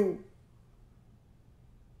loves you.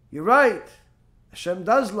 You're right, Hashem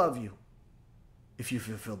does love you if you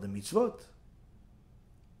fulfill the mitzvot.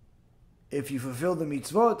 If you fulfill the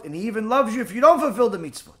mitzvot, and he even loves you if you don't fulfill the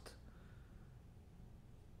mitzvot.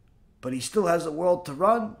 But he still has a world to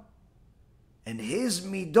run, and his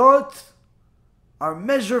midot are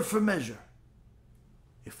measure for measure.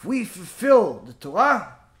 If we fulfill the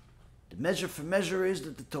Torah, the measure for measure is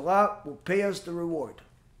that the Torah will pay us the reward.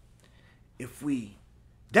 If we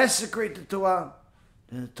desecrate the Torah,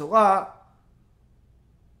 then the Torah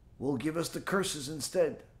will give us the curses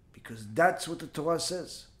instead, because that's what the Torah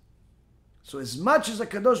says. So as much as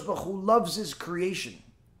HaKadosh Baruch Hu loves his creation,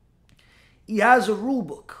 he has a rule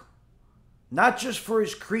book, not just for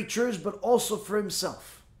his creatures, but also for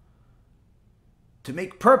himself, to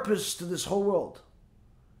make purpose to this whole world.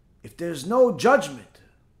 If there's no judgment,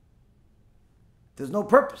 there's no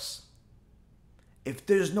purpose. If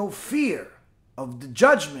there's no fear of the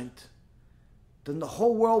judgment, then the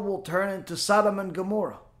whole world will turn into Sodom and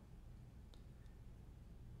Gomorrah.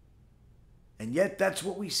 And yet that's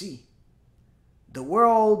what we see. The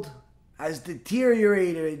world has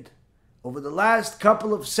deteriorated over the last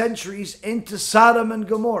couple of centuries into Sodom and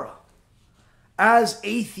Gomorrah, as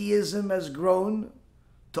atheism has grown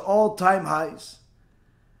to all-time highs,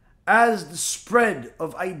 as the spread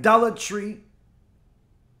of idolatry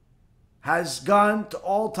has gone to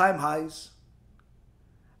all-time highs,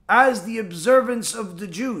 as the observance of the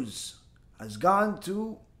Jews has gone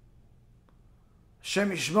to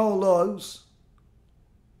Shem Yishmor laws,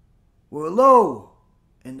 we're low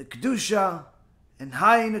in the Kedusha and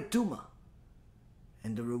high in the Tumah.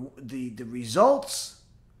 And the results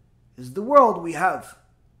is the world we have.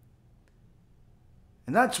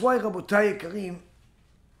 And that's why, Rabotai Karim,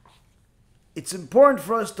 it's important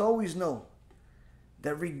for us to always know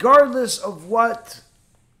that regardless of what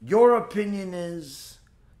your opinion is,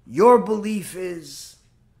 your belief is,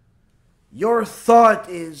 your thought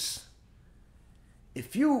is,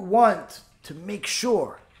 if you want to make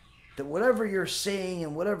sure that whatever you're saying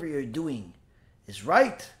and whatever you're doing is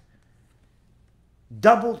right,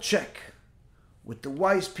 double check with the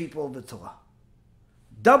wise people of the Torah.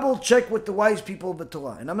 Double check with the wise people of the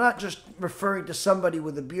Torah. And I'm not just referring to somebody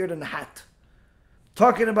with a beard and a hat.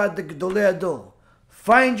 talking about the Gedolei Ador.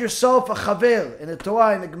 Find yourself a chaver in the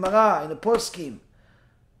Torah, in the Gemara, in the Poskim.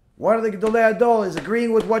 One of the Gedolei Ador is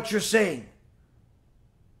agreeing with what you're saying.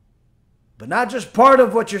 But not just part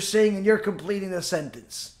of what you're saying and you're completing the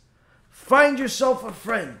sentence. Find yourself a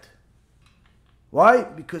friend. Why?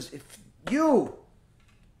 Because if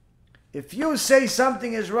you say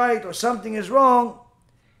something is right or something is wrong,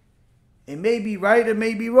 it may be right, it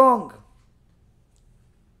may be wrong.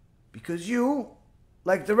 Because you,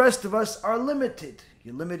 like the rest of us, are limited.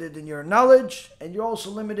 You're limited in your knowledge, and you're also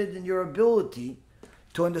limited in your ability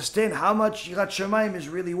to understand how much Yirat Shamayim is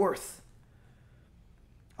really worth.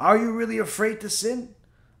 Are you really afraid to sin?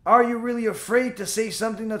 Are you really afraid to say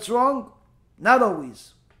something that's wrong? Not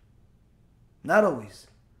always. Not always.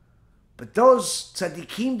 But those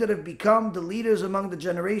tzaddikim that have become the leaders among the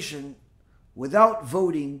generation without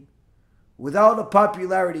voting, without a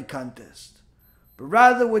popularity contest, but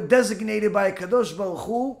rather were designated by Kadosh Baruch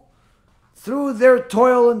Hu through their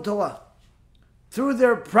toil in Torah, through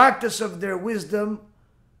their practice of their wisdom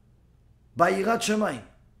by Yirat Shamayim.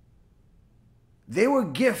 They were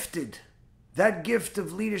gifted that gift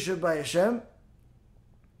of leadership by Hashem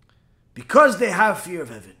because they have fear of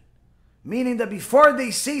heaven. Meaning that before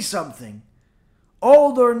they say something,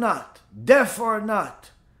 old or not, deaf or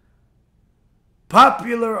not,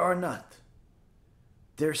 popular or not,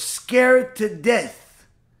 they're scared to death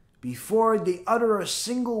before they utter a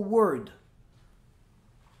single word.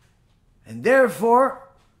 And therefore,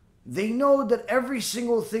 they know that every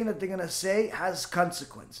single thing that they're going to say has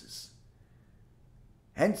consequences.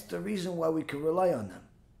 Hence the reason why we can rely on them.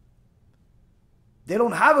 They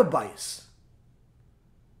don't have a bias.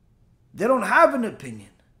 They don't have an opinion.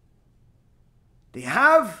 They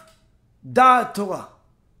have Da'at Torah.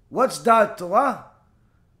 What's Da'at Torah?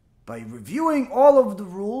 By reviewing all of the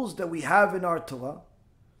rules that we have in our Torah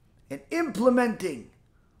and implementing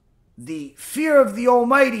the fear of the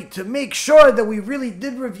Almighty to make sure that we really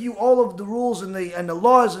did review all of the rules and the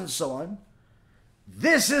laws and so on.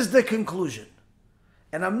 This is the conclusion.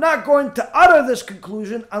 And I'm not going to utter this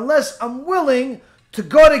conclusion unless I'm willing to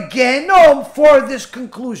go to Gehenom for this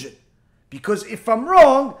conclusion. Because if I'm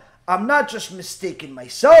wrong, I'm not just mistaking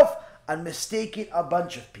myself, I'm mistaking a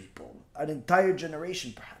bunch of people, an entire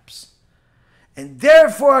generation perhaps. And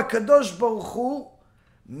therefore, HaKadosh Baruch Hu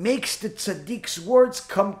makes the tzaddik's words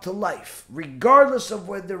come to life, regardless of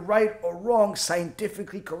whether right or wrong,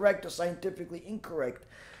 scientifically correct or scientifically incorrect.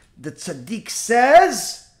 The tzaddik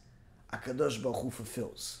says, HaKadosh Baruch Hu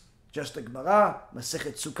fulfills. Just like Gemara,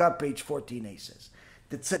 Masechet Sukkah, page 14a says.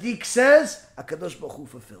 The tzaddik says, HaKadosh Baruch Hu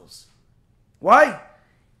fulfills. Why?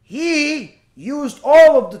 He used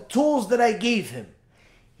all of the tools that I gave him.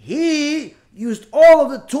 He used all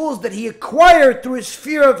of the tools that he acquired through his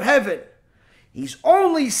fear of heaven. He's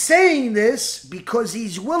only saying this because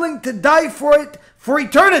he's willing to die for it for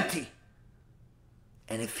eternity.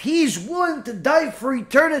 And if he's willing to die for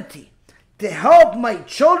eternity to help my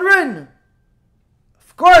children,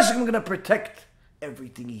 of course I'm going to protect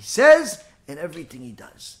everything he says and everything he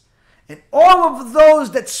does. And all of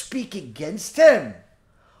those that speak against him,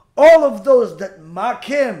 all of those that mock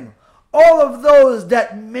him, all of those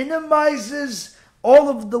that minimizes all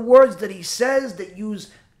of the words that he says, that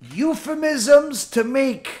use euphemisms to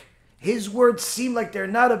make his words seem like they're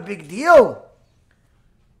not a big deal,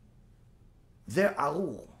 they're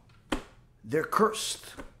arur. They're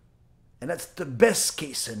cursed. And that's the best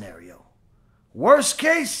case scenario. Worst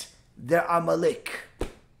case, they're Amalek.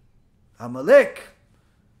 Amalek,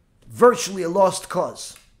 virtually a lost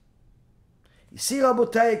cause. You see,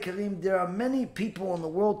 Rabotai Karim, there are many people in the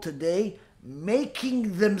world today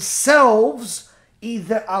making themselves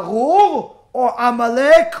either Arur or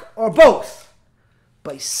Amalek or both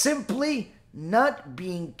by simply not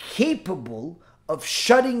being capable of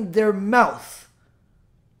shutting their mouth.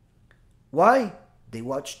 Why? They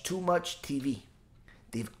watch too much TV.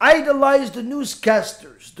 They've idolized the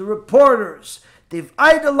newscasters, the reporters. They've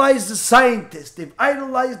idolized the scientists. They've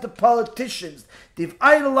idolized the politicians. They've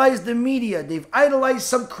idolized the media. They've idolized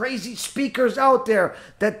some crazy speakers out there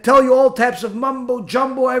that tell you all types of mumbo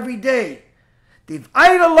jumbo every day. They've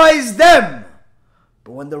idolized them.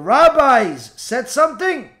 But when the rabbis said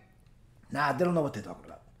something, nah, they don't know what they're talking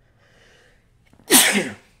about.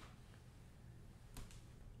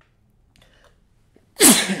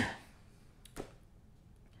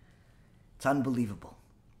 It's unbelievable.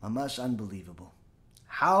 Mamash unbelievable.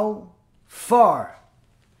 How far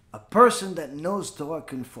a person that knows Torah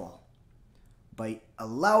can fall by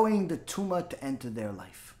allowing the Tumah to enter their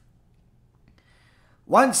life.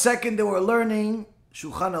 1 second they were learning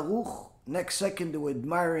Shulchan Aruch, next second they were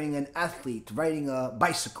admiring an athlete riding a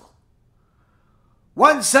bicycle.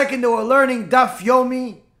 1 second they were learning Daf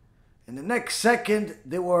Yomi, and the next second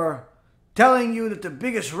they were telling you that the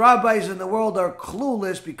biggest rabbis in the world are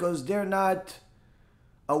clueless because they're not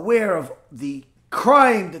aware of the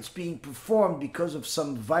crime that's being performed because of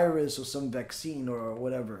some virus or some vaccine or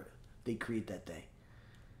whatever they create that day.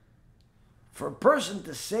 For a person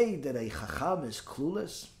to say that a chacham is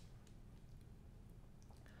clueless,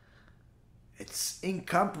 it's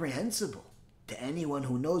incomprehensible to anyone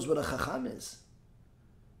who knows what a chacham is.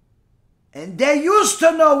 And they used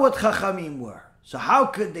to know what chachamim were. So how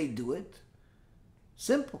could they do it?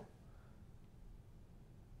 Simple.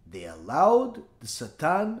 They allowed the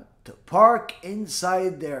Satan to park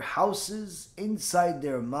inside their houses, inside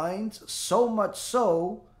their minds, so much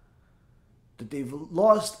so that they've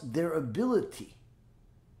lost their ability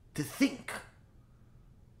to think.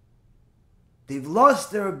 They've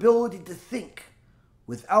lost their ability to think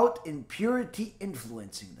without impurity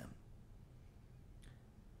influencing them.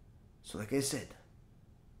 So like I said,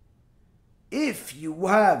 if you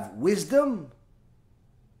have wisdom,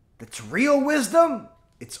 that's real wisdom,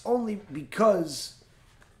 it's only because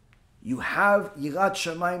you have Yirat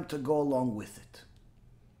Shamayim to go along with it.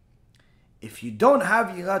 If you don't have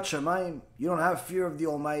Yirat Shamayim, you don't have fear of the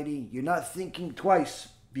Almighty, you're not thinking twice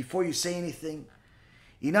before you say anything,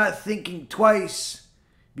 you're not thinking twice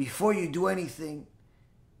before you do anything,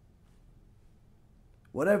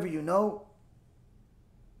 whatever you know,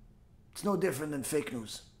 it's no different than fake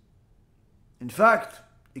news. In fact,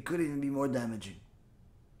 it could even be more damaging.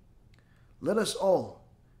 Let us all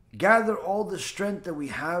gather all the strength that we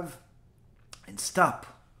have and stop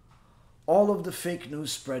all of the fake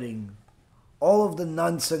news spreading, all of the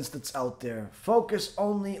nonsense that's out there. Focus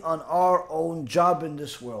only on our own job in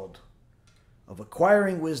this world of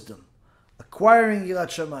acquiring wisdom, acquiring Yirat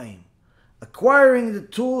Shamayim, acquiring the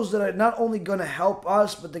tools that are not only going to help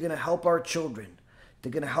us, but they're going to help our children.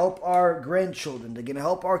 They're going to help our grandchildren. They're going to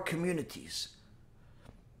help our communities.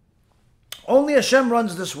 Only HaShem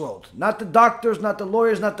runs this world. Not the doctors, not the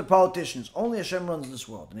lawyers, not the politicians. Only HaShem runs this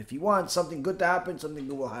world. And if he wants something good to happen, something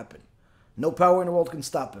good will happen. No power in the world can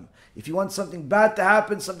stop him. If he wants something bad to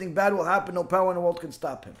happen, something bad will happen. No power in the world can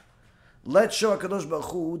stop him. Let's show HaKadosh Baruch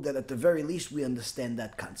Hu that at the very least we understand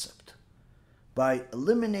that concept. By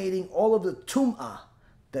eliminating all of the tum'ah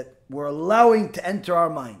that we're allowing to enter our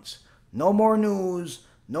minds. No more news,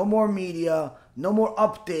 no more media, no more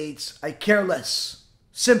updates. I care less.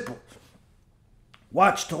 Simple.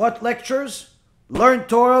 Watch Torah lectures, learn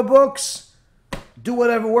Torah books, do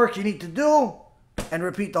whatever work you need to do, and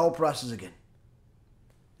repeat the whole process again.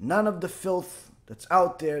 None of the filth that's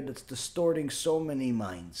out there that's distorting so many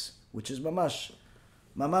minds, which is mamash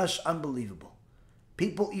unbelievable.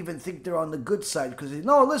 People even think they're on the good side because they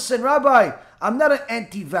no, listen, Rabbi, I'm not an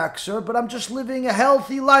anti-vaxxer, but I'm just living a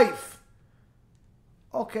healthy life.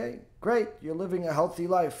 Okay, great, you're living a healthy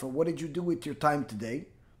life. So what did you do with your time today?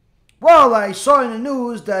 Well, I saw in the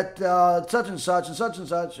news that such and such and such and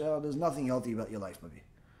such. There's nothing healthy about your life, baby.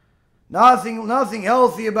 Nothing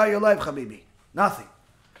healthy about your life, Habibi. Nothing.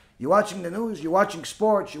 You're watching the news, you're watching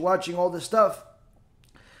sports, you're watching all this stuff.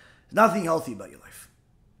 There's nothing healthy about your life.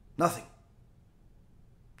 Nothing.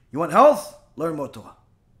 You want health? Learn more Torah.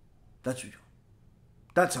 That's what you do.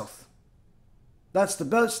 That's health. That's the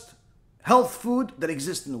best health food that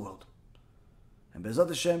exists in the world. And Be'ezrat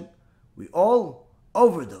Hashem, we all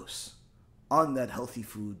overdose on that healthy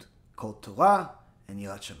food called Torah and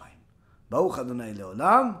Yirat Shamayim. Baruch Adonai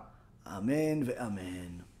Leolam. Amen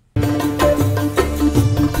ve'amen.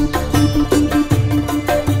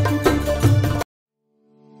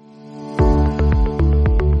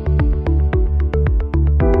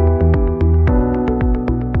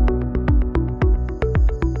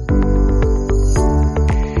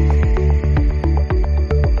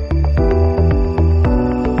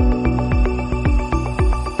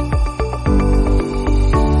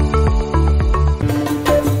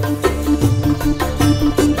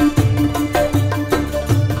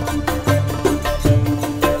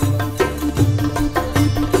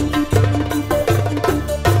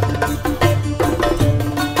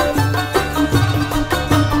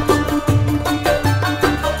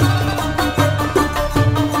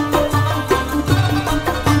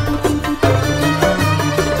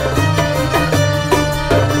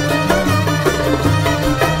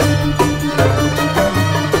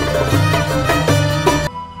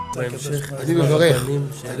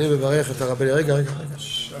 אני מברך את הרבנים, רגע.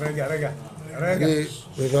 אני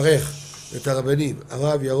מברך את הרבנים,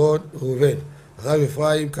 הרב ירון ראובן, הרב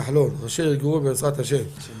אפרים כחלון, ראשי ארגון בעזרת השם,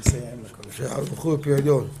 שהלכו בפי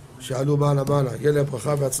עליון, שעלו מעלה, יהיה להם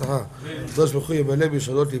ברכה והצלחה, הקדוש ברוך הוא ימלא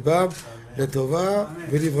בישועות ליבם, לטובה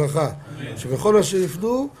ולברכה. שבכל אשר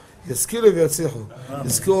יפנו, ישכילו ויצליחו.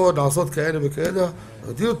 יזכו לעשות כאלה וכאלה.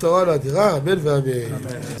 הודיעו תורה לאדירה, אמן ואמן.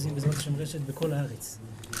 בעזרת השם רשת בכל הארץ.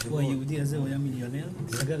 הוא היהודי הזה, הוא היה מיליונר,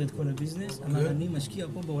 סגר את כל הביזנס, אמר אני משקיע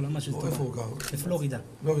פה בעולמה של תורה. איפה הוא גר? בפלורידה.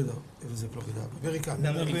 פלורידה. איפה זה פלורידה? באמריקה.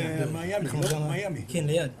 במיימי. כן,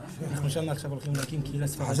 ליד. אנחנו שם עכשיו הולכים להקים קהילה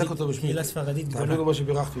ספרדית. חזק אותו בשמי. קהילה ספרדית גדולה. תעבירו מה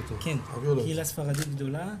שבירכתי אותו. כן, קהילה ספרדית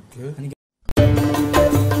גדולה.